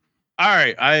 Yeah. All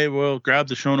right. I will grab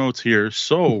the show notes here.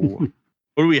 So what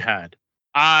do we had?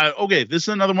 Okay. This is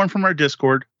another one from our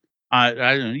Discord.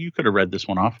 You could have read this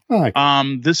one off.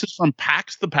 This is from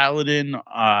Pax the Paladin,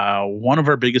 one of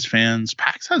our biggest fans.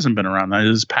 Pax hasn't been around.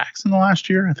 Is Pax in the last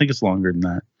year? I think it's longer than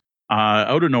that.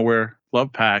 Out of nowhere,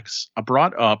 love Pax.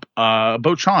 Brought up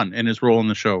about Sean and his role in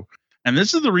the show. And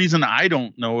this is the reason I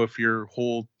don't know if your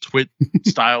whole twit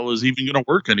style is even going to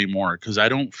work anymore, because I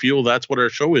don't feel that's what our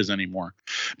show is anymore.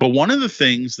 But one of the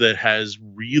things that has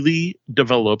really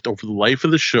developed over the life of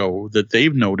the show that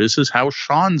they've noticed is how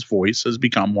Sean's voice has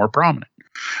become more prominent.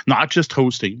 Not just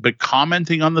hosting, but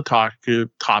commenting on the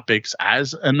topics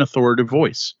as an authoritative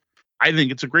voice. I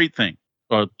think it's a great thing.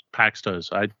 Pax does.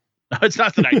 It's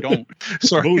not that I don't.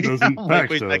 Sorry. Who doesn't?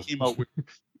 Pax does. That came out weird.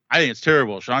 I think it's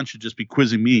terrible. Sean should just be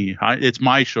quizzing me. It's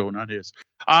my show, not his.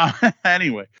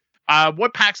 Anyway,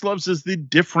 what PAX loves is the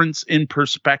difference in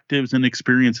perspectives and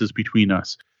experiences between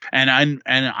us. And I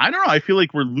don't know. I feel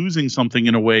like we're losing something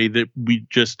in a way that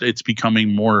it's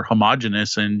becoming more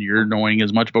homogenous, and you're knowing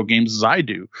as much about games as I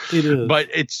do. It is. But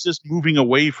it's just moving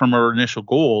away from our initial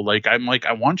goal. Like, I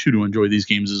want you to enjoy these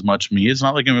games as much as me. It's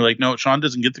not like I'm like, no, Sean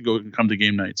doesn't get to go and come to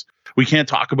game nights. We can't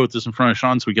talk about this in front of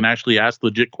Sean, so we can actually ask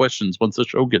legit questions once the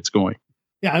show gets going.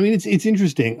 Yeah, I mean, it's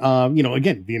interesting.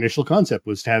 Again, the initial concept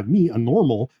was to have me, a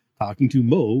normal, talking to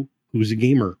Mo, who's a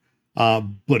gamer.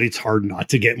 But it's hard not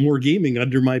to get more gaming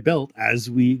under my belt as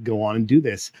we go on and do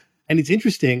this. And it's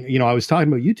interesting, I was talking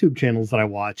about YouTube channels that I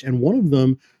watch, and one of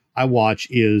them I watch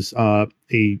is a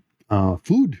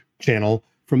food channel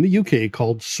from the UK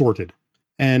called Sorted.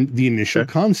 And the initial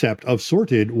concept of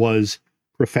Sorted was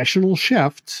professional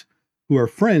chefs who are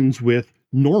friends with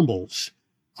normals.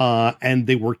 And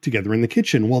they work together in the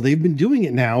kitchen. Well, they've been doing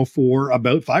it now for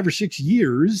about 5 or 6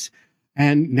 years.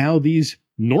 And now these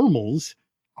normals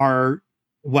are,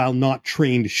 while not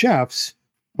trained chefs,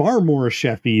 far more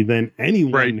chefy than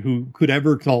anyone who could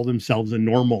ever call themselves a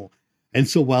normal. And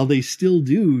so while they still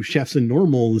do chefs and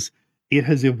normals, it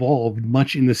has evolved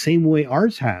much in the same way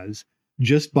ours has,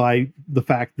 just by the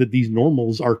fact that these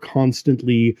normals are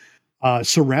constantly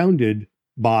surrounded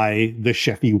by the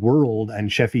chefy world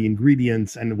and chefy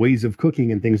ingredients and ways of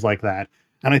cooking and things like that.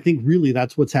 And I think really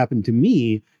that's what's happened to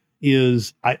me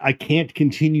is I can't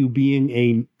continue being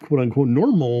a quote unquote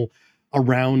normal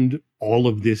around all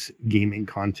of this gaming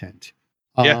content.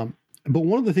 But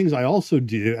one of the things I also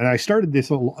do, and I started this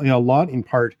a lot in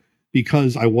part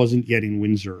because I wasn't yet in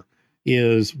Windsor,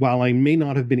 is while I may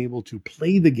not have been able to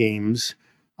play the games,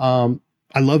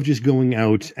 I love just going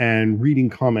out and reading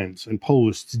comments and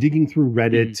posts, digging through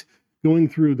Reddit, going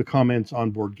through the comments on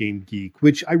Board Game Geek,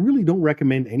 which I really don't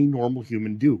recommend any normal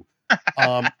human do.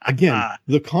 Again,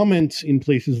 the comments in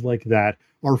places like that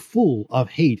are full of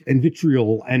hate and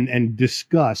vitriol and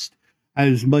disgust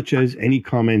as much as any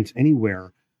comment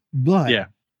anywhere. But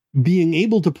being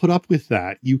able to put up with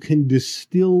that, you can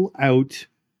distill out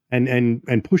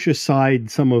and push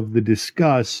aside some of the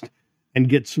disgust and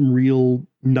get some real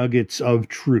nuggets of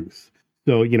truth.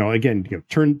 So, again,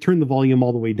 turn the volume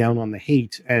all the way down on the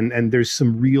hate, and there's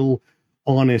some real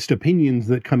honest opinions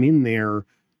that come in there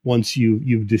once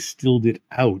you've distilled it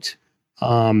out.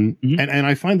 And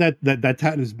I find that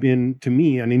has been, to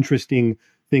me, an interesting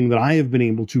thing that I have been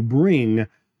able to bring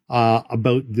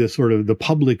about the sort of the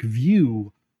public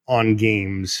view on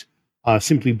games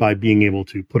simply by being able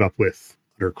to put up with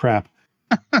utter crap.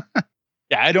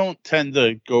 Yeah, I don't tend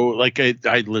to go like I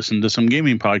listen to some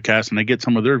gaming podcasts and I get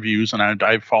some of their views, and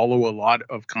I follow a lot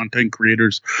of content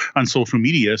creators on social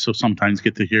media, so sometimes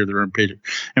get to hear their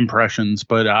impressions.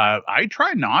 But I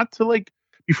try not to, like,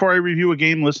 before I review a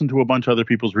game, listen to a bunch of other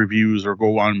people's reviews or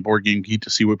go on Board Game Geek to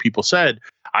see what people said.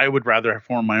 I would rather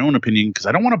form my own opinion because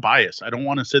I don't want to bias. I don't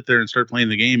want to sit there and start playing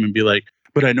the game and be like,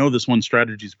 but I know this one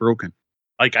strategy is broken.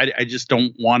 Like I just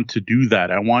don't want to do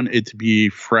that. I want it to be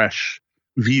a fresh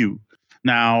view.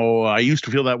 Now, I used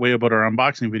to feel that way about our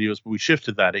unboxing videos, but we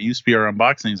shifted that. It used to be our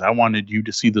unboxings. I wanted you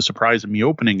to see the surprise of me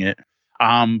opening it.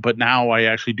 But now I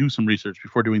actually do some research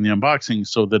before doing the unboxing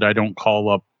so that I don't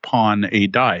call upon a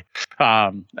die.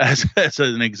 As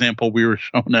an example, we were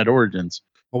shown at Origins.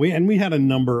 Well, we had a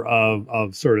number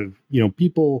of sort of,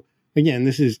 people, again,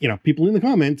 this is, people in the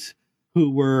comments who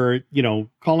were,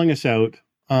 calling us out.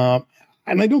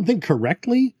 And I don't think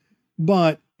correctly,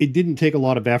 but it didn't take a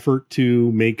lot of effort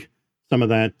to make some of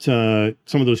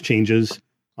those changes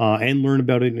and learn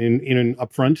about it in an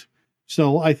upfront.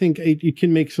 So I think it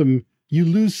can make you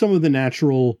lose some of the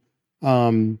natural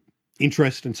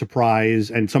interest and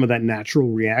surprise and some of that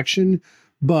natural reaction,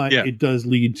 but it does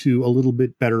lead to a little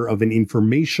bit better of an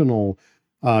informational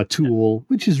tool,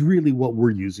 which is really what we're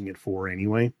using it for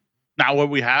anyway. Now, what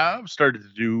we have started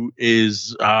to do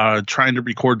is trying to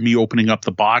record me opening up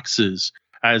the boxes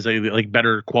as a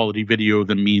better quality video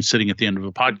than me sitting at the end of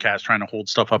a podcast trying to hold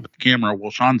stuff up at the camera while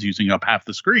Sean's using up half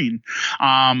the screen.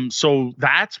 So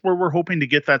that's where we're hoping to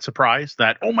get that surprise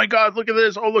that, oh my God, look at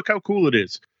this. Oh, look how cool it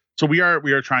is. So we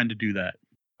are trying to do that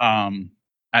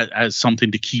as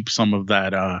something to keep some of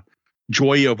that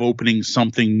joy of opening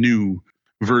something new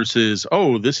versus,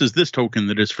 oh, this is this token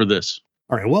that is for this.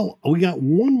 All right, well, we got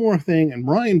one more thing, and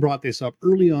Ryan brought this up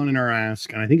early on in our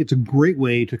ask, and I think it's a great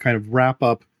way to kind of wrap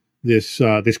up this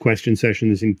question session,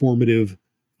 this informative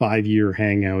 5-year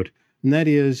hangout. And that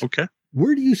is,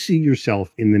 where do you see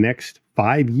yourself in the next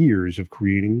 5 years of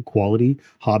creating quality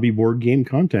hobby board game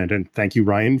content? And thank you,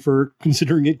 Ryan, for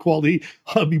considering it quality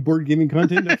hobby board gaming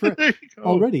content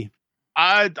already.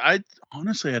 I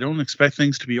honestly, I don't expect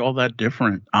things to be all that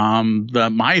different.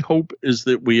 My hope is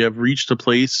that we have reached a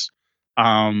place,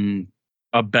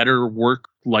 a better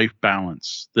work-life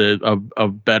balance, a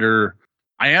better.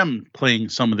 I am playing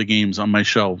some of the games on my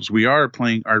shelves. We are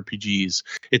playing RPGs.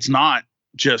 It's not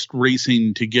just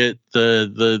racing to get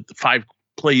the 5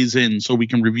 plays in so we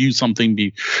can review something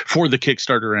before the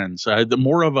Kickstarter ends. The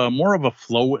more of a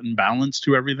flow and balance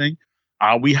to everything.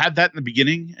 We had that in the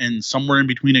beginning, and somewhere in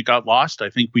between it got lost.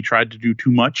 I think we tried to do too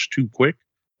much too quick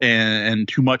and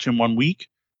too much in 1 week.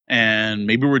 And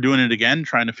maybe we're doing it again,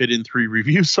 trying to fit in 3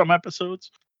 reviews some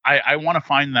episodes. I want to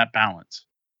find that balance.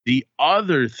 The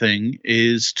other thing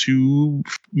is to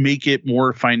make it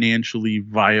more financially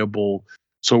viable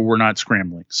so we're not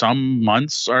scrambling. Some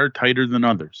months are tighter than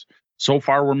others. So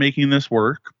far, we're making this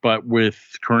work, but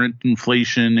with current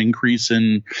inflation, increase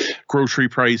in grocery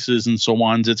prices and so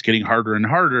on, it's getting harder and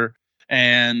harder.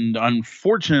 And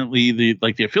unfortunately,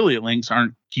 the affiliate links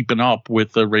aren't keeping up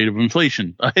with the rate of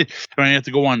inflation. I have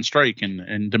to go on strike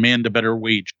and demand a better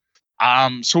wage.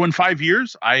 So in 5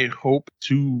 years, I hope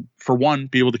to, for one,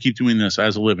 be able to keep doing this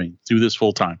as a living, do this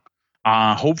full time.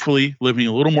 Hopefully living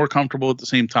a little more comfortable at the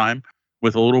same time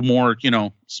with a little more,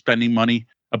 spending money,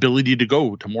 ability to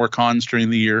go to more cons during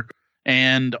the year,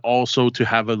 and also to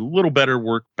have a little better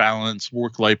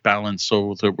work-life balance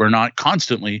so that we're not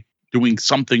constantly doing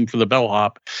something for the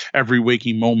bellhop every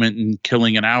waking moment and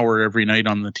killing an hour every night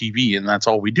on the TV. And that's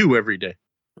all we do every day.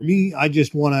 For me, I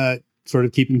just want to sort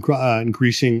of keep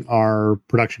increasing our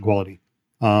production quality,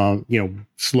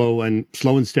 slow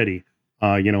and steady.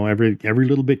 Every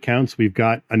little bit counts. We've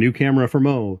got a new camera for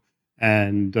Mo,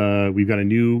 and we've got a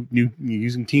new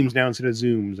using Teams now instead of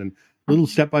Zooms, and little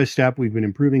step by step, we've been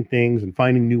improving things and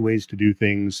finding new ways to do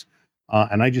things.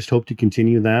 And I just hope to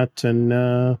continue that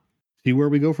and see where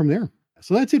we go from there.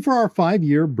 So that's it for our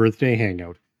 5-year birthday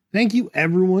hangout. Thank you,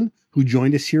 everyone who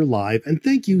joined us here live, and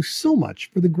thank you so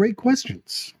much for the great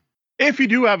questions. If you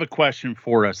do have a question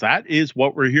for us, that is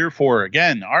what we're here for.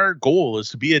 Again, our goal is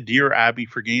to be a Dear Abby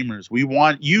for gamers. We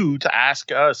want you to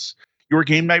ask us your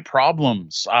game night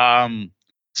problems.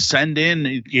 Send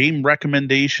in game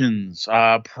recommendations,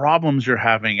 problems you're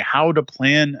having, how to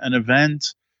plan an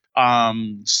event.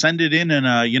 Send it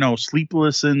in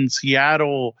sleepless in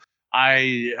Seattle.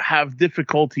 I have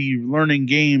difficulty learning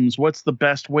games. What's the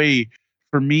best way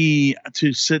for me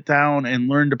to sit down and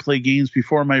learn to play games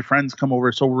before my friends come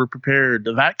over so we're prepared?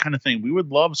 That kind of thing. We would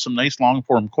love some nice long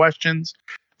form questions.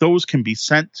 Those can be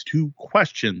sent to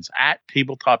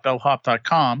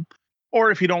questions@tabletopbellhop.com. Or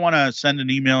if you don't want to send an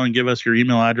email and give us your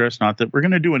email address, not that we're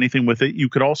going to do anything with it, you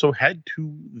could also head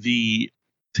to the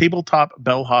Tabletop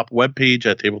Bellhop webpage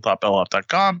at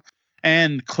tabletopbellhop.com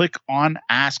and click on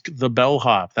Ask the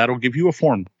Bellhop. That'll give you a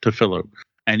form to fill out.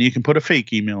 And you can put a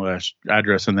fake email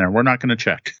address in there. We're not going to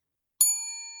check.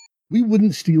 We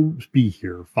wouldn't still be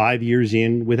here 5 years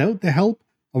in without the help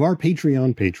of our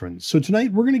Patreon patrons. So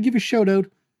tonight we're going to give a shout out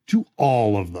to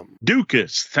all of them.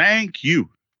 Dukas, thank you.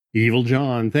 Evil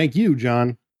John, thank you,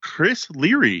 John. Chris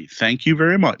Leary, thank you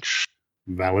very much.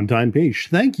 Valentine Page,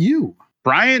 thank you.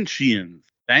 Brian Sheehan,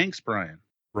 thanks, Brian.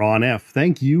 Ron F,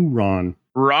 thank you, Ron.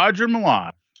 Roger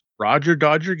Malott, Roger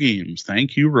Dodger Games,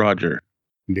 thank you, Roger.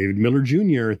 David Miller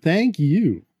Jr., thank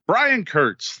you. Brian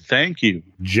Kurtz, thank you.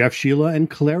 Jeff Sheila and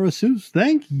Clara Seuss,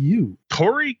 thank you.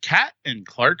 Tori Cat and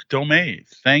Clark Domay,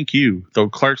 thank you. Though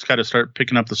Clark's got to start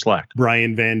picking up the slack.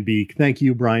 Brian Van Beek, thank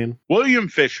you, Brian. William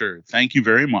Fisher, thank you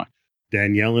very much.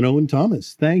 Danielle and Owen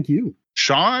Thomas, thank you.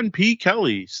 Sean P.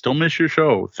 Kelly, still miss your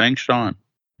show. Thanks, Sean.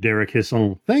 Derek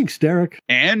Hisson, thanks, Derek.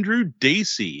 Andrew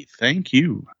Dacey, thank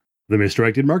you. The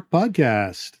Misdirected Mark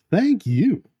Podcast, thank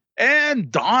you. And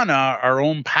Donna, our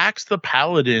own Pax the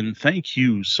Paladin, thank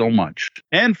you so much.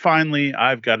 And finally,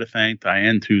 I've got to thank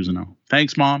Diane Tuzano.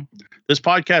 Thanks, Mom. This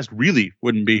podcast really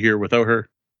wouldn't be here without her.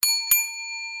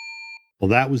 Well,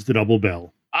 that was the double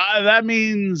bell. That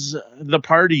means the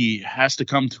party has to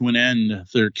come to an end.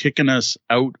 They're kicking us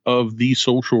out of the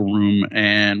social room,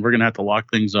 and we're going to have to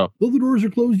lock things up. Though the doors are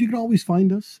closed, you can always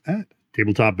find us at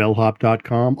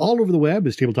tabletopbellhop.com. All over the web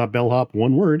is Tabletop Bellhop,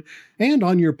 one word, and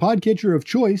on your podcatcher of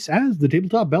choice as the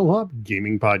Tabletop Bellhop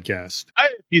Gaming Podcast.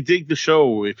 If you dig the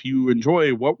show, if you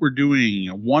enjoy what we're doing,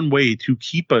 one way to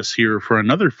keep us here for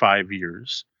another 5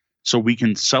 years so we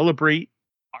can celebrate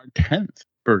our 10th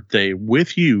birthday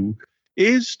with you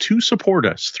is to support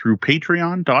us through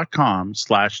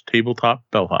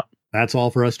patreon.com/tabletopbellhop. That's all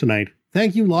for us tonight.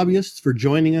 Thank you, lobbyists, for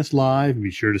joining us live.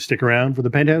 Be sure to stick around for the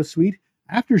Penthouse Suite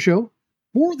after show.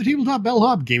 For the Tabletop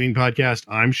Bellhop Gaming Podcast,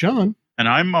 I'm Sean. And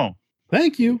I'm Mo.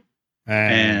 Thank you.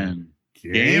 And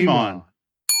game on.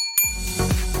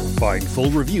 Find full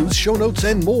reviews, show notes,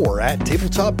 and more at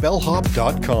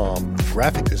tabletopbellhop.com.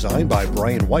 Graphic design by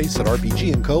Brian Weiss at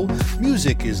RPG & Co.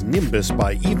 Music is Nimbus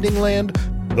by Evening Land.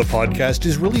 The podcast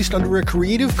is released under a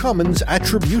Creative Commons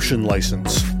Attribution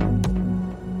license.